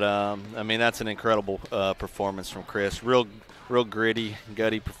sick, but that's an incredible performance from Chris. Real gritty,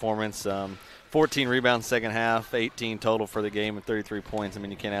 gutty performance. 14 rebounds second half, 18 total for the game, and 33 points. I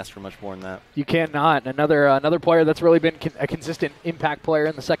mean, you can't ask for much more than that. You cannot. Another player that's really been a consistent impact player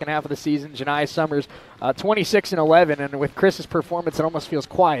in the second half of the season, Janai Summers, 26 and 11, and with Chris's performance, it almost feels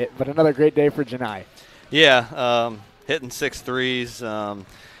quiet, but another great day for Janai. Yeah, hitting 6 threes,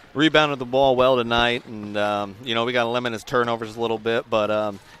 rebounded the ball well tonight, and we got to limit his turnovers a little bit,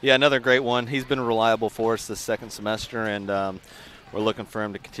 but another great one. He's been reliable for us this second semester, and we're looking for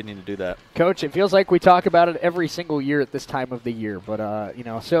him to continue to do that. Coach, it feels like we talk about it every single year at this time of the year, but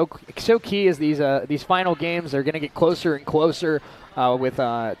so key is these final games. They're going to get closer and closer with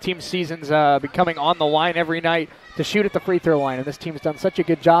team seasons becoming on the line every night to shoot at the free throw line, and this team's done such a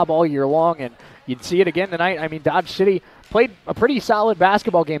good job all year long, and you'd see it again tonight. I mean, Dodge City played a pretty solid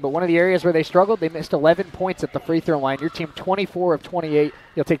basketball game, but one of the areas where they struggled, they missed 11 points at the free throw line. Your team 24 of 28.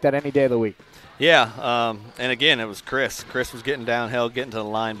 You'll take that any day of the week. Yeah, and again, it was Chris. Chris was getting downhill, getting to the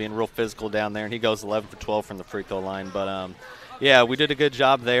line, being real physical down there, and he goes 11 for 12 from the free throw line. But, we did a good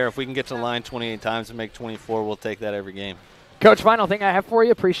job there. If we can get to the line 28 times and make 24, we'll take that every game. Coach, final thing I have for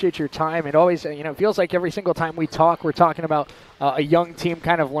you, appreciate your time. It always, it feels like every single time we talk, we're talking about a young team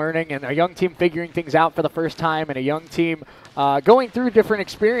kind of learning and a young team figuring things out for the first time and a young team going through different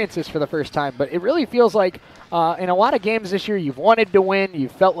experiences for the first time. But it really feels like in a lot of games this year, you've wanted to win, you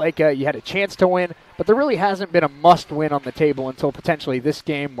felt like you had a chance to win, but there really hasn't been a must-win on the table until potentially this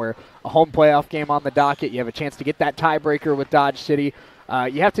game where a home playoff game on the docket, you have a chance to get that tiebreaker with Dodge City.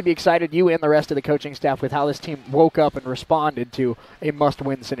 You have to be excited, you and the rest of the coaching staff, with how this team woke up and responded to a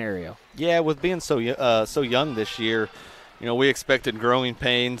must-win scenario. Yeah, with being so young this year, we expected growing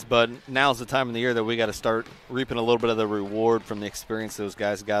pains, but now's the time of the year that we got to start reaping a little bit of the reward from the experience those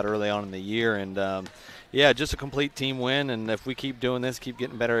guys got early on in the year. And, just a complete team win. And if we keep doing this, keep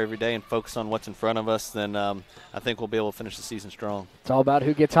getting better every day and focus on what's in front of us, then I think we'll be able to finish the season strong. It's all about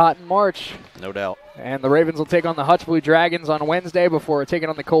who gets hot in March. No doubt. And the Ravens will take on the Hutch Blue Dragons on Wednesday before taking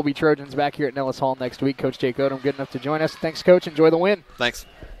on the Colby Trojans back here at Nellis Hall next week. Coach Jake Odom, good enough to join us. Thanks, Coach. Enjoy the win. Thanks.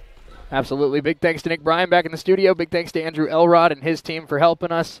 Absolutely. Big thanks to Nick Bryan back in the studio. Big thanks to Andrew Elrod and his team for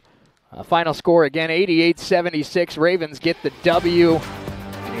helping us. Final score again, 88-76. Ravens get the W.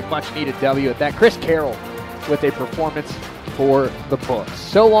 And a much-needed W at that. Chris Carroll with a performance for the books.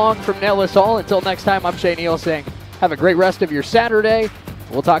 So long from Nellis Hall. Until next time, I'm Shea Neal saying have a great rest of your Saturday.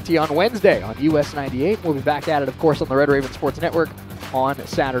 We'll talk to you on Wednesday on US 98. We'll be back at it, of course, on the Red Raven Sports Network on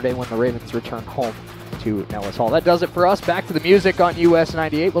Saturday when the Ravens return home to Nellis Hall. That does it for us. Back to the music on US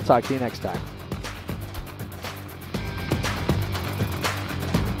 98. We'll talk to you next time.